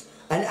between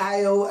an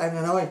ale and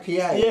an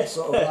IPA. Yeah,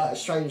 sort of like a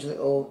strange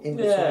little in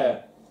between.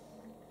 Yeah.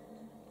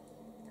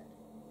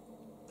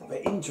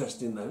 But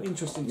interesting though,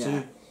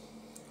 too,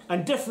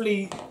 and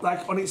definitely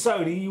like on its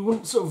own, you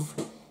wouldn't sort of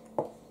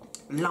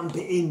lump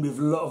it in with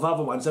a lot of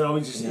other ones. So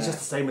it's just the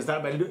same as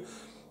that, but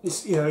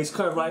it's it's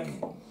kind of like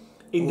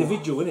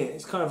individual, isn't it?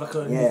 It's kind of like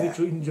an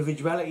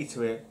individuality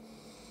to it.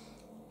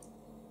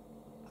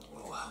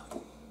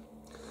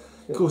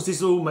 Of course,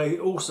 this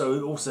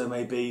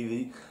may be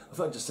the. I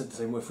thought I just said the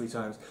same word 3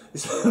 times.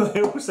 This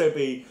may also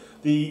be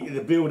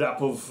the build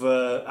up of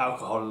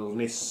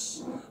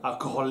alcoholicness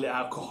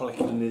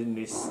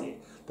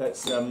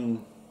that's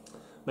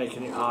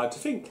making it hard to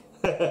think.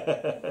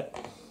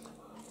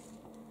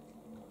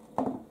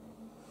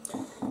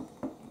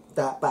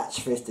 That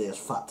batch 50 has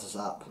fucked us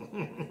up.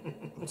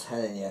 I'm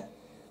telling you.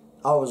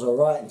 I was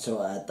alright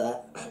until I had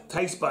that.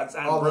 Taste buds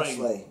and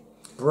honestly,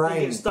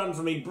 brain. It's done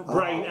for me,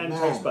 brain and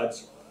taste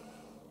buds.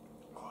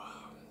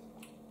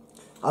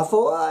 I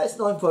thought, it's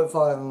 9.5,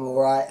 I'm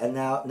alright, and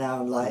now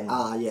I'm like,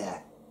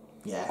 yeah,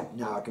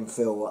 now I can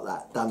feel what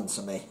that done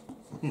to me.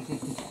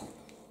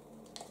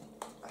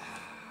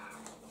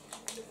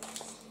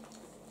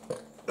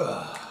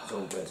 It's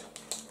all good.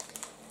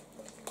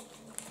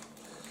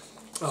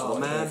 Oh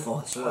man, that's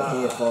what I'm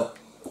here for.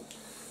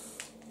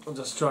 I'm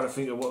just trying to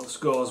think of what the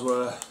scores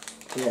were.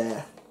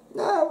 Yeah.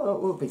 No,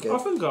 it would be good. I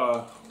think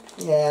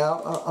Yeah,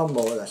 I'm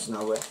more or less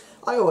know where.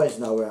 I always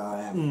know where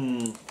I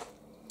am.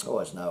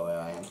 Always know where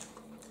I am.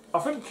 I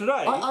think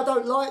today... I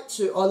don't like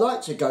to... I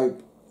like to go...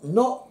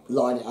 Not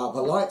line it up. I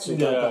like to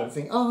go back and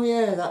think, oh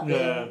yeah, that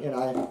bit, you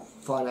know,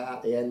 find it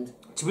at the end.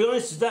 To be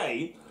honest,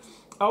 today,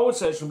 I would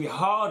say it's going to be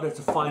harder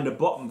to find a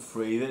bottom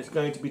three than it's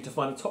going to be to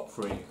find a top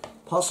three.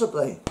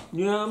 Possibly.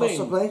 You know what I mean?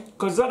 Possibly.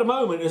 Because at the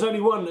moment, there's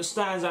only one that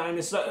stands out, and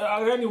it's the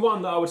only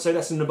one that I would say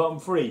that's in the bottom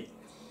three.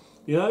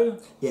 You know?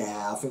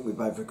 Yeah, I think we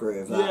both agree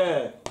with that.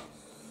 Yeah.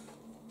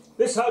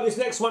 Let's hope this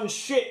next one's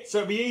shit, so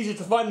it'll be easy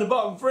to find the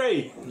bottom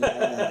three.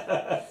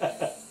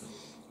 Yeah.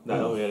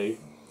 No, not really.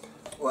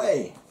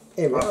 Wait,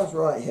 here we are,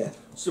 right here.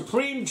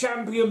 Supreme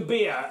Champion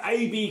Beer,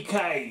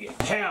 ABK,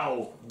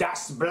 Hell,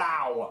 Das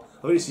Blau.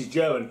 I think this is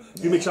German.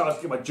 Give me a chance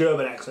to get my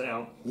German accent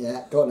out.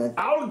 Yeah, go on then.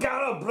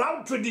 Allgäuer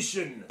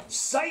Braut-Tradition,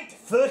 seit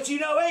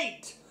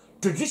 1308.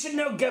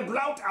 Traditional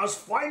Gebraut aus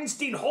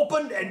feinsten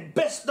Hoppen and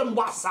bestem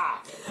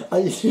Wasser. Are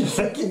you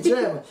fucking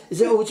German?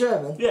 Is it all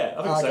German? Yeah,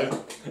 I think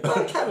so.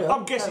 Oh, carry on.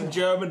 I'm guessing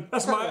German.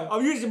 That's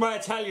I'm using my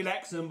Italian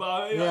accent, but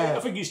I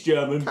think it's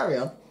German. Carry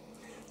on.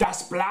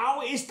 Das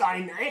Blau ist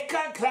ein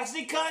echter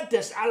Klassiker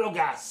des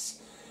Allgäus.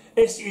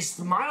 Es ist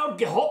mild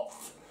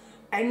gehopft,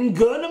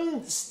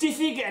 angenehm,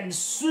 stiffig und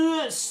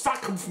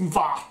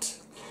süß-sackfahrt.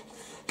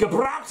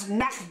 Gebraut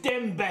nach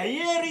dem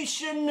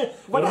bayerischen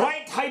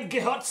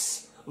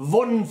Reinheitsgehotz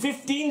von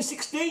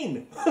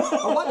 1516.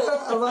 I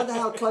wonder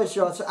how close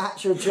you are to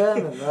actual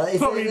German, right?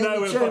 Probably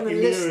nowhere fucking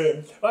near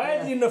it. I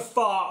had it in the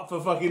fart for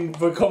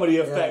comedy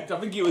effect. I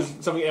think it was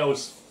something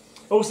else.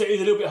 Also, it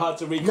is a little bit hard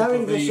to read. No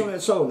English on it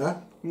at all,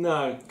 no?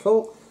 No.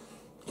 Cool.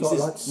 This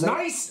is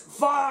nice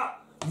for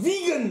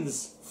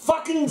vegans.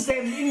 Fucking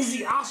them in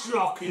the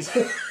Arschloch.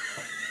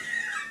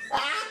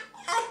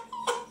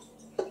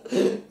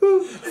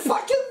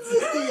 Fucking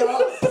the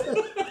arse.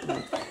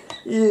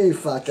 You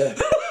fucker.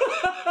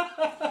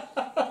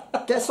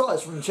 Guess what?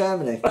 It's from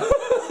Germany.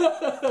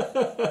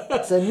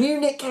 It's a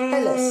Munich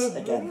Helles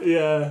again.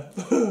 Yeah.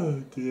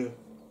 Oh dear.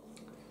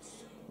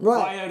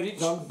 Right.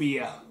 Bayerich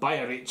beer.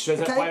 Bayerich. So is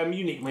that Bayern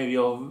Munich maybe?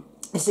 Or...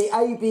 It's the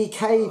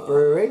ABK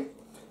brewery,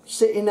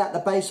 sitting at the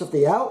base of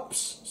the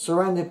Alps,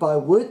 surrounded by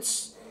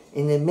woods,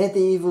 in the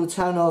medieval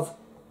town of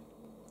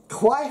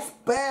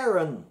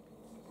Kaufbeuren.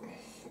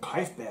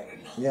 Kaufbeuren.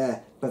 Yeah,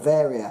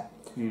 Bavaria.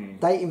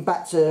 Dating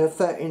back to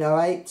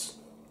 1308.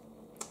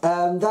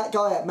 That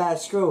guy at Mad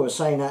Screw was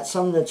saying that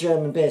some of the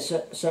German beers,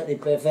 certainly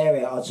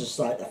Bavaria, are just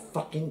like the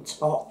fucking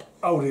top.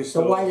 Oh, this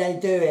the way they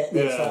do it,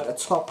 it's like the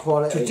top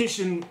quality.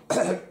 Tradition.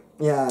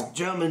 Yeah.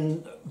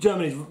 Germany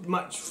is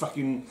much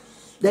fucking.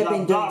 They've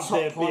been doing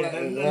top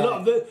quality. Yeah. A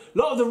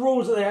lot of the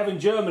rules that they have in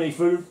Germany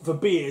for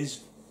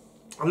beers,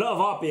 a lot of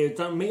our beers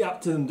don't meet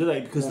up to them, do they?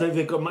 Because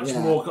they've got much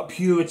more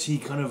purity,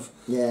 kind of.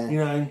 Yeah. You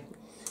know.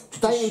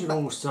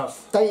 Traditional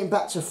stuff. Dating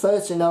back to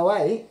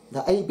 1308,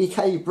 the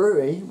ABK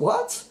brewery,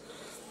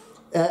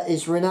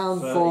 is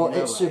renowned for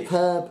its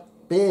superb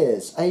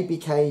beers.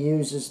 ABK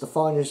uses the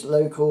finest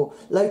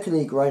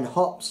locally grown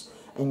hops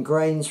and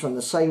grains from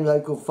the same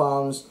local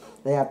farms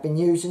they have been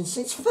using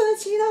since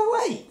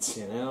 1308.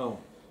 You know.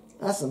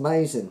 That's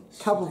amazing.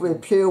 Coupled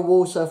with pure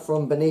water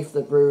from beneath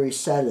the brewery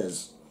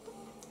cellars.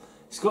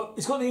 It's got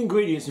the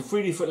ingredients in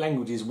 3 different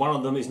languages. One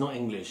of them is not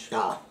English.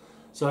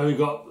 So we've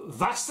got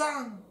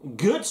Wasser,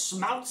 Gewürz,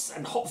 Malz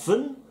and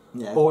Hopfen.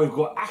 Yeah. Or we've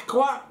got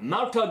Aqua,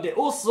 Malta de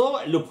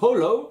Osso,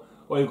 Lupolo.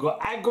 Or we've got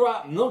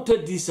Agra, Nota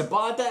di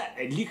Sabada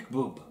and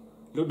Lickbub.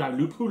 Look now,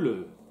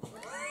 Lupulo.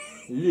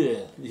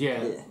 Yeah.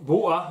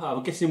 Water,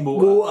 I'm guessing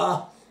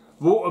water.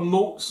 Water,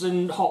 malts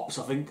and hops,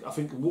 I think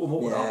water,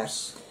 malt and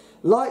hops.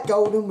 Light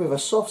golden with a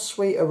soft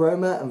sweet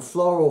aroma and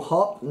floral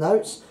hop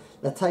notes.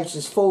 The taste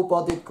is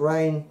full-bodied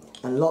grain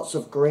and lots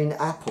of green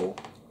apple.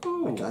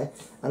 Ooh. Okay.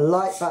 And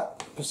light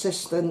but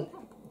persistent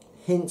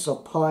hints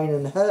of pine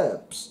and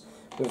herbs,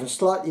 with a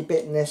slightly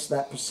bitterness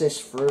that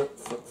persists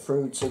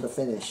through to the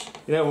finish.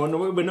 You know,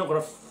 we're not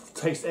going to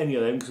taste any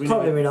of them because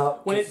probably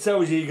not. When it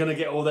tells you you're going to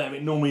get all them,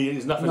 it normally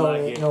is nothing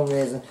like it. Normally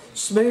isn't.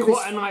 Smooth.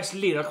 Quite a nice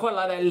lid. I quite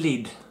like that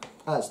lid.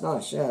 That's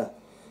nice. Yeah.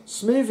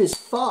 Smooth is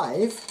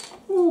 5.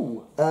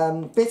 Ooh.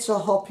 Bitter,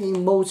 hoppy,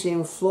 malty,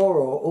 and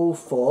floral. All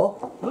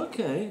 4.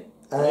 Okay.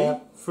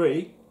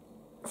 3.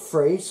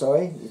 3.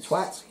 Sorry, you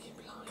twat.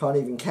 Can't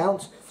even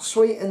count.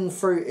 Sweetened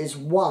fruit is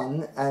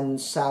 1,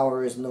 and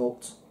sour is 0.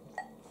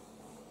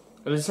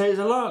 Did it say it's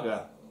a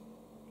lager?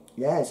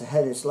 Yeah, it's a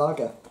Helles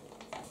lager.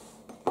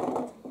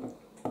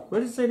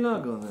 Where does it say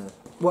lager on there?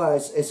 Well,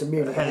 it's a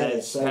Munich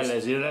Helles.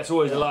 Helles, yeah, that's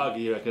always a lager,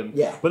 you reckon?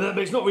 Yeah. But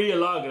it's not really a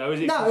lager, though,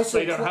 is it? No, it's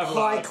a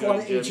high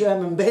quality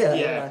German beer.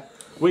 Yeah.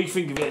 We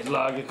think of it as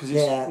lager because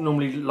it's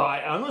normally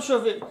light. I'm not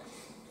sure if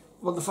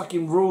what the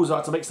fucking rules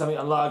are to make something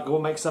a lager or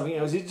make something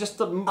else. Is it just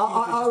the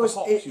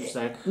hops you were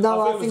saying?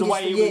 No, I think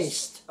it's the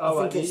yeast. I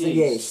think it's the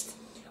yeast.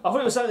 I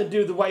thought it was something to do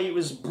with the way it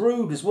was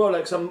brewed as well,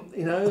 like some,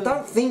 you know. I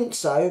don't think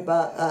so,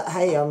 but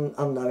hey, I'm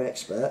no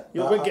expert.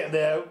 Yeah, we'll get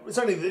there. It's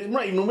only we're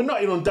not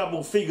even on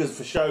double figures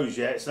for shows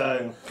yet.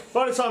 So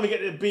by the time we get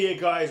to the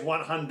Beerguys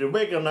 100,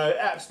 we're gonna know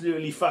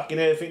absolutely fucking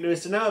everything there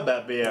is to know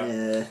about beer.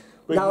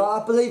 Yeah. No,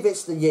 I believe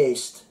it's the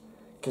yeast,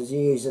 because you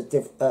use a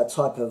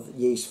type of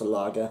yeast for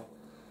lager.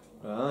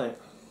 Right.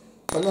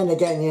 But then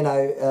again, you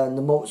know,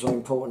 the malts are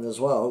important as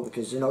well,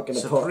 because you're not going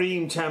to put...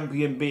 Supreme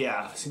Champion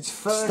beer since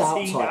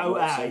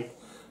 1308.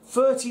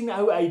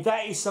 1308,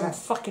 that is some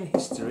fucking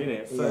history,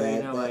 isn't it?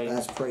 1308. Yeah,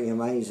 that's pretty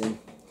amazing.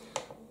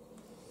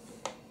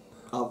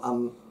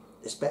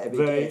 It's better be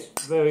very, good.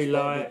 Very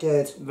light.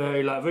 Good.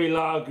 Very light, very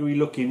lagery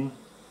looking.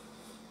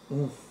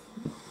 Did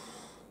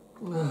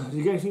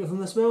you get anything from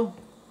the smell?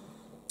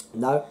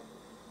 No.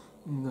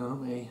 No,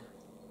 not me.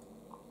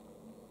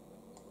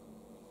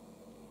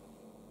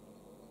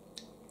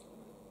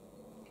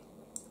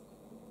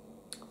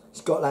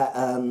 It's got that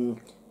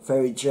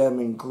very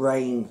German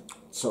grain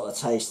sort of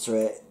taste to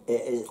it.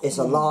 It's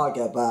a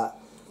lager, but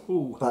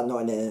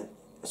not in a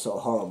sort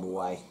of horrible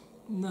way.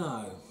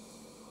 No.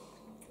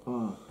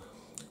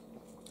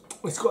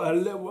 It's got a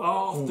little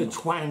after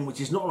twang, which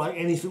is not like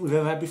anything we've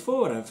ever had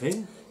before, I don't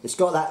think. It's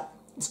got that.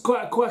 It's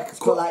quite It's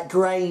got that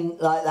grain,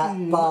 like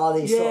that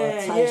barley sort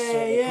of taste to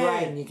it. The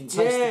grain, you can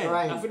taste the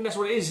grain. I think that's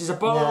what it is. It's a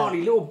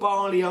barley, little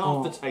barley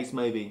aftertaste,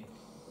 maybe.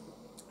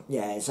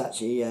 Yeah, it's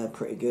actually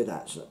pretty good,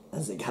 actually,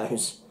 as it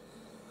goes.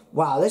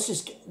 Wow, this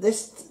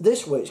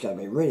week's going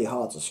to be really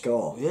hard to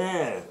score.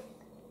 Yeah.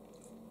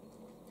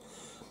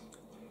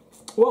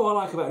 What I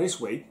like about this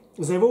week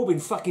is they've all been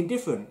fucking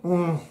different. You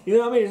know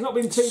what I mean? It's not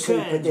been two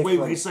cans where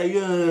we could say,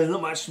 there's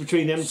not much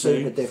between them two.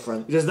 Super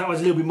different. Because that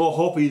was a little bit more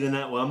hoppy than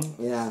that one.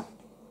 Yeah.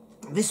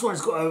 This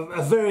one's got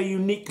a very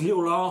unique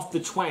little after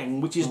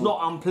twang, which is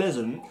not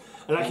unpleasant.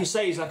 And like you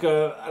say, it's like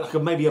a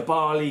maybe a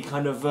barley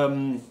kind of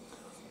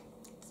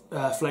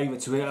flavour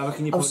to it. I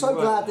reckon I'm so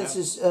glad this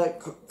is a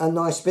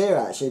nice beer,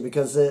 actually,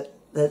 because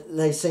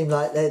they seem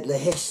like the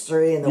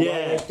history and the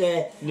way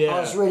they're there. I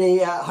was really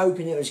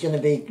hoping it was going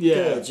to be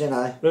good, you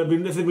know.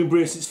 If they've been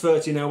brewed since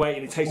 1308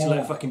 and it tasted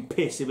like fucking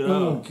piss, it'd be like,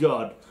 oh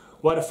god,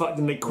 why the fuck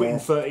didn't they quit in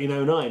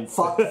 1309?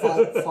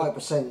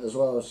 5% as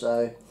well,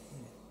 so.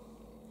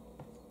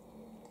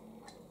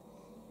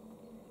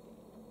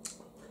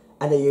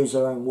 And they use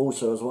their own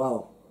water as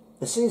well.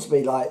 It seems to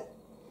be like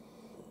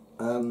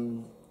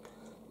the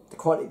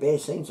quality beer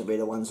seems to be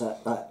the ones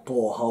that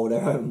hold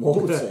their own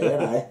water, you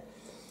know.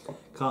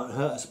 Can't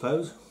hurt, I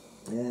suppose.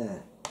 Yeah.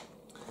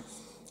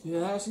 Yeah,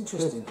 that's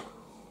interesting.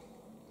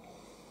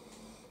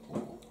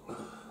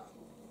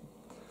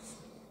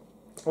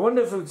 I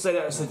wonder if we could say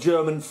that's a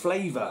German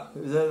flavour.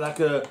 Is that like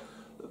a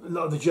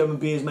lot of the German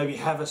beers maybe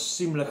have a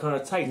similar kind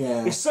of taste?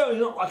 Yeah. It's certainly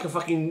not like a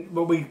fucking,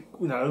 I mean,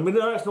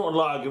 it's not a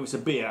lager, it's a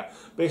beer,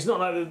 but it's not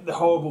like the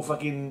horrible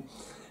fucking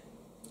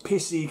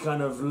pissy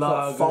kind of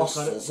lager.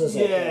 Foster's, is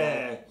it?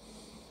 Yeah.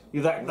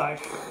 You're that, like,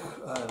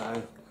 I don't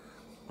know.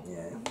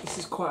 Yeah. This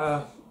is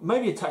quite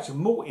maybe a touch of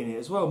malt in it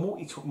as well,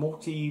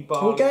 malty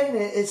barley. Well, again,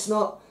 it's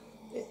not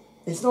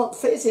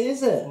fizzy,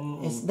 is it?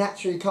 It's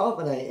naturally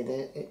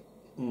carbonated.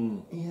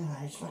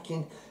 Yeah, it's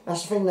fucking.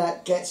 That's the thing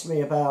that gets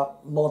me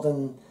about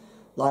modern,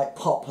 like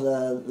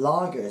popular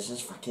lagers.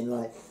 It's fucking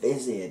like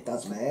fizzy. It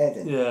does my head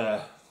in.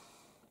 Yeah.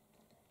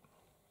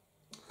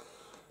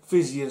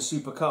 Fizzy and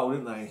super cold,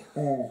 aren't they?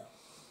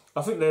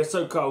 I think they're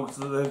so cold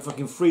that they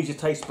fucking freeze your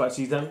taste buds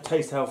so you don't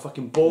taste how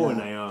fucking boring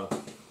they are.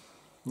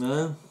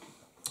 No?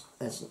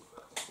 It's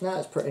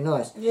pretty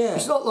nice. Yeah.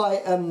 It's not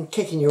like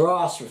kicking your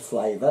ass with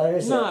flavour,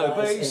 is it? No,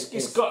 but it's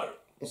good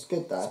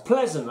though. It's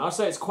pleasant. I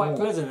say it's quite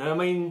pleasant. I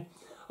mean,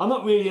 I'm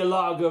not really a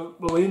lager.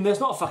 Well, I mean, there's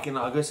not a fucking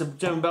lager. It's a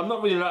German, but I'm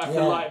not really like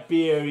a light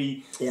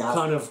beery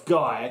kind of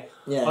guy.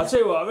 Yeah. I'll tell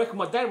you what. I reckon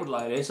my dad would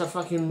like this. My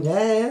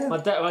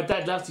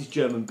dad loves his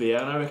German beer,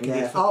 and I reckon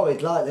he'd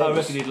like this. I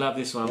reckon he'd love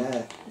this one.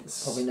 Yeah.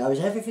 Probably knows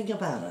everything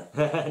about it.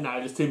 No,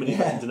 there's too many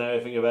men to know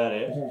everything about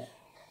it.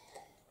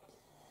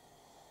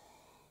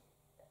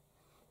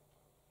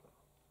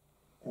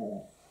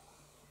 I'm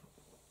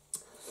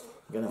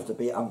going to have to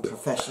be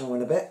unprofessional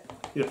in a bit.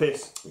 You're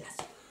pissed? Yes.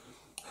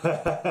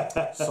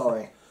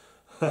 Sorry.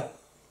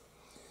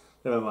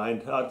 Never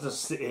mind. I'll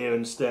just sit here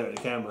and stare at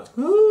the camera.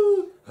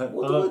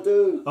 What do I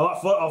do?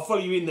 I'll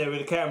follow you in there with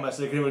the camera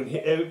so everyone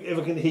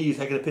can hear you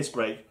taking a piss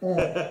break.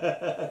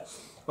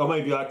 Or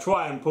maybe I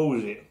try and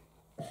pause it.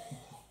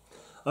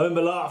 I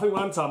remember, I think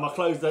one time I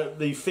closed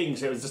the thing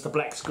so it was just a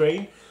black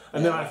screen.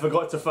 And then I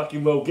forgot to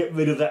fucking get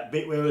rid of that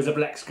bit where there was a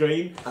black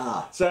screen.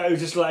 So it was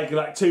just like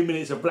 2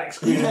 minutes of black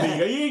screen and me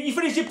go, you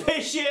finished your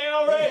piss shit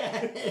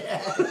already?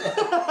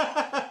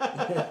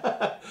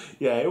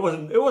 Yeah, it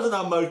wasn't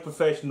our most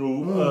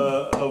professional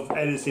of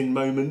editing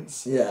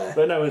moments. Yeah.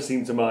 But no one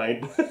seemed to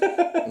mind.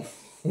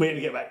 We had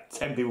to get about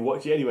 10 people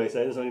watch it anyway,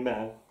 so it doesn't really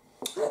matter.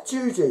 That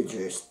Juju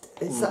juice,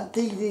 it's that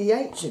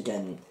DDH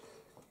again.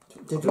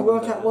 Did we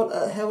work out what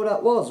the hell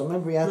that was? I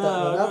remember we had that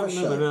on another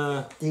show.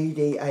 No.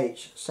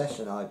 DDH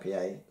Session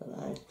IPA.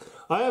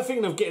 I am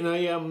thinking of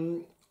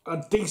getting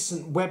a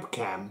decent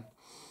webcam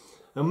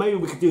And maybe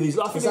we could do these.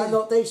 Is that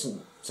not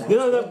decent?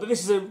 No, but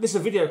this is a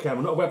video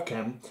camera, not a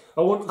webcam.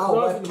 I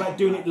was thinking about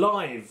doing it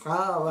live.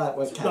 Oh, right,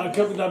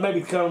 webcam. Like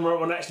maybe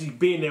camera on actually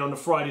being there on a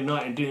Friday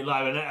night and doing it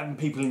live and having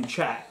people in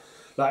chat.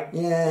 Like,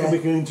 and we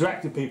can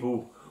interact with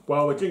people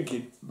while we're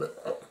drinking.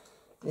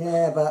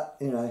 Yeah, but,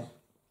 you know,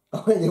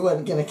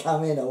 anyone going to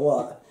come in or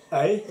what?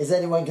 Hey? Is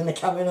anyone going to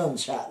come in on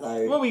chat,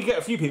 though? Well, we get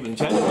a few people in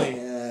chat, don't we?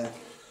 Yeah.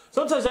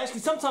 Sometimes live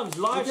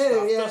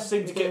stuff does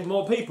seem to get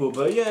more people,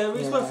 but yeah,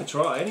 it's worth a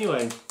try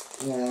anyway.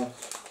 Yeah.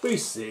 We'll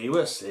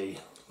see.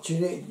 Do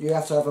you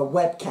have to have a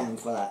webcam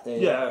for that, do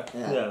you? Yeah.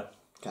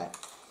 Okay.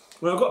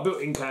 Well, I've got a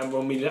built-in camera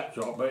on my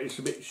laptop, but it's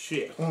a bit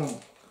shit. A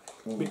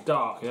bit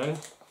dark, you know.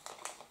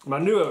 My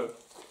newer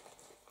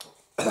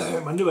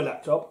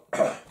laptop,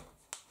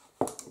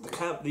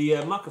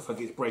 the microphone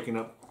keeps breaking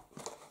up,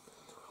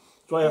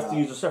 so I have to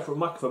use a separate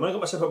microphone. When I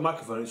got my separate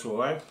microphone, it's all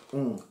right.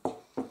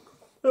 But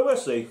we'll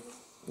see.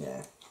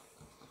 Yeah.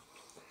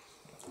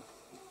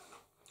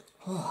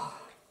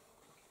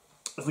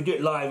 If we do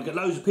it live, we get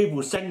loads of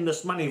people sending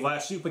us money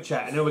via super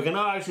chat, and then we're going,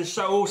 oh, this is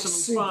so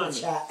awesome and fun.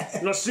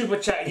 Chat. Not super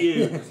chat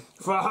you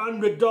for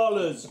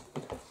 $100.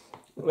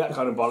 That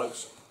kind of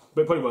bollocks.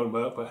 But it probably won't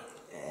work. But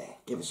Yeah,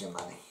 give us your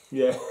money.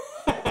 yeah.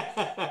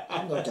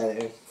 I'm not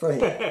getting it free.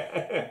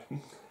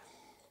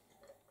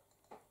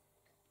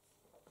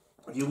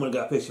 You want to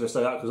go piss if I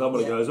stay out because I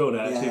want to go as well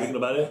now. See thinking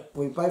about it.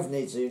 We both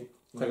need to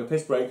Take a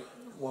piss break.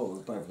 Well,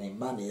 we both need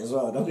money as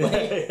well, don't we?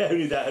 Yeah,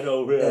 only that and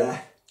all.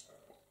 Yeah.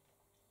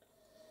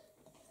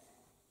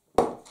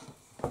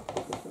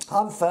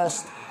 I'm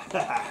first.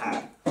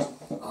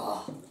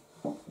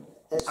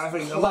 I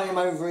think Blame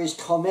over his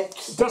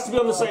comics. Just to be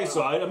on the safe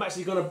side, I'm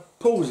actually going to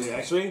pause it.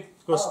 Actually,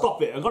 I'm going to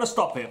stop it. I'm going to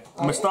stop it.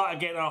 I'm going to start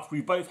again after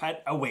we both had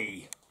a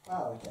wee.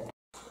 Oh, okay.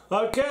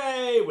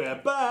 Okay, we're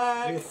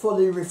back. We're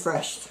fully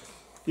refreshed.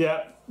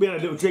 Yeah, we had a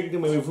little drink,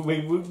 didn't we?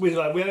 We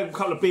had a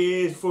couple of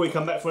beers before we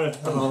come back from.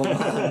 Oh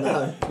man,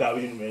 no. No,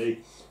 we didn't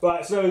really.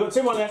 Right, so we've got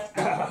 2 more left.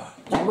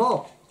 2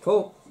 more.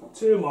 Cool.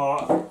 2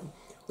 more.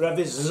 We have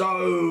this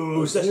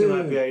Zo session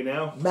IPA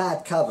now.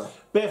 Mad cover.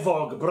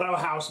 Beerguys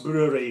Brauhaus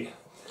Brewery.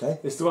 Okay.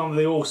 It's the one with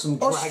the awesome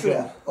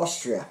dragon.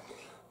 Austria.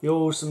 The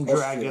awesome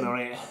dragon on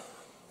it.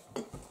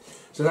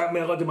 So that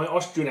means I've got to do my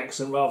Austrian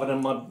accent rather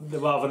than my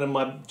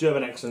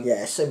German accent.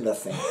 Yeah, similar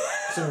thing.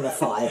 Similar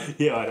vibe.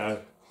 Yeah, I know.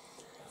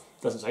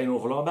 Doesn't say an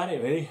awful lot about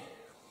it, really.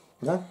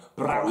 No?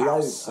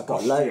 Brauhaus. I've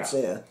got loads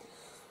here.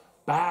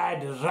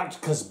 Bad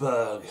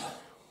Radkersburg.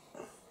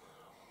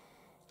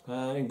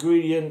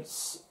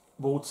 Ingredients: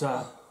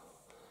 water,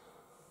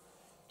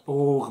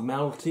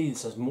 malty. It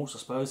says malts, I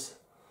suppose.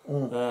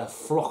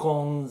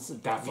 Flocons,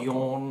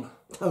 Davion.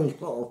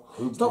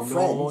 It's not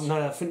French.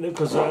 No, I think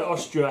because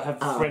Austria have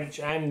French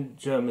and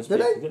German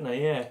speakers, didn't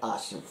they? Yeah. I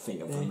should think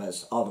of them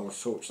as other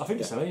sorts. I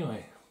think so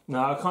anyway.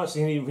 No, I can't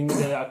see anything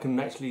that I can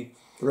actually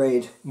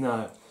read.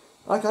 No.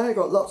 Okay, I've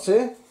got lots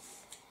here.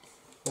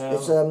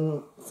 It's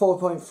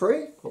 4.3.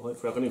 4.3. I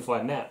can even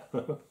find that.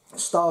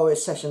 Star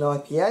Wars Session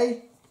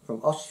IPA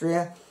from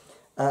Austria.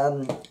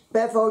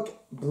 Beerguys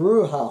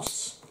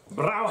Brewhouse.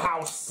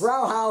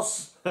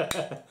 Brauhaus.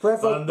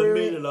 On the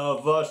middle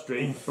of our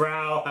street,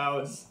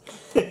 Brauhaus.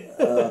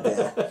 Oh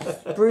dear.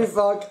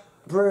 Beerguys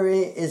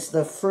Brewery is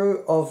the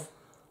fruit of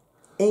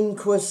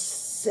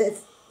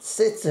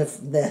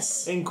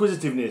inquisitiveness.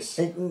 Inquisitiveness.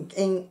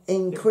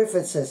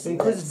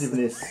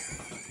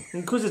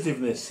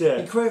 Inquisitiveness,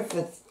 yeah.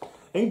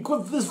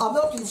 I'm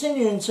not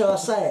continuing until I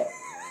say it.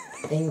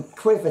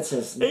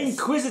 Inquisitiveness.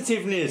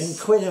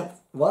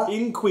 What?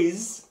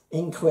 Inquisitiveness.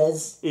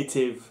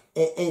 Inquisitive.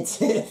 Do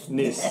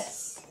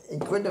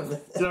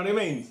you know what I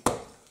mean?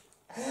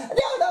 I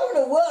don't know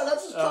the word, I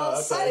just can't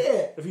say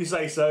it. If you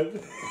say so.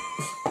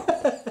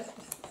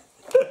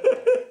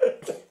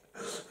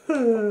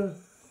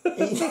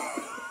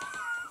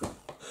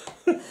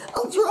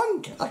 I'm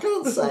drunk. I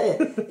can't say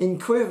it.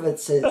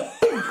 Inquisitive.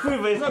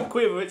 It's not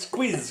quiver. It's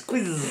quiz.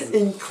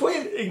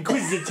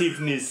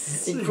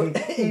 Inquisitiveness.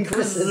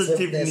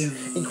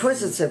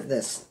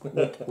 Inquisitiveness.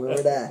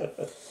 We're there.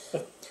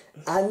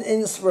 And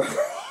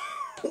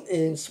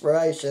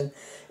inspiration,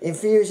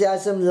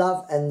 enthusiasm,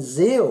 love, and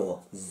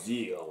zeal.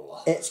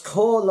 Its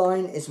core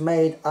line is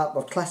made up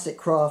of classic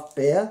craft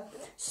beer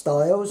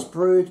styles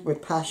brewed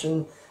with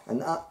passion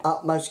and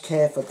utmost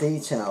care for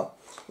detail.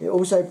 It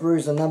also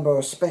brews a number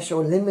of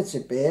special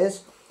limited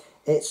beers.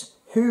 Its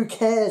Who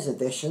Cares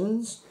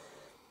editions,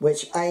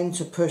 which aim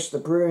to push the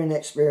brewing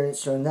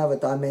experience to another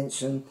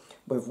dimension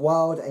with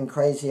wild and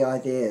crazy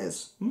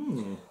ideas.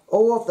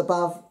 All of the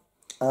above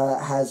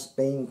has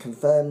been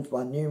confirmed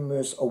by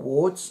numerous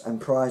awards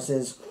and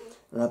prizes,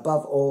 and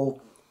above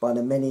all by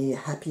the many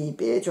happy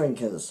beer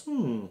drinkers.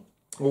 Oh,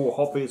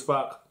 hoppy as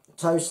fuck.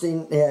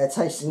 Tasting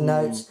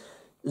notes.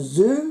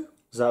 Zo,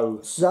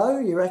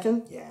 you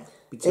reckon? Yeah.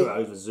 Be too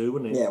over Zoo,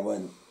 wouldn't it? Yeah, it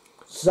wouldn't.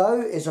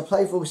 Zo is a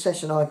playful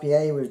session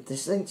IPA with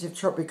distinctive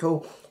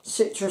tropical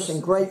citrus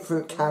and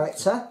grapefruit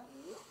character.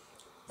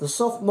 The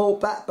soft malt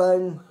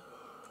backbone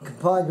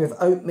combined with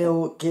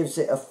oatmeal gives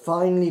it a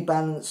finely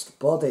balanced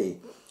body.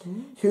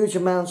 Huge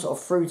amounts of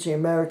fruity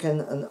American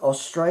and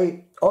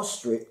Australian,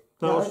 Australian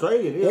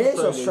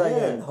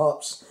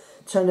hops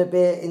turn the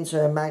beer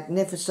into a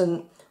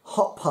magnificent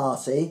hop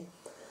party.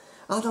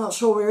 I'm not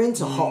sure we're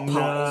into hop parties,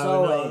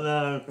 are we?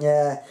 No.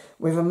 Yeah,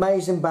 with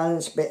amazing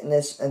balance,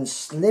 bitterness, and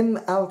slim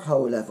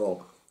alcohol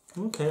level.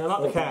 Okay, I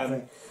like the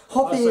can.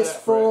 Hoppy is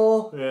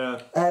 4. Yeah.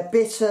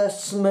 Bitter,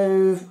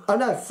 smooth. Oh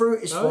no,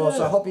 fruit is 4.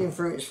 So hoppy and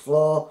fruit is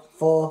 4.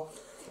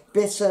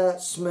 Bitter,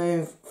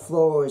 smooth,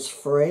 floral is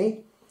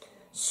 3.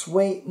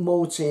 Sweet,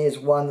 malty is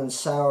 1, and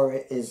sour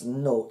is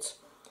 0.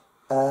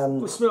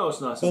 It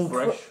smells nice and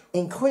fresh.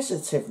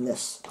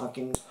 Inquisitiveness. I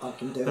can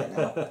do it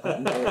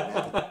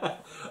now.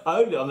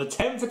 Only on the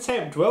 10th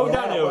attempt. Well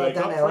done, Eric.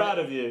 I'm proud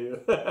of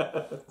you.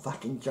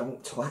 Fucking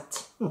junk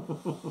twat.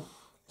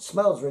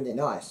 Smells really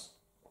nice.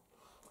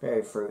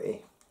 Very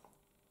fruity.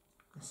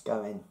 Let's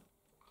go in.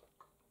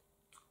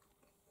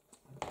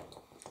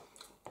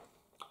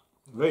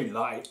 Very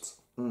light.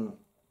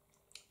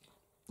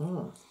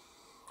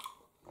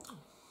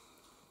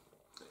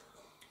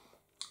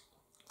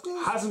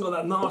 Hasn't got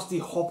that nasty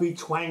hoppy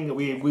twang that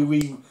we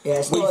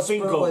it's not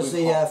think as of as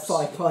the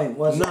 5 point,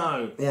 was it?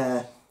 No.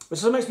 Yeah.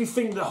 So it makes me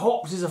think that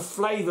hops is a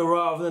flavour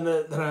rather than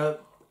a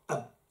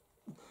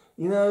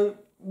you know,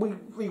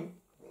 we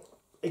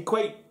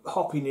equate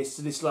hoppiness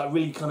to this like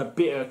really kind of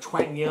bitter,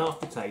 twangy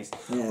aftertaste.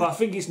 Yeah. But I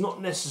think it's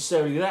not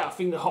necessarily that. I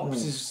think that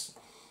hops is...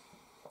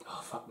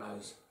 Oh, fuck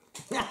knows.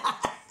 I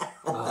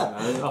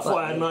don't know. I thought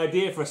I had an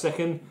idea for a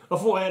second. I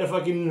thought I had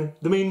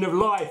the meaning of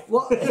life.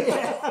 What?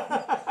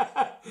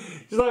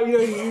 It's like,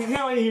 you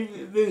know when you...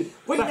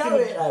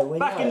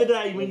 Back in the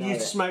day when you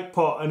used to smoke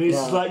pot, and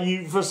it's like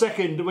you, for a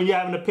second, when you're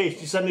having a piss,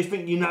 you suddenly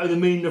think you know the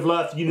meaning of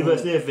life, the universe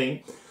and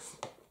everything.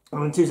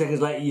 And then 2 seconds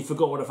later, you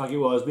forgot what the fuck it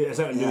was, but it had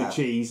something to do with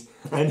cheese.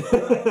 And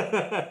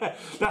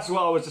that's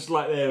what I was just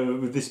like there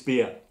with this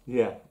beer.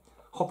 Yeah.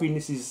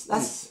 Hoppiness is...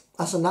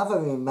 That's another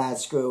mad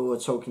screw we were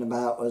talking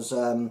about, was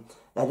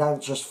they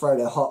don't just throw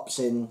their hops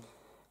in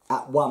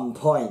at one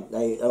point.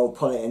 They'll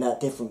put it in at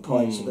different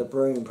points of the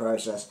brewing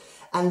process.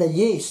 And the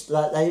yeast,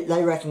 like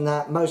they reckon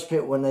that most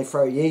people, when they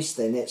throw yeast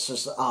in, it's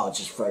just,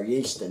 just throw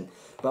yeast in.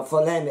 But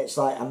for them, it's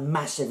like a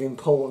massive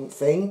important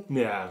thing.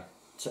 Yeah.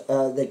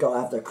 They got to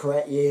have the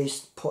correct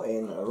yeast, put it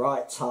in at the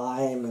right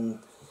time, and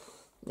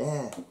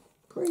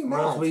pretty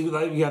mad. We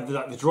had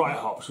the dry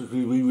hops, which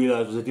we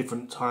realised was a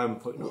different time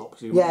of putting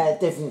hops in. Yeah,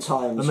 different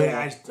times. I mean,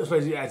 I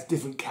suppose it adds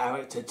different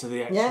character to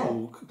the actual...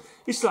 Yeah.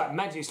 It's like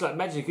magic. It's like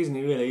magic, isn't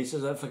it? Really, it's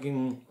just like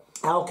fucking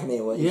alchemy.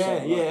 What you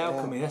said? Yeah,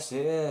 alchemy. That's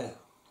it. Yeah.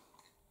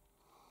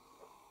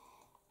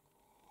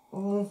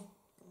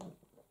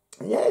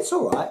 Yeah, it's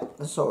all right.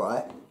 It's all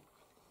right.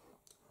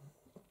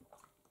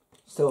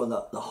 Still on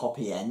the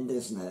hoppy end,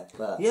 isn't it?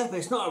 But yeah, but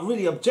it's not a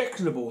really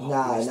objectionable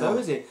hoppiness, though,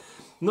 is it?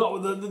 Not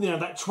with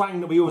that twang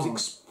that we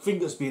always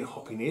think as being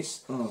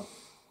hoppiness.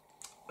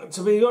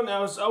 To be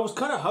honest, I was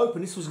kind of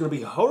hoping this was going to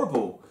be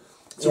horrible.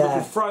 So we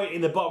could throw it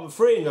in the bottom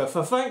 3 and go,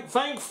 for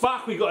thank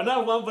fuck, we got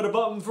another one for the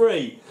bottom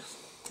 3.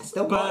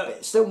 Still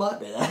might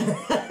be there.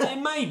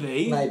 It may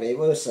be. Maybe,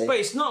 we'll see. But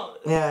it's not.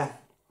 Yeah.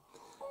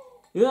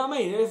 You know what I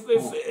mean?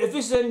 If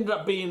this ended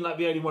up being like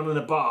the only one in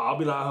the bar, I'll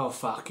be like, oh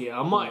fuck it,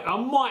 I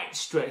might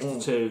stretch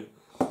to 2.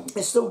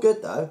 It's still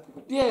good though.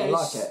 Yeah, I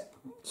like it.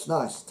 It's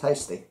nice,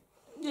 tasty.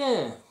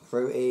 Yeah.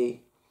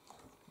 Fruity.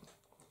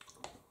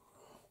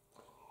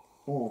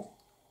 It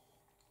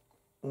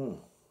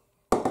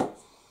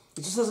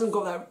just hasn't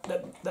got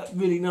that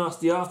really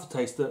nasty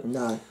aftertaste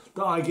that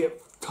I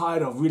get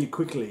tired of really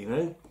quickly, you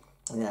know?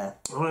 Yeah.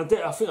 I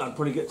think I'd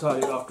probably get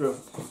tired after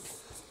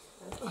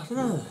I don't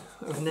know.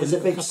 And there's a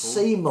big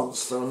sea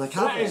monster on the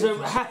cover. That is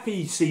a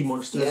happy sea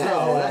monster as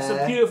well. That's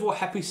a beautiful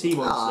happy sea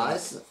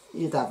monster.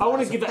 I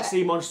want to give that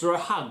sea monster a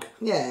hug.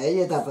 Yeah,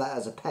 you'd have that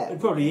as a pet.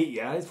 It'd probably eat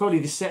you. It's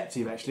probably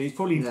deceptive actually. It's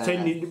probably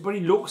it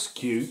probably looks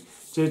cute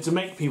to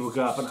make people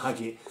go up and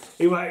hug it.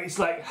 It's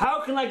like,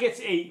 how can I get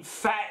to eat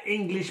fat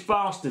English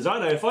bastards? I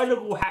know, if I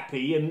look all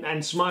happy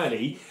and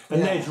smiley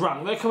and they're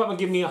drunk, they come up and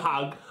give me a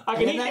hug, I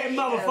can eat them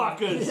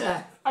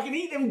motherfuckers. I can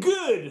eat them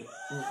good.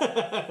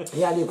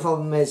 The only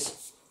problem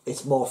is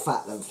it's more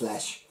fat than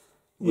flesh.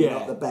 We're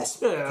not the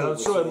best. Yeah, I'm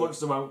sure the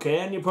monster won't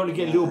care, and you'll probably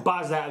get a little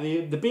buzz out of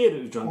the beer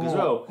that was drunk as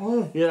well.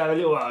 You'll have a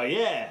little, oh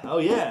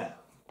yeah.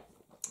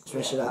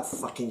 Especially that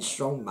fucking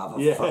strong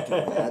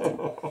motherfucker lad.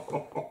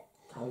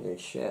 Holy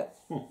shit.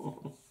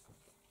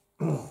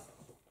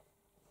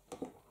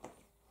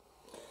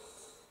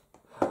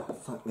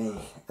 Fuck me.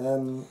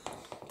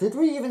 Did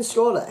we even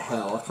score that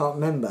hell? I can't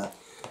remember.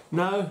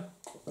 No.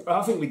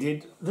 I think we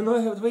did. Did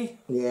we?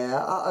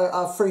 Yeah,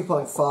 I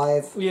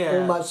 3.5. Yeah.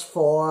 Almost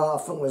 4. I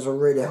think it was a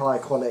really high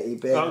quality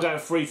beer. I'm going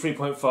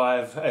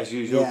 3.5 as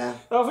usual. Yeah.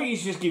 I think you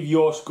should just give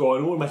your score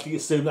and automatically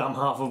assume that I'm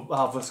half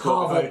a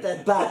score. Half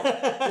a back.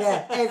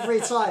 Yeah,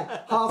 every time.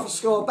 Half a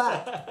score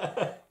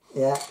back.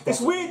 Yeah. It's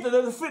weird.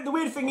 The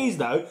weird thing is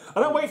though, I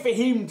don't wait for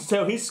him to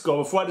tell his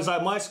score before I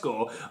decide my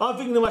score. I'm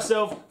thinking to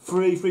myself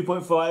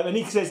 3.5, and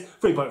he says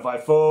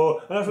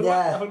 3.54, and I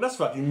think that's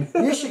fucking.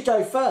 You should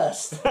go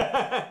first.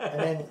 And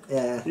then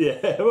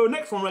Yeah. Well,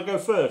 next one I go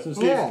first and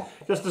see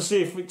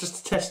just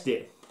to test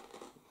it.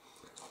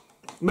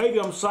 Maybe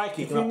I'm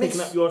psychic and I'm picking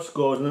up your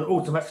scores and then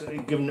automatically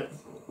giving it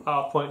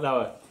half point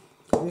lower.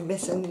 Did we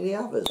miss any of the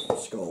others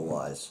score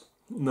wise?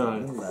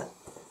 No.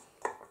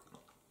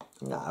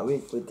 No, we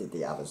did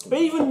the others. But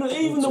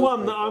even the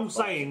one that I'm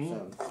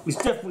saying is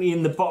definitely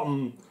in the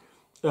bottom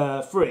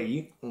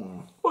 3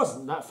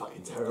 wasn't that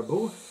fucking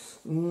terrible.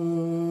 I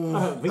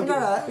don't think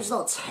no, it's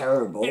not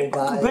terrible. But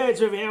compared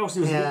to everything else,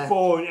 it was a bit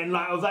boring and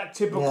like of that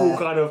typical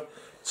kind of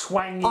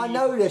twangy. I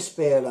know this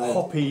beer though.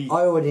 Hoppy.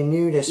 I already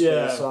knew this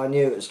beer, so I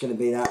knew it was going to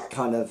be that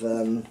kind of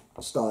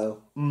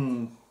style.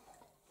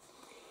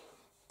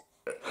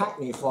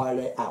 Hackney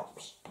Violet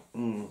Alps.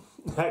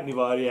 Hackney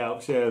Valley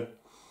Alps, yeah.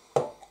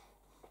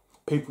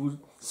 People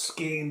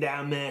skiing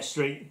down Mare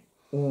Street.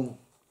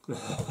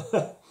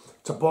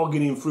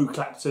 Tobogganing through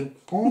Clapton.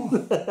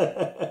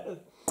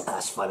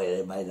 That's funny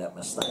they made that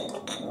mistake.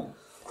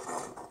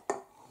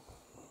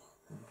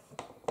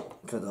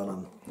 Good on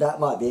them. That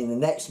might be in the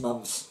next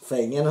month's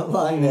thing, you know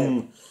what I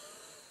mean?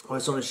 Oh,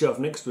 it's on the shelf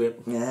next to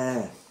it.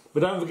 Yeah.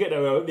 But don't forget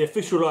though, the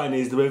official line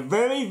is that we're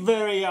very,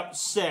 very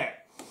upset.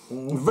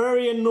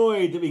 Very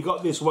annoyed that we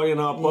got this way in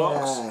our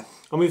box. Yeah.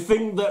 And we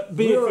think that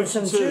beer 52...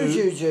 some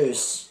juju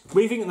juice.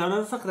 We think,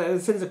 no, fuck that.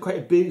 It says quite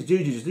a big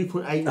juju juice,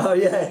 2.8. Oh,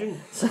 yeah.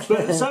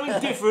 But something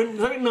different,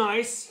 something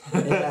nice.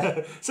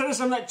 Yeah. So there's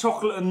some of that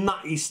chocolate and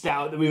nutty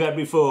stout that we've had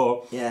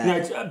before. Yeah.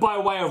 You know, by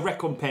way of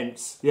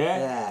recompense. Yeah?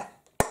 Yeah.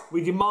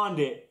 We demand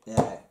it.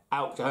 Yeah.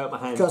 Ouch, I hurt my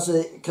hand.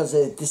 Because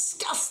of a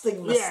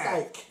disgusting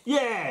mistake.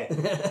 Yeah.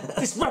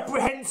 It's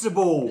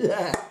reprehensible.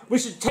 Yeah. We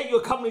should take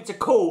your company to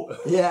court.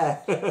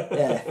 Yeah.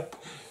 Yeah.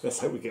 Let's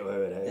hope we get away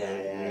with it.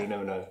 Yeah. You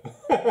never know.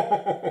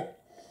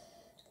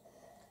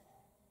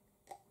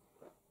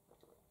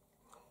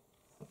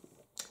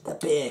 The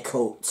beer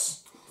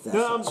cults.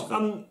 No,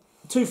 I'm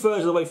 2/3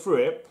 of the way through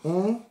it.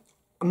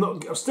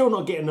 I'm still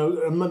not getting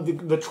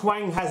the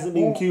twang hasn't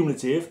been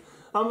cumulative.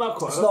 I'm not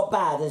quite. It's not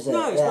bad, is it?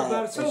 No, it's not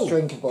bad at all. It's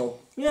drinkable.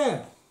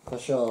 Yeah. For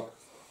sure.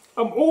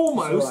 I'm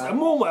almost. I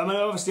mean,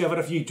 obviously, I've had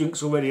a few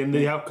drinks already, and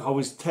the alcohol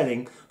is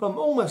telling. But I'm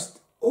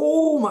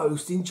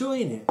almost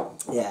enjoying it.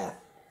 Yeah.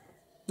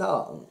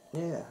 No.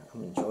 Yeah,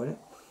 I'm enjoying it.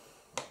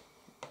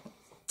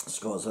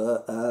 Scores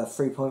a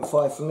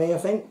 3.5 for me, I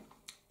think.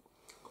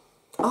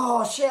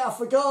 Oh shit! I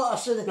forgot. I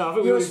should. No, I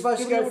think you were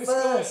supposed to go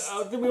first.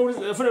 I thought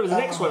it was the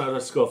next one I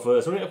was score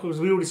first. I mean, because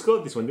we already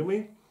scored this one, didn't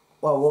we?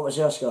 Well, what was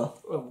your score?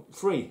 Well,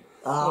 3.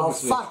 Oh,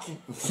 obviously.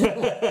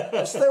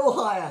 fuck! Still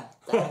higher.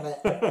 Damn it.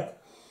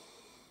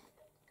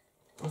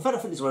 In fact, I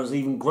think this one has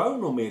even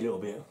grown on me a little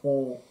bit.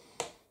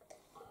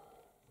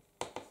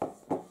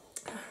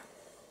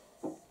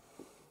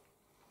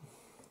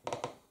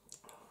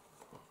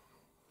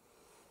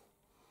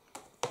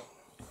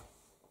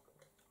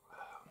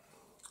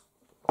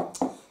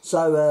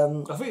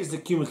 So, I think it's the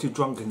cumulative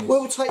drunkenness.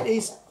 we'll take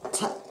these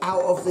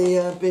out of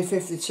the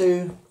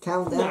B52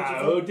 countdown.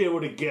 No, we'll deal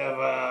with it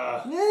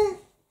together. Yeah.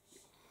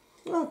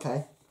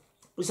 Okay.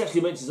 This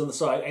actually mentions on the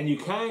side, and you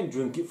can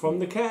drink it from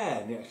the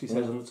can. It actually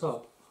says on the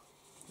top.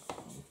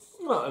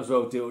 Might as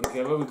well deal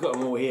together. We've got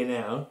them all here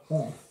now.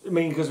 I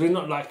mean, because we're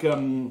not like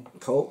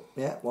Cool.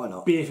 Yeah. Why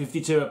not? beer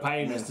 52 are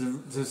paying us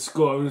to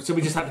score. So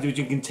we just happen to be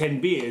drinking 10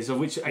 beers, of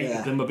which 8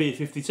 of them are beer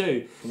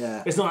 52.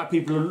 Yeah. It's not like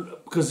people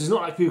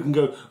can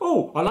go,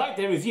 oh, I like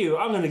their review.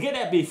 I'm going to get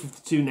that beer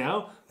 52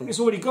 now. It's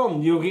already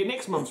gone. You'll get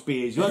next month's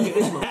beers. You won't get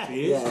this month's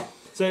beers. Yeah.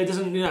 So it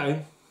doesn't,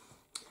 I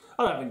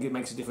don't think it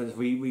makes a difference. I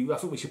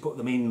think we should put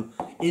them in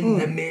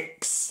the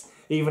mix.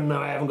 Even though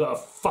I haven't got a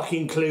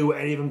fucking clue what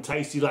any of them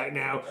tasty like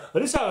now. I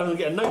just had to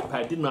get a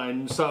notepad, didn't I,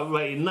 and start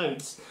writing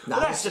notes. No,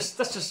 but that's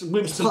just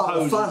whims and part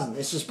posers. of the fun.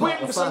 It's just part of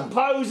the Whims fun. and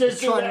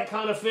posers do that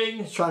kind of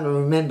thing. Trying to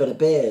remember the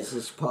beers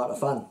is part of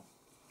the fun.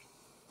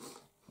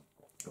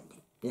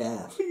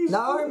 Yeah. No,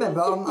 I remember.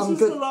 I'm This is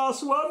good. the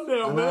last one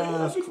now, mate.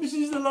 I think this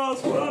is the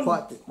last one.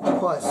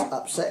 Quite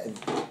upsetting.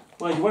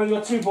 Well, one of your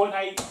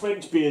 2.8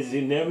 French beers is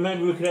in there.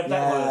 Maybe we could have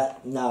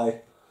that one.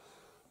 No.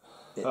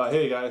 Alright,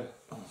 here we go.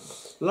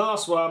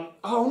 Last one.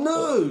 Oh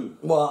no!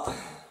 What?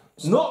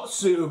 Not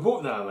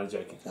suitable. No, I'm only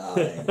joking. Oh,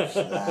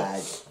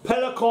 slag.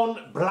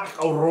 Pelican Black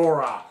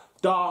Aurora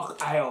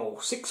Dark Ale,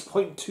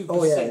 6.2%.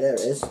 Oh yeah, there it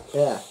is.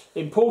 Yeah.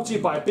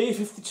 Imported by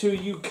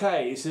Beer52 UK.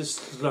 It's a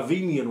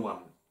Slovenian one.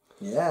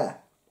 Yeah.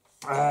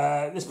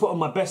 Let's put on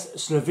my best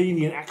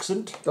Slovenian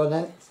accent. Go on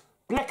then.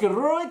 Black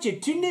Aurora,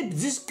 Tunib,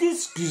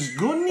 Ziskus,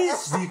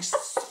 Gonis,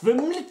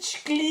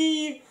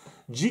 Svimlichkli.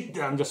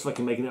 I'm just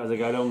fucking making it as I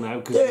go along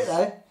now. Do it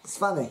though. It's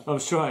funny. I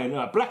was trying.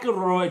 Black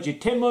Aurora,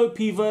 Temo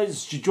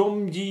Pivas,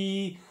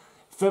 Jomji,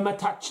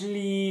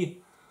 Fermatachli,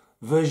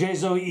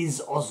 Vergezo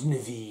is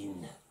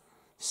Osnevin.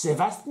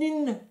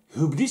 Sevastnin,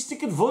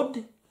 Hubristik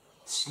Vod,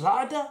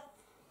 Slada,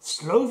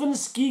 Sloven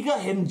Skiga,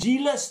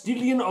 Hemgila,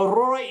 Stilian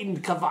Aurora in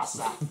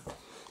Kavasa.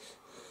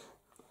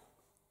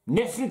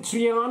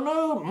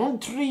 Nefritriano,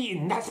 Montri,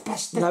 No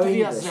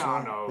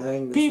Natpastatriano,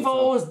 English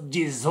Pivos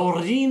di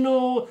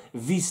Zorino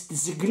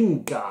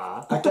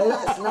Vistisgrinka. Okay,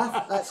 that's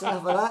enough. That's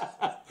enough of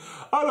that.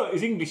 Oh look,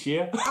 it's English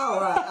here. Oh,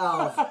 right.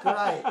 Oh,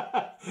 great.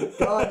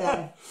 Go on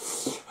then.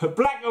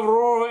 Black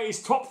Aurora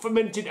is top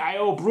fermented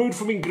ale brewed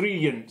from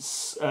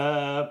ingredients.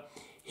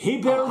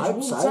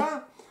 Hiber's so.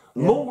 water,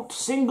 malt,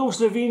 single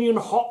Slovenian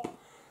hop,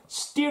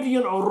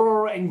 Styrian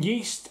Aurora and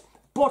yeast,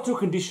 bottle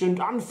conditioned,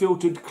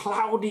 unfiltered,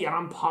 cloudy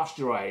and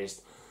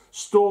unpasteurised.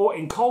 Store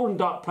in cold and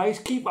dark place,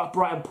 keep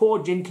upright and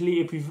pour gently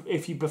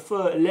if you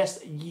prefer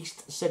less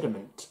yeast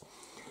sediment.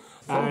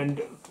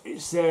 And it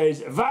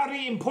says,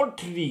 very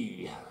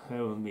importantly,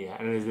 and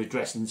there's the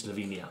address in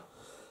Slovenia.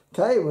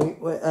 Okay,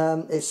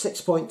 it's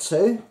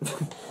 6.2.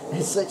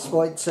 It's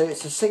 6.2.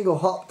 It's a single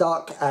hop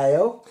dark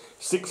ale.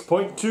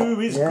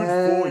 6.2 is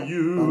good for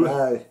you. I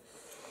know.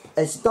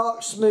 It's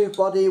dark, smooth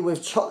body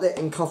with chocolate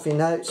and coffee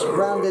notes,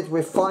 rounded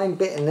with fine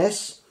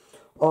bitterness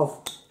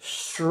of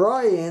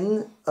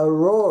Styrian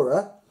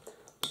Aurora.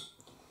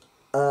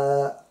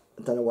 I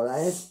don't know what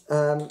that is.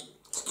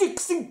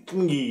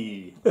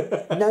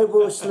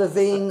 Noble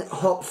Slovene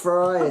hop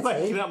variety. I'm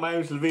making up my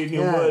own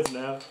Slovenian words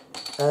now.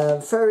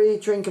 Very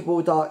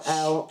drinkable dark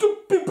ale.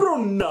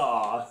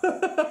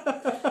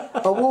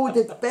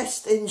 Awarded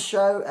Best in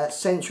Show at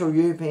Central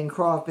European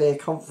Craft Beer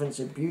Conference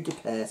in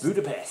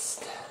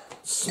Budapest.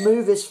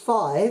 Smooth is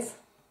 5,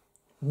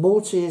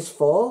 malty is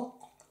 4,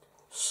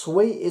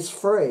 sweet is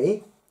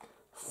 3,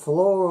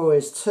 floral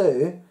is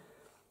 2,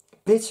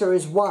 bitter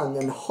is 1,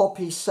 and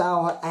hoppy,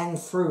 sour and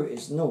fruit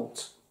is 0.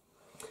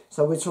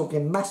 So we're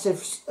talking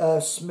massive,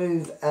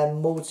 smooth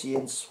and malty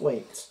and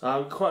sweet.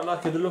 I'm quite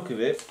liking the look of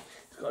it.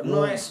 It's got a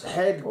nice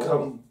head,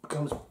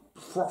 comes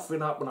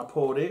frothing up when I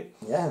poured it.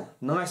 Yeah.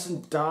 Nice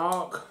and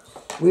dark.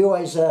 We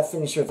always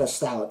finish with a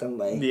stout, don't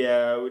we?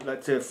 Yeah, we'd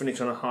like to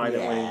finish on a high,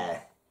 don't we?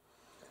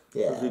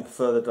 Yeah. We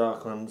prefer the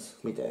dark ones.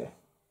 We do.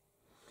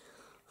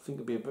 I think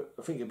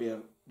it'd be a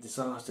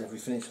disaster if we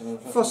finish on.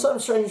 For some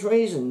strange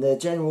reason, the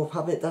general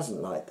public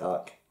doesn't like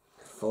dark.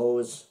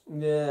 Fools.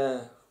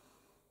 Yeah.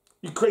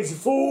 You crazy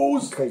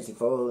fools! Crazy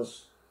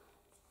fools.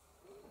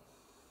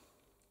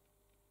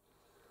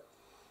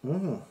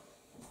 Yeah.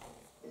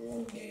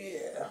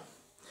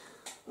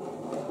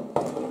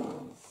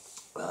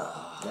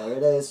 There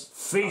it is.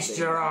 Feast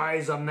your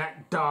eyes on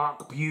that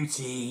dark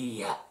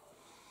beauty.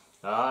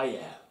 Ah,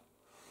 yeah.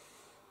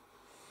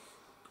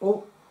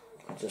 Oh,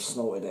 I just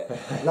snorted it.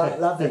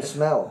 Lovely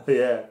smell.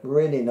 Yeah.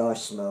 Really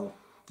nice smell.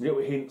 Little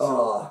hints.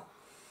 Oh,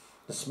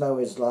 the smell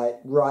is like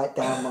right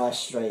down my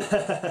street.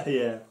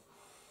 Yeah.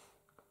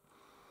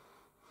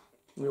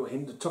 Little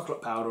hint of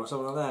chocolate powder or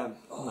something like that.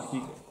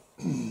 Oh.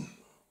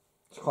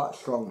 It's quite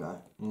strong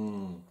though.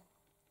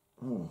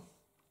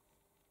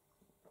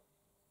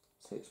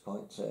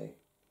 6.2.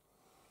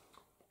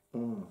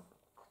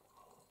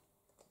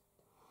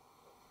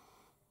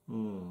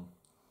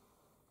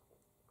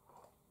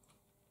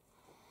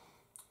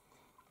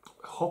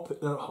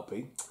 Not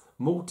hoppy,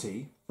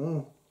 malty,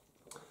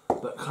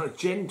 but kind of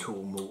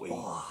gentle malty.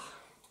 Oh.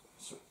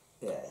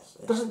 Yes.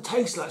 It doesn't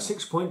taste like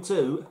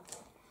 6.2.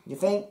 You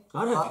think?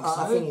 I don't think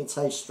so. I think it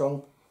tastes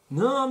strong.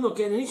 No, I'm not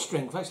getting any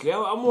strength actually.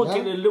 I'm more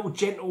getting a little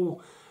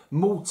gentle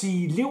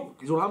malty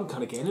lilt is what I'm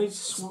kind of getting.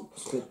 It's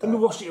just, let me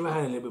wash it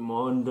around a little bit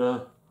more and...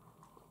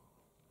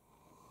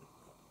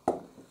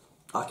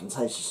 I can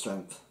taste the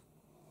strength.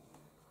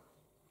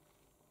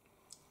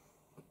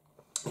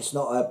 It's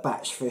not a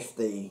batch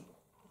 50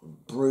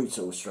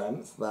 brutal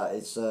strength, but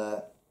it's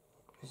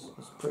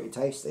pretty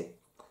tasty.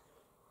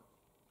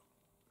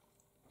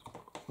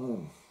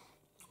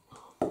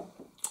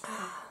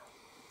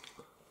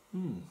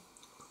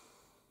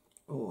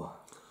 Oh,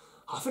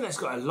 I think that's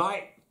got a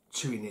light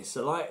chewiness,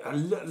 a light,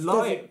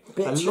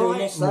 bit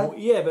chewiness, though.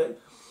 Yeah, but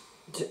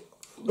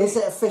is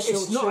it official?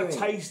 It's not chewing? a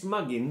taste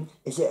mugging.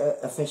 Is it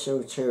a official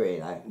chewy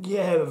though?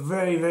 Yeah, but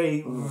very,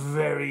 very,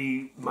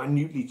 very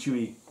minutely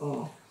chewy.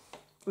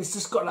 It's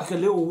just got like a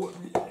little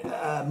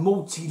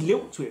malty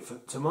lilt to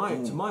it, to my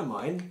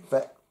mind.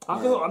 But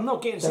I'm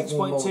not getting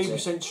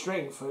 6.2%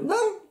 strength.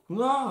 No,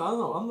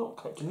 I'm not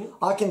catching it.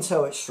 I can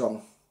tell it's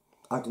strong.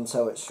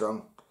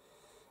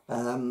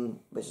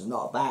 Which is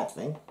not a bad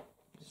thing.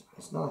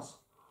 It's nice.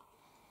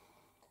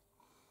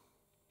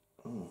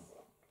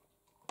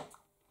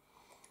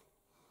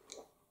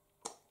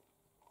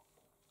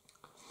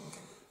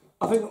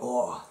 I think.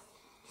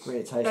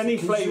 Really tasty. Any Can you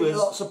drink flavours?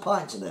 lots of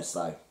pints of this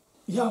though.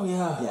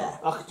 Yeah.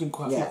 I could drink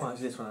quite a few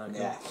pints of this one. I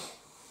reckon.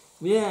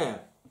 Yeah.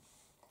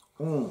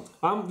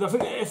 I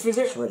think if is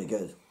it. It's really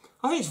good.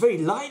 I think it's very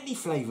lightly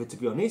flavoured, to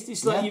be honest.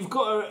 It's like you've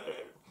got a...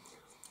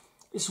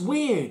 It's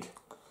weird.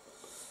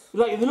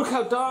 Like, look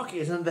how dark it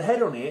is, and the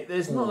head on it,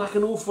 there's not like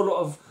an awful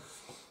lot of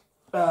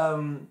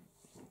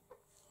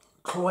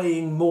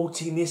cloying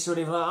maltiness or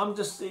anything like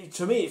that.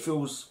 To me, it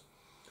feels...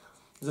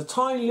 There's a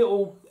tiny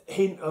little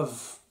hint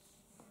of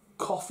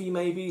coffee,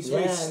 maybe. It's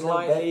very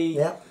slightly...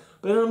 Yeah.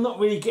 But then I'm not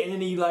really getting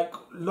any, like,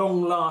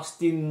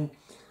 long-lasting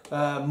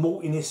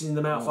maltiness in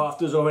the mouth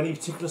afterwards, or any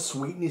particular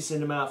sweetness in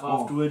the mouth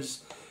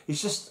afterwards.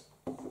 It's just...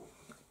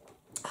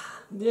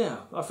 Yeah,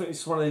 I think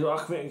it's one of the. I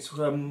think it's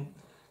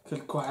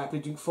could quite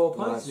happily drink 4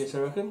 pints of this, I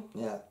reckon.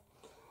 Yeah.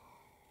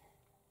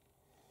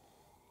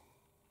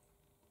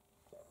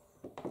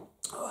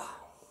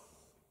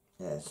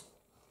 Yeah, it's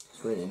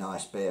really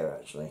nice beer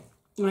actually.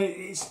 I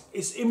mean,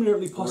 it's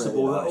imminently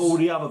possible Really that nice. all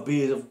the other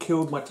beers have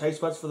killed my taste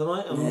buds for the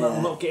night.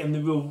 I'm not getting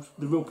the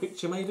real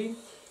picture, maybe.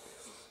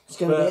 It's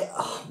going to be,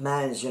 oh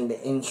man, it's going to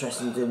be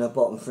interesting doing a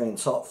bottom three and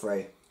top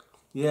three.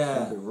 Yeah. It's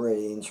going to be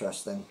really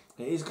interesting.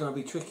 It is going to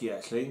be tricky,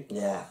 actually.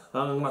 Yeah.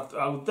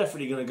 I'm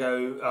definitely going to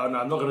go. Oh no,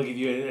 I'm not going to give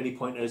you any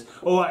pointers.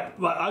 All right,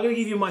 I'm going to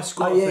give you my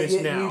score for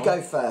this now. You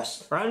go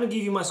first. I'm going to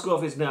give you my score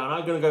for this now, and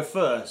I'm going to go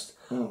first.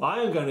 I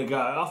am going to go.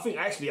 I think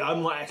actually I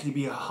might actually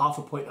be half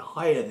a point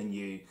higher than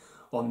you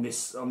on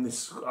this.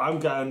 I'm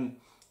going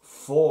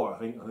 4. I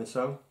think on this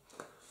one.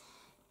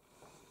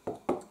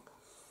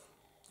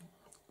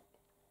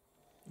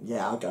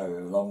 Yeah, I'll go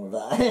along with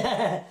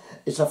that.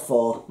 It's a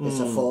 4. It's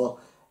a 4.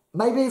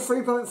 Maybe a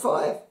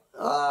 3.5.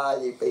 Ah,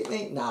 you beat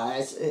me. No,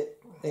 it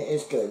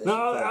is good. No,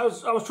 I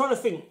was trying to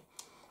think.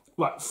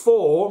 Like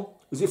 4.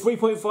 Is it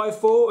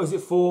 3.54 or is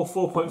it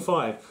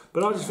 4.5?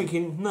 But I was just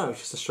thinking, no, it's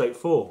just a straight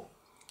 4.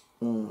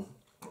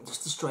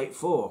 Just a straight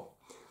 4.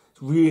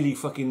 It's really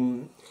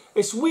fucking.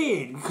 It's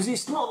weird because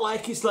it's not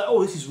like it's like,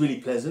 oh, this is really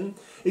pleasant.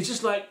 It's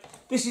just like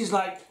this is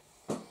like.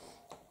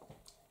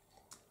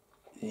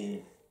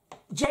 I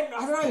don't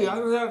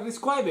know how to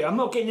describe it. I'm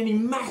not getting any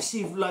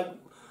massive, like,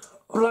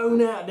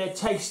 blown out their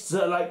tastes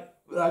that are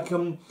like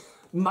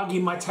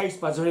mugging my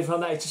taste buds or anything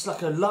like that. It's just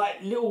like a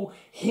light little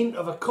hint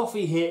of a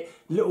coffee hit,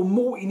 little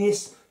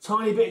maltiness,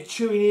 tiny bit of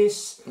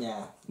chewiness.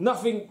 Yeah.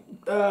 Nothing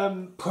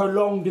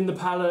prolonged in the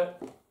palate.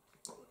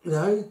 You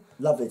know?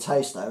 Lovely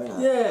taste though, isn't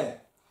it? Yeah.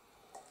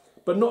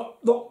 But not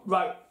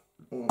like,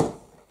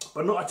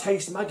 but not a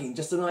taste mugging.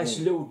 Just a nice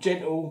little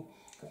gentle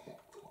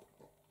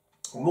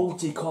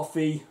malty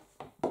coffee.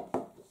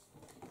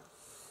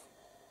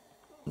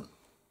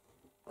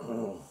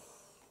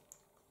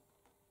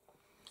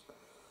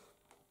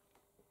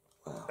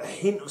 A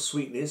hint of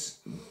sweetness,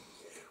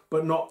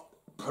 but not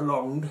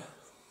prolonged.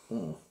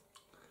 And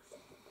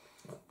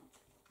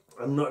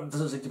not,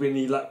 doesn't seem to be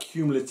any like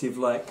cumulative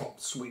like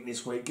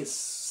sweetness where it gets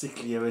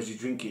sicklier as you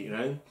drink it, you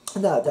know?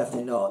 No,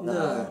 definitely not.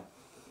 No.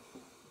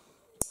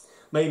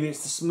 Maybe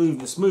it's the smooth.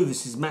 The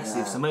smoothness is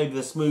massive, so maybe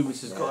the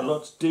smoothness has got a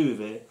lot to do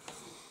with it.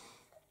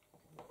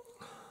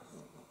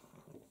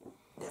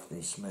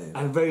 Definitely smooth.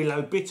 And very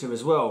low bitter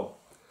as well.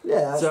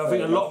 Yeah. So I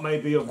think a lot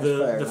maybe of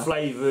the enough.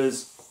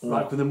 flavours,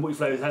 like with the multi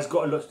flavours, has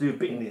got a lot to do with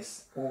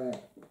bitterness.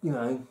 You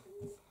know.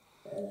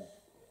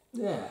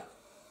 Yeah.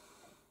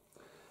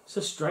 It's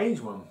a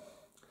strange one.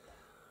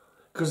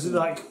 Because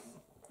like,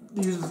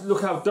 you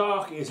look how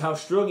dark it is, how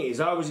strong it is.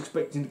 I was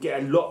expecting to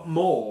get a lot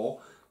more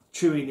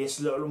chewiness,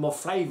 a lot more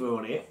flavour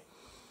on it.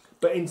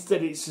 But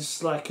instead it's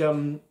just like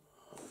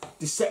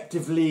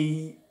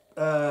deceptively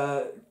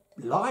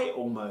light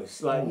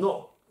almost. Like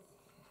not...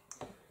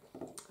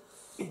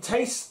 It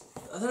tastes...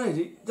 I don't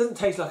know, it doesn't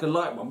taste like a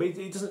light one, but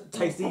it doesn't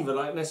taste either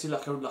like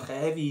necessarily like a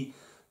heavy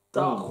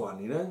dark one,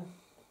 you know?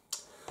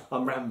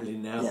 I'm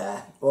rambling now.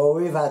 Yeah. Well,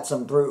 we've had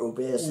some brutal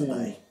beers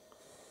today.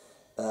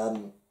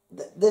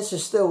 This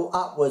is still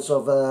upwards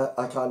of a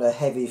kind of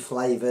heavy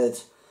flavoured,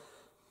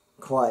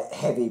 quite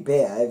heavy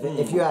beer.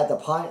 If you had a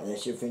pint of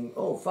this, you'd think,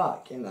 oh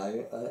fuck, you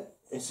know,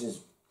 this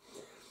is.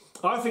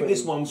 I think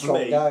this one for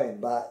me. Going,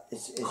 but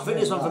it's I think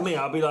this one for me,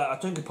 I'll be like, I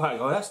drink a pint, I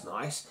go, oh, that's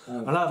nice.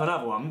 I'll have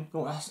another one,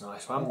 oh, that's a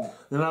nice one.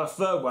 Then I'll have a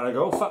third one, I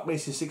go, oh fuck,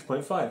 this is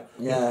 6.5.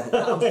 Yeah,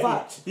 I'm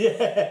fucked.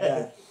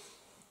 Yeah.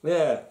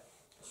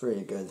 It's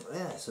really good.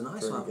 Yeah, it's a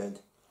nice really one. Good.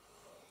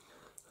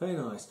 Very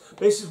nice.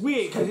 But it's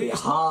weird because it's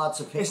hard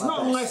to pick. It's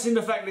not nice in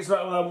the fact that it's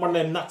like one of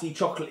them nutty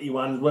chocolatey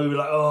ones where we're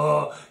like,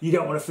 oh, you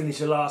don't want to finish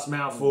the last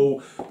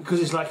mouthful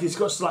because it's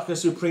got like a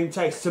supreme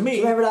taste. To me, do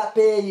you remember that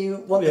beer you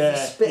wanted to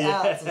spit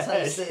out to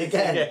taste it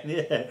again?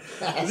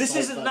 Yeah. This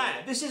isn't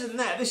that. This isn't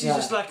that. This is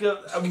just like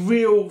a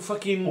real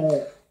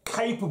fucking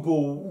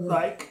capable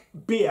like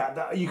beer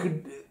that you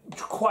could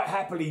quite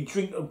happily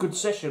drink a good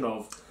session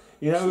of.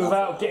 You know,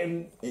 without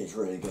getting... It's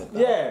really good.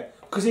 Yeah,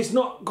 because it's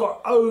not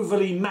got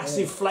overly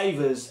massive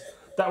flavours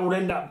that will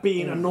end up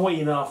being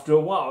annoying after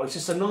a while. It's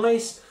just a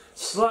nice,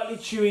 slightly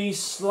chewy,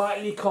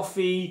 slightly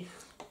coffee,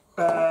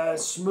 smooth...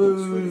 It's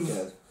really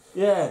good.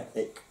 Yeah.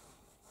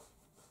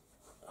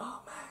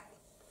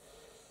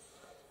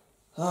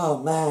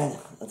 Oh man,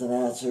 I don't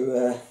know how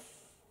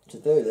to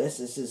do this.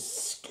 This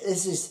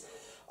is.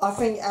 I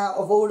think out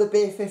of all the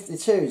beer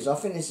 52s, I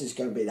think this is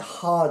going to be the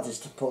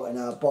hardest to put in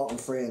our bottom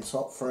 3 and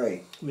top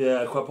 3.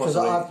 Yeah, quite possibly. Because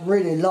I've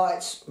really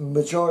liked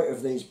majority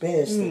of these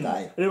beers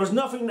today. And there was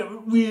nothing that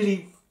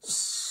really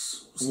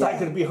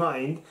staggered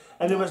behind,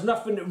 and there was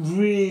nothing that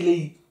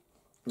really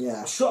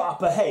shot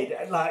up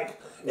ahead. Like,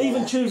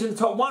 even choosing the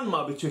top 1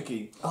 might be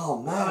tricky. Oh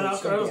man,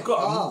 it's going to be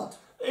hard.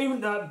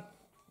 Even and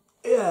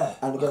it's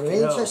going to be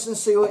interesting to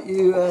see what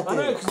you do. I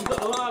know, because we've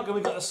got the lager and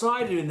we've got the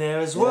cider in there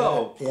as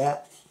well. Yeah.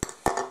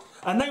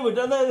 And they were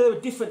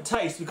different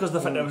tastes because of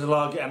the fact there was a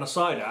lager and a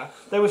cider.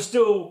 They were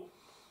still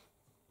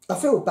I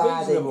feel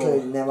bad reasonable.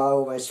 including them. I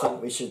always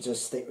think we should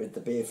just stick with the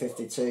beer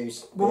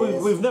 52s.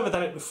 Well, we've never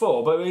done it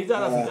before, but I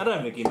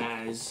don't think it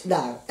matters.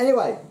 No.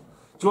 Anyway.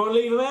 Do you want to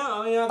leave them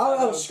out? I mean,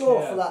 Oh,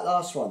 score for that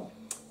last one.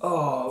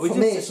 Oh, for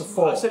me it's a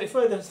 4. I said it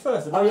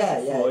first. Oh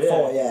yeah, 4.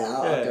 Yeah,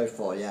 I'll go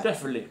 4. Yeah.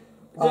 Definitely.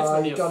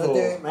 You got to do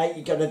it, mate.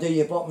 You got to do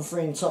your bottom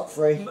 3 and top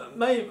 3.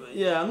 Maybe,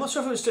 yeah. I'm not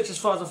sure if it was stretched as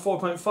far as a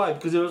 4.5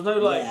 because there was no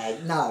like. Yeah,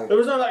 no. There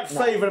was no like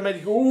flavour that made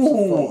you go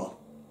ooh.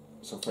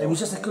 It's a 4. It was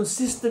just a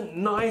consistent,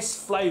 nice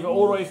flavour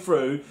all the way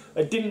through.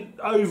 It didn't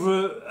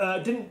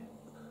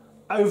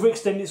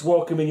overextend its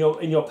welcome in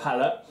your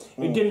palate.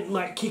 It didn't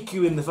like kick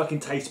you in the fucking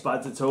taste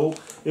buds at all.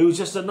 It was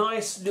just a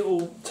nice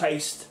little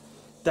taste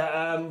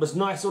that was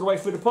nice all the way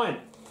through the pint.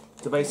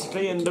 So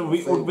basically, and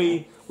would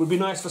be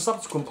nice for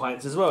subsequent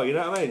pints as well. You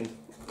know what I mean?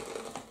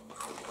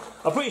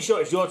 I'm pretty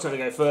sure it's your turn to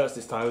go first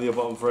this time with your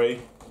bottom 3.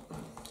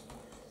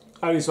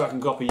 Only so I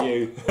can copy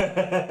you.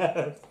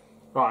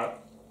 Right.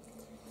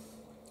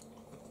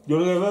 You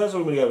want to go first or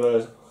want me to go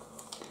first?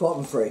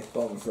 Bottom 3.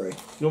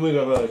 You want me to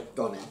go first?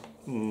 Go on then.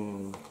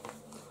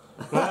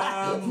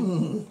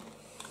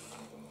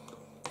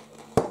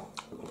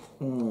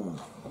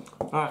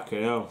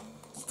 Okay, no.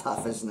 It's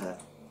tough, isn't it?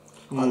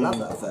 I love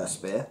that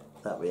first beer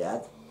that we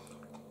had.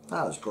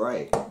 That was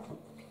great. Kind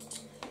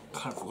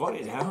of forgot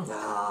it now.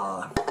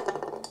 Ah,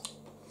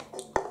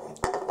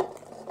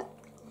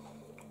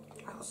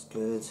 that was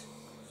good.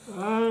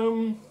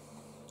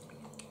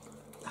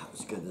 That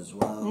was good as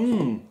well.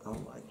 Oh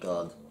my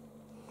god.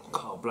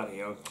 Oh, bloody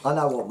hell. I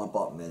know what my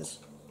bottom is.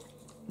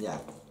 Yeah.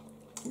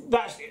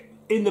 That's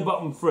in the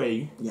bottom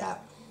 3. Yeah.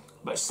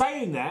 But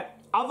saying that,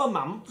 other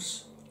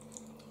months,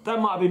 that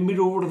might have been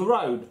middle of the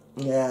road.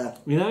 Yeah.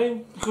 You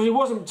know? Because it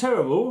wasn't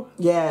terrible.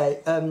 Yeah.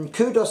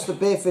 Kudos to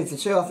Beer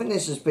 52. I think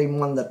this has been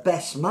one of the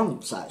best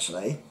months,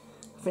 actually.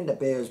 I think the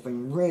beer has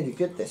been really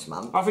good this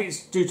month. I think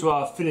it's due to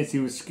our affinity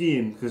with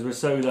skiing, because we're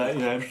so, like,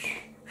 you know...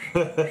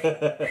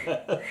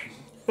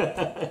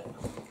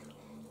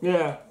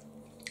 Yeah.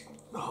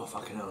 Oh,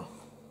 fucking hell.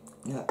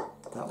 Yeah,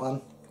 that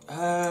one.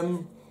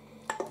 I'm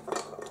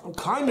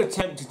kind of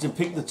tempted to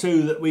pick the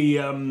 2 that we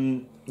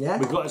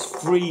got as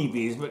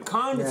freebies, but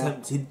kind of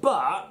tempted. But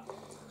I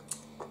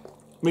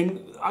mean,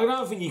 I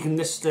don't think you can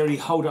necessarily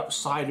hold up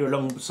cider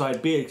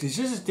alongside beer because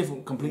it's just a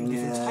completely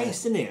different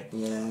taste, isn't it?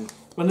 Yeah.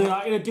 And then,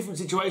 like, in a different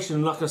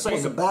situation, like I say, It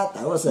wasn't bad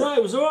though, was it? No,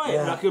 it was alright.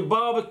 Yeah. Like a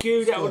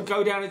barbecue, that would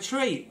go down a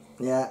treat.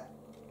 Yeah.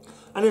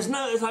 And it's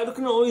like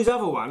looking at all these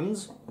other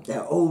ones.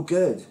 They're all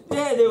good.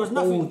 Yeah, there was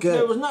nothing. All good.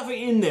 There was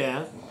nothing in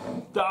there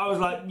that I was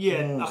like,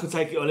 yeah, I could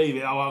take it or leave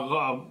it.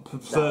 I'll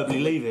preferably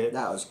leave it.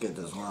 That was good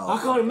as well.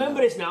 I can't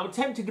remember this now. I'm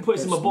tempted to put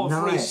this in my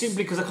bottom 3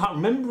 simply because I can't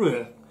remember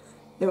it.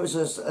 It was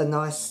just a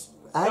nice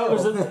ale. That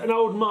was an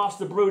old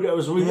master brew that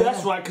was really.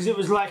 That's right, because it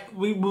was like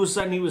we were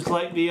saying it was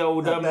like the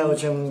old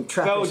Belgian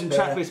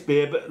Trappist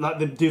beer, but like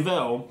the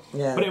Duvel.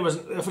 Yeah. But it was.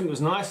 I think it was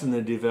nicer than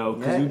the Duvel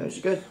because it was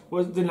good.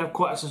 Didn't have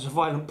quite such a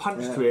violent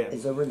punch to it.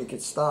 It's a really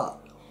good start.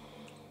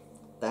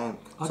 Damn.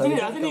 I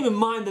didn't even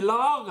mind the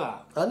lager.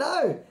 I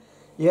know.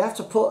 You have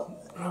to put.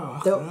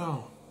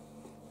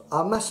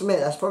 I must admit,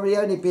 that's probably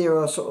the only beer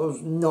I'm sort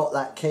of not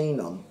that keen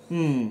on.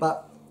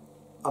 But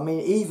I mean,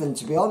 even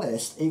to be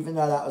honest, even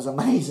though that was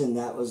amazing,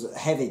 that was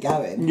heavy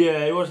going.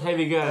 Yeah, it was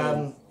heavy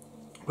going.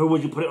 But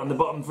would you put it on the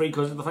bottom 3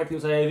 because of the fact it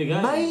was heavy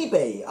going?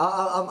 Maybe.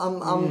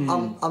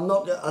 I'm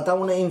not. I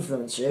don't want to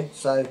influence you,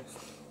 so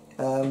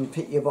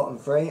pick your bottom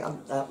 3.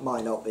 That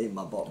might not be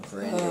my bottom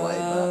 3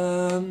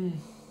 anyway.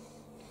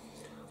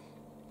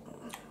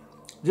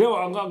 Do you know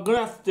what? I'm going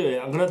to have to do it.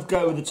 I'm going to have to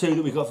go with the 2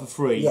 that we got for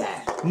free.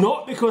 Yeah.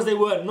 Not because they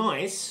weren't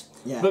nice,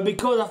 but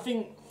because I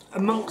think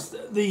amongst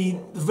the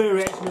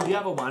variation of the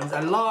other ones,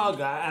 a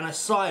lager and a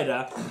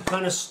cider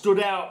kind of stood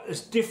out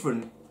as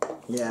different.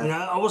 Yeah. You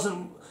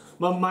know,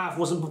 my mouth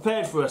wasn't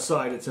prepared for a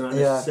cider tonight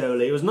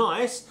necessarily. It was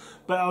nice,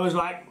 but I was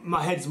like,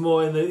 my head's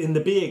more in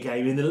the beer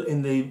game, in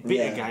the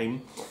bitter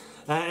game,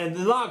 and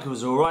the lager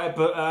was all right,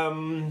 but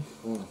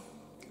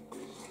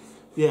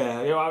you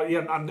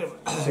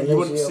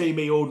wouldn't see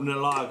me ordering a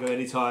lager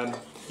anytime.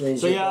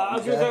 So yeah,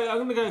 I'm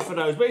gonna go for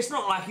those. But it's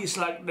not like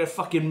they're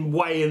fucking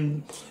way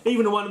and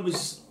even the one that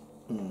was.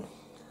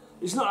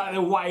 It's not like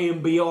they're way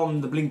and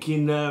beyond the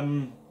blinking.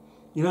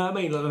 You know what I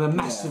mean? Like they're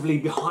massively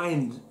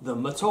behind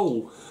them at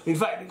all. In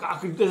fact,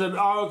 there's an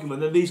argument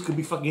that these could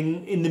be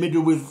fucking in the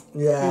middle with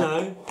you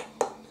know,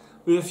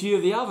 with a few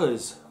of the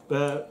others.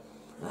 But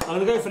I'm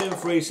gonna go for them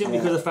 3 simply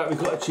because of the fact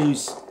we've got to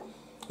choose.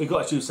 We've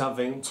got to choose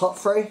something. Top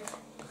 3.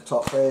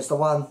 Top 3 is the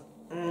one.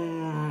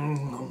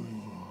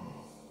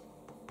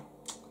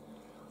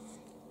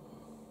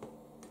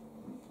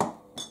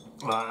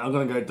 Right, I'm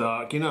gonna go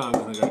dark. You know I'm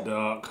gonna go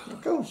dark.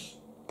 Of course.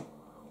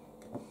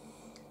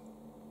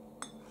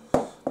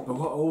 But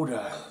what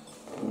order?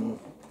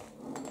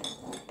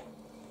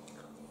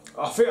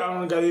 I think I'm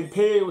gonna go the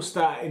Imperial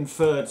Stout in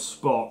 3rd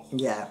spot.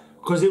 Yeah.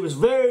 Because it was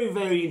very,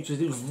 very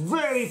interesting. It was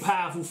very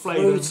powerful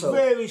flavour. It was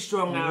very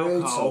strong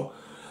alcohol.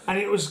 and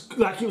it was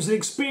an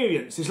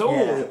experience. It's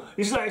like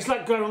it's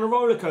like going on a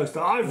roller coaster.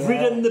 I've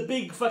ridden the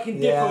Big fucking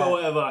Dipper or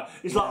whatever.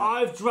 It's like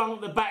I've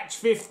drunk the Batch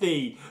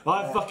 50.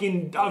 I've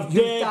dared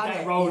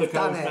that roller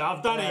coaster.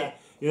 I've done it.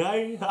 You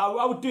know,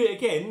 I would do it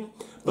again,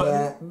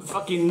 but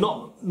fucking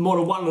not more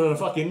than one on a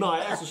fucking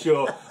night, that's for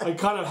sure. I'm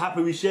kind of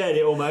happy we shared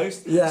it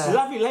almost. Yeah. It's a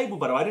lovely label,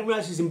 by the way. I didn't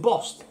realise it's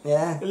embossed.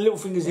 Yeah. The little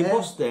finger's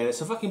embossed there.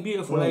 It's a fucking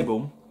beautiful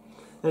label.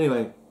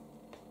 Anyway,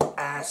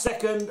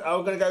 second,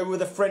 I'm going to go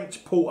with a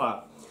French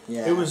Porter.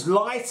 Yeah. It was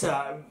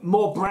lighter,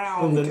 more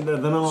brown than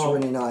our.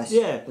 It's really nice.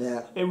 Yeah.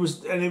 Yeah. It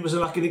was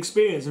like an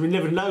experience. We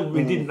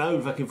didn't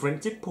know fucking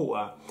French did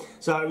porter,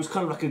 so it was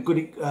kind of like a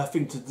good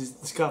thing to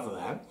discover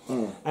that.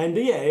 And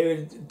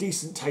it was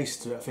decent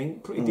taste to it. I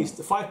think pretty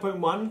decent.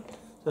 5.1.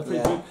 So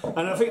pretty good.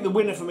 And I think the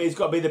winner for me has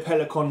got to be the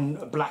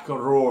Pelican Black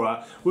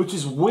Aurora, which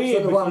is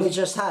weird. So the one we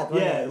just had.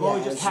 The one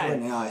we just had.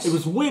 Really nice. It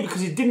was weird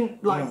because it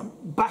didn't like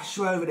bash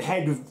you over the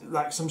head with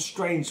like some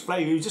strange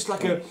flavour. It was just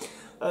like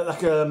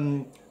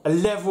a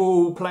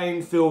level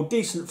playing field,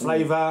 decent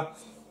flavour,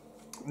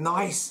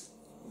 nice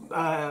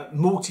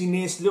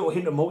maltiness, little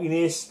hint of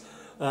maltiness,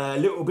 a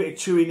little bit of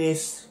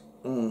chewiness.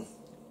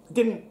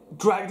 Didn't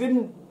drag,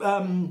 didn't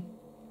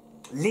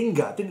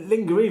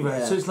linger either.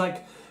 Yeah. So it's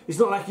like, it's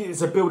not like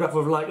it's a build up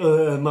of like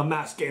my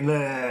mouth's getting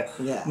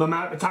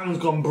my tongue's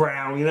gone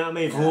brown. You know what I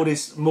mean? For all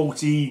this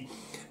malty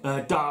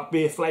dark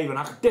beer flavour, and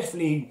I could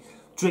definitely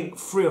drink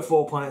 3 or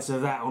 4 pints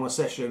of that on a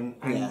session,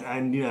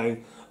 and you know,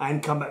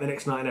 and come back the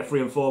next night and have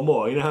 3 and 4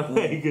 more. You know what I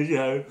mean?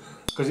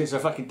 Because it's a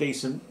fucking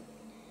decent.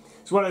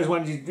 It's one of those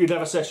ones you'd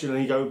have a session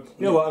and you go,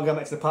 you know what, I'm going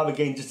back to the pub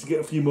again just to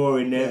get a few more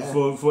in there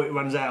before it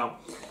runs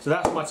out. So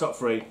that's my top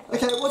 3.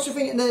 Okay, what do you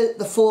think of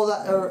the 4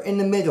 that are in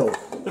the middle?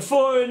 The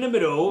 4 in the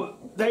middle,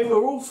 they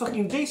were all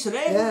fucking decent.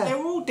 They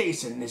were all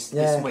decent this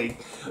week.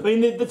 I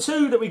mean, the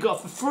 2 that we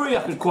got for free,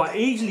 I could quite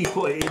easily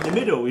put it in the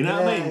middle. You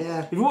know what I mean?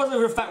 Yeah. If it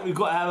wasn't for the fact we've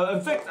got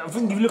in fact, I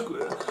think if you look,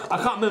 I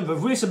can't remember.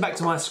 If we listen back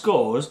to my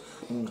scores,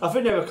 I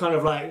think they were kind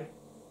of like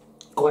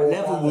quite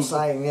level with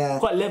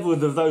quite level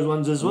with those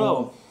ones as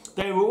well.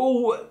 They were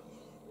all,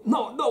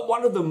 not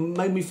one of them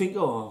made me think,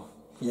 oh,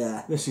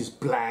 this is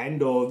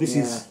bland or this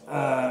is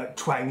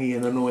twangy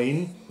and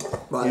annoying.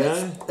 Right,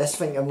 let's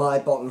think of my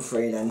bottom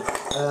 3 then.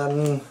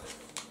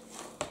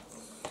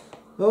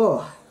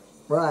 Oh,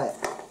 right.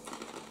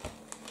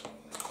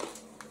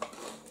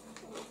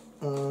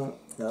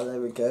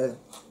 There we go.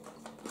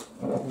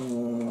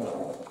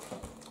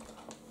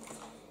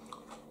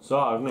 It's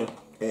hard, isn't it?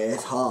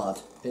 It's hard.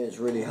 It's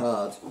really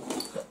hard.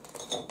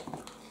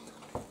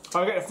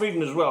 I get a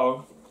feeling as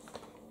well.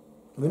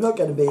 We're not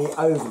going to be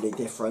overly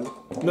different.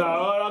 No,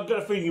 I got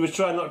a feeling you were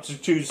trying not to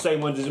choose the same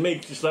ones as me.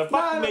 Just like,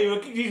 fuck me,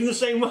 we're using the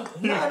same one.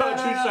 You can't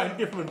choose something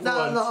different. No,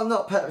 I'm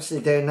not purposely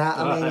doing that.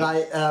 I mean,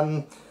 like,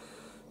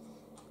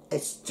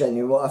 it's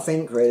genuine what I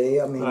think, really.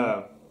 I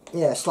mean,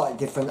 yeah, slightly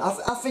different.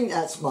 I think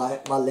that's my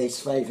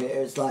least favourite. It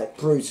was like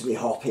brutally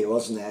hoppy,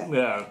 wasn't it?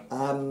 Yeah.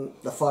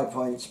 The 5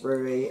 Points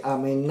Brewery. I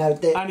mean, no.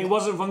 And it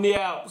wasn't from the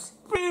Alps.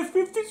 Beer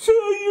 52,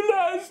 you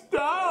let us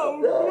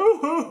down.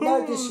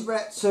 No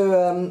disrespect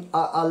to.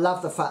 I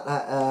love the fact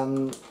that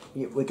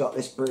we got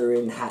this brewery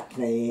in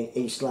Hackney,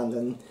 East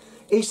London.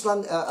 East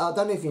London. I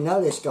don't know if you know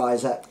this,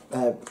 guys. At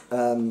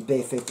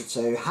Beer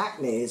 52,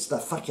 Hackney is the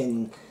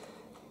fucking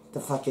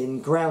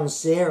ground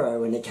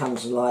zero when it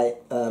comes to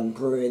like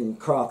brewing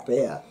craft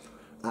beer.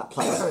 That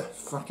place is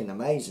fucking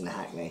amazing,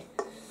 Hackney.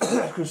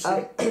 It's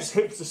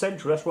hipster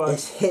central, that's why.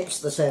 It's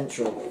hipster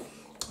central.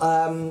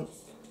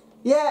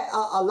 Yeah,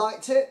 I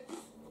liked it.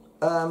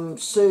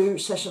 Sue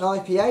Session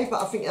IPA,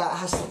 but I think that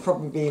has to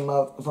probably be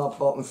my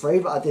bottom 3,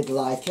 but I did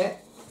like it.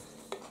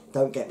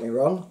 Don't get me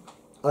wrong.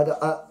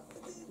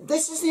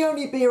 This is the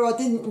only beer I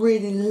didn't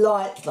really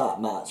like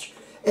that much.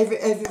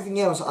 Everything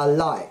else I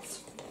liked.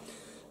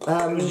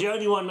 It was the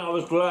only one that I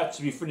was glad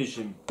to be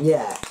finishing.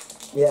 Yeah.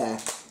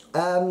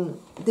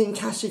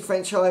 Ninkasi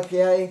French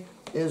IPA,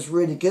 it was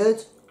really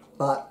good,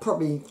 but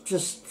probably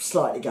just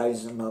slightly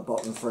goes in my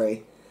bottom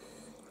 3.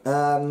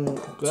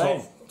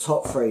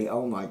 Top 3,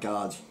 oh my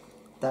god.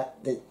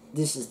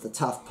 This is the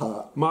tough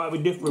part. Might be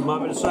different,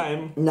 might be the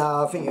same.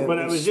 No, I think it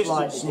was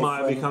resistance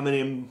might be coming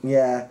in.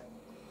 Yeah.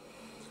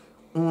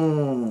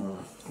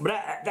 But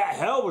that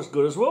hell was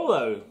good as well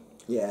though.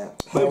 Yeah.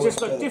 But it's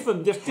just like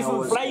different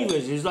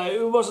flavours. It's like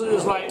it wasn't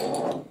as like.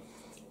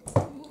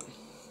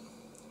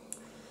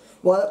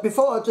 Well,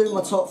 before I do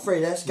my top 3,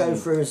 let's go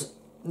through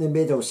the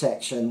middle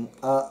section.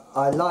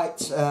 I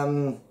liked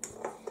my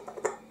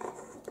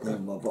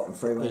bottom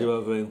 3.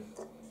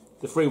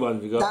 The 3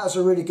 ones we got. That was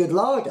a really good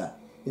lager.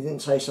 You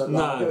didn't taste like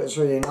lager. It was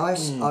really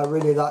nice. I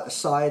really liked the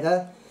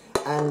cider,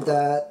 and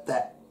that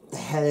the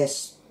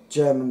Helles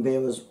German beer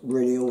was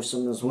really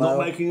awesome as well.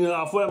 Not making it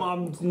up. Well,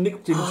 I'm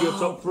nicked into your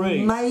top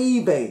 3.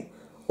 Maybe,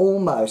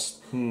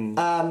 almost.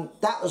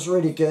 That was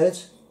really good,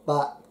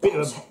 but bit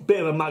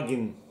of a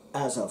mugging.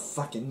 That was a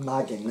fucking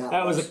mugging.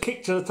 That was a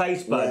kick to the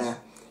taste buds.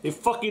 It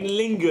fucking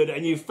lingered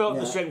and you felt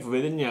the strength of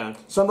it, didn't you?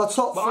 So my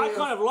top but three... I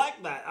kind of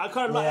like that. I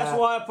kind of like that's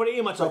why I put it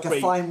in my top three. Like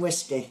a fine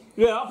whiskey.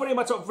 Yeah, I put it in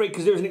my top three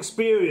because it was an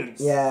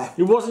experience. Yeah.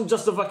 It wasn't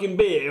just a fucking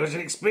beer, it was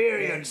an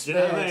experience, you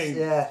know what I mean?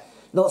 Yeah.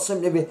 Not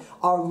simply beer.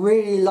 I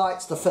really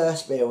liked the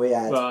first beer we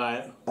had.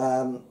 Right.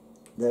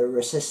 The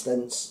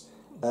Resistance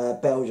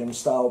Belgium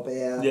style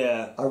beer.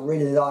 Yeah. I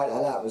really liked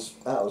that. That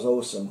was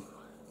awesome.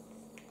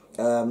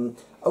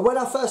 When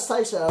I first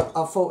tasted it,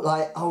 I thought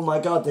like, oh my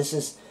god, this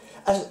is...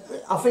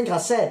 I think I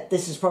said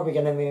this is probably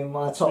going to be in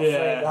my top three.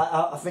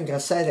 I think I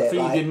said it. I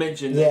think you did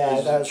mention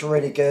that was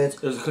really good.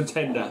 It was a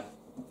contender.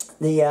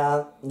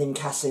 The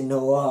Ninkasi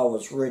Noir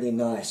was really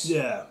nice.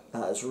 Yeah.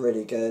 That was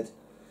really good.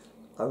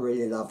 I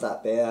really love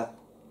that beer.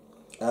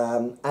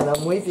 And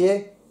I'm with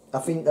you. I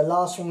think the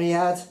last one we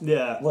had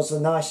was the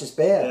nicest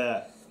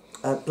beer.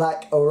 Yeah.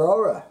 Black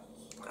Aurora.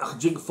 I could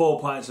drink 4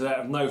 pints of that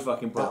with no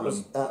fucking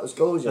problem. That was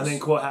gorgeous. And then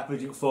quite happily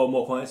drink 4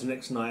 more pints the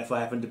next night if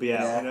I happen to be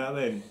out, you know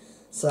what I mean?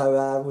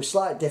 So we're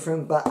slightly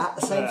different, but at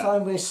the same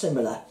time we're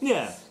similar.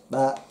 Yeah.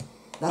 But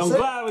I'm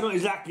glad we're not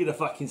exactly the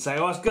fucking same.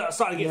 I was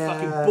starting to get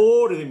fucking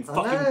bored of him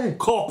fucking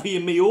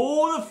copying me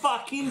all the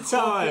fucking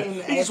time.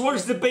 He just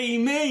wants to be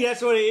me,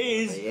 that's what it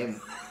is.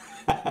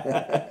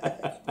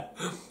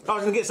 I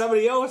was going to get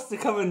somebody else to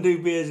come and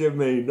do beers with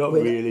me. Not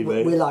really,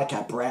 mate. We like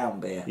our brown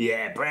beer.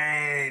 Yeah,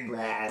 brown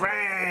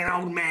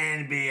old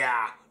man beer.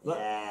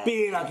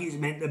 Beer like it's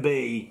meant to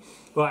be.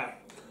 Right,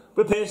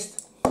 we're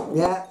pissed.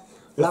 Yeah.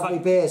 Lovely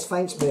beers.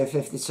 Thanks, Beer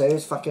 52.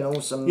 It's fucking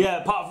awesome. Yeah,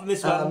 apart from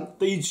this one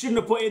that you shouldn't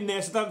have put in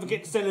there, so don't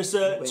forget to send us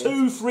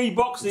 2, 3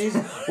 boxes,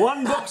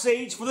 1 box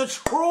each for the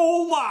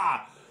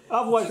trauma.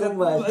 Otherwise, we could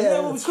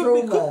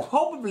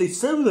probably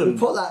sue them.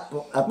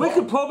 We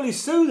could probably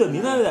sue them.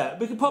 You know that.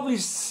 We could probably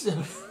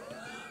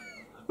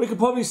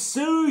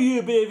sue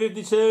you, Beer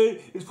 52.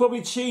 It's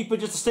probably cheaper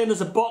just to send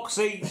us a box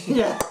each.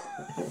 Yeah.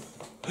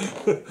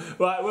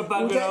 Right, we're bugging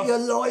off. We'll get your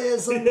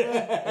lawyers on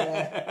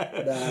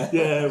there.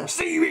 Yeah.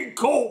 See you in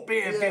court,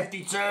 Beer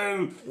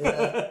 52.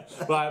 Yeah.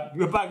 Right,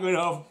 we're bugging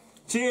off.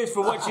 Cheers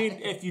for watching,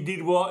 if you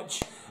did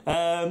watch.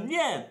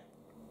 Yeah.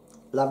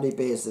 Lovely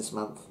beers this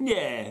month.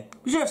 Yeah.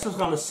 We should have some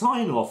kind of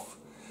sign-off.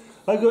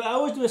 I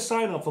always do a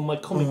sign-off on my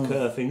comic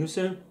thing.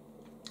 So,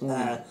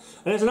 and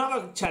there's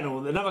another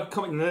channel, another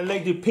comic, they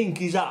do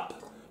Pinkies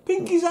Up.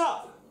 Pinkies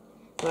Up!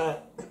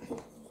 But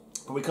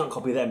we can't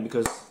copy them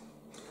because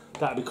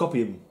that would be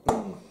copying.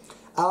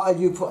 Are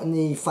you putting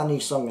the funny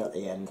song at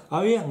the end?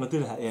 Oh yeah, I'm going to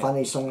do that, yeah.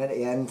 Funny song at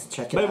the end,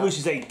 check it out. Maybe we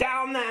should say,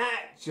 down the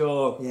hatch,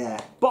 or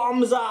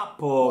bottoms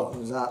up, or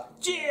bottoms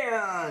up.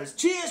 Cheers!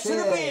 Cheers to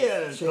the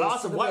beers!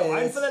 Glass of white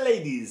wine for the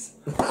ladies.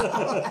 Something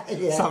like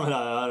that,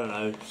 I don't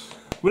know.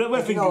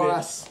 We're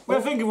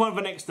thinking one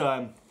for next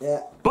time.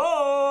 Yeah.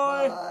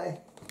 Bye!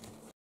 Bye!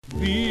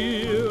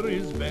 Beer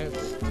is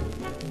best.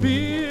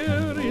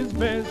 Beer is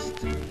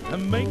best.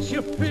 Makes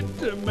you fit,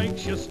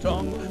 makes you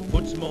strong.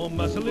 Puts more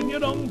muscle in your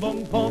dong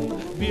bong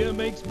pong. Beer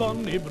makes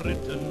bonny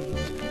Britons.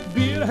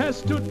 Beer has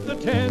stood the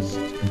test.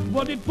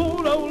 What did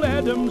poor old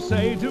Adam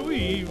say to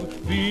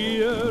Eve?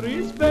 Beer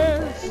is best.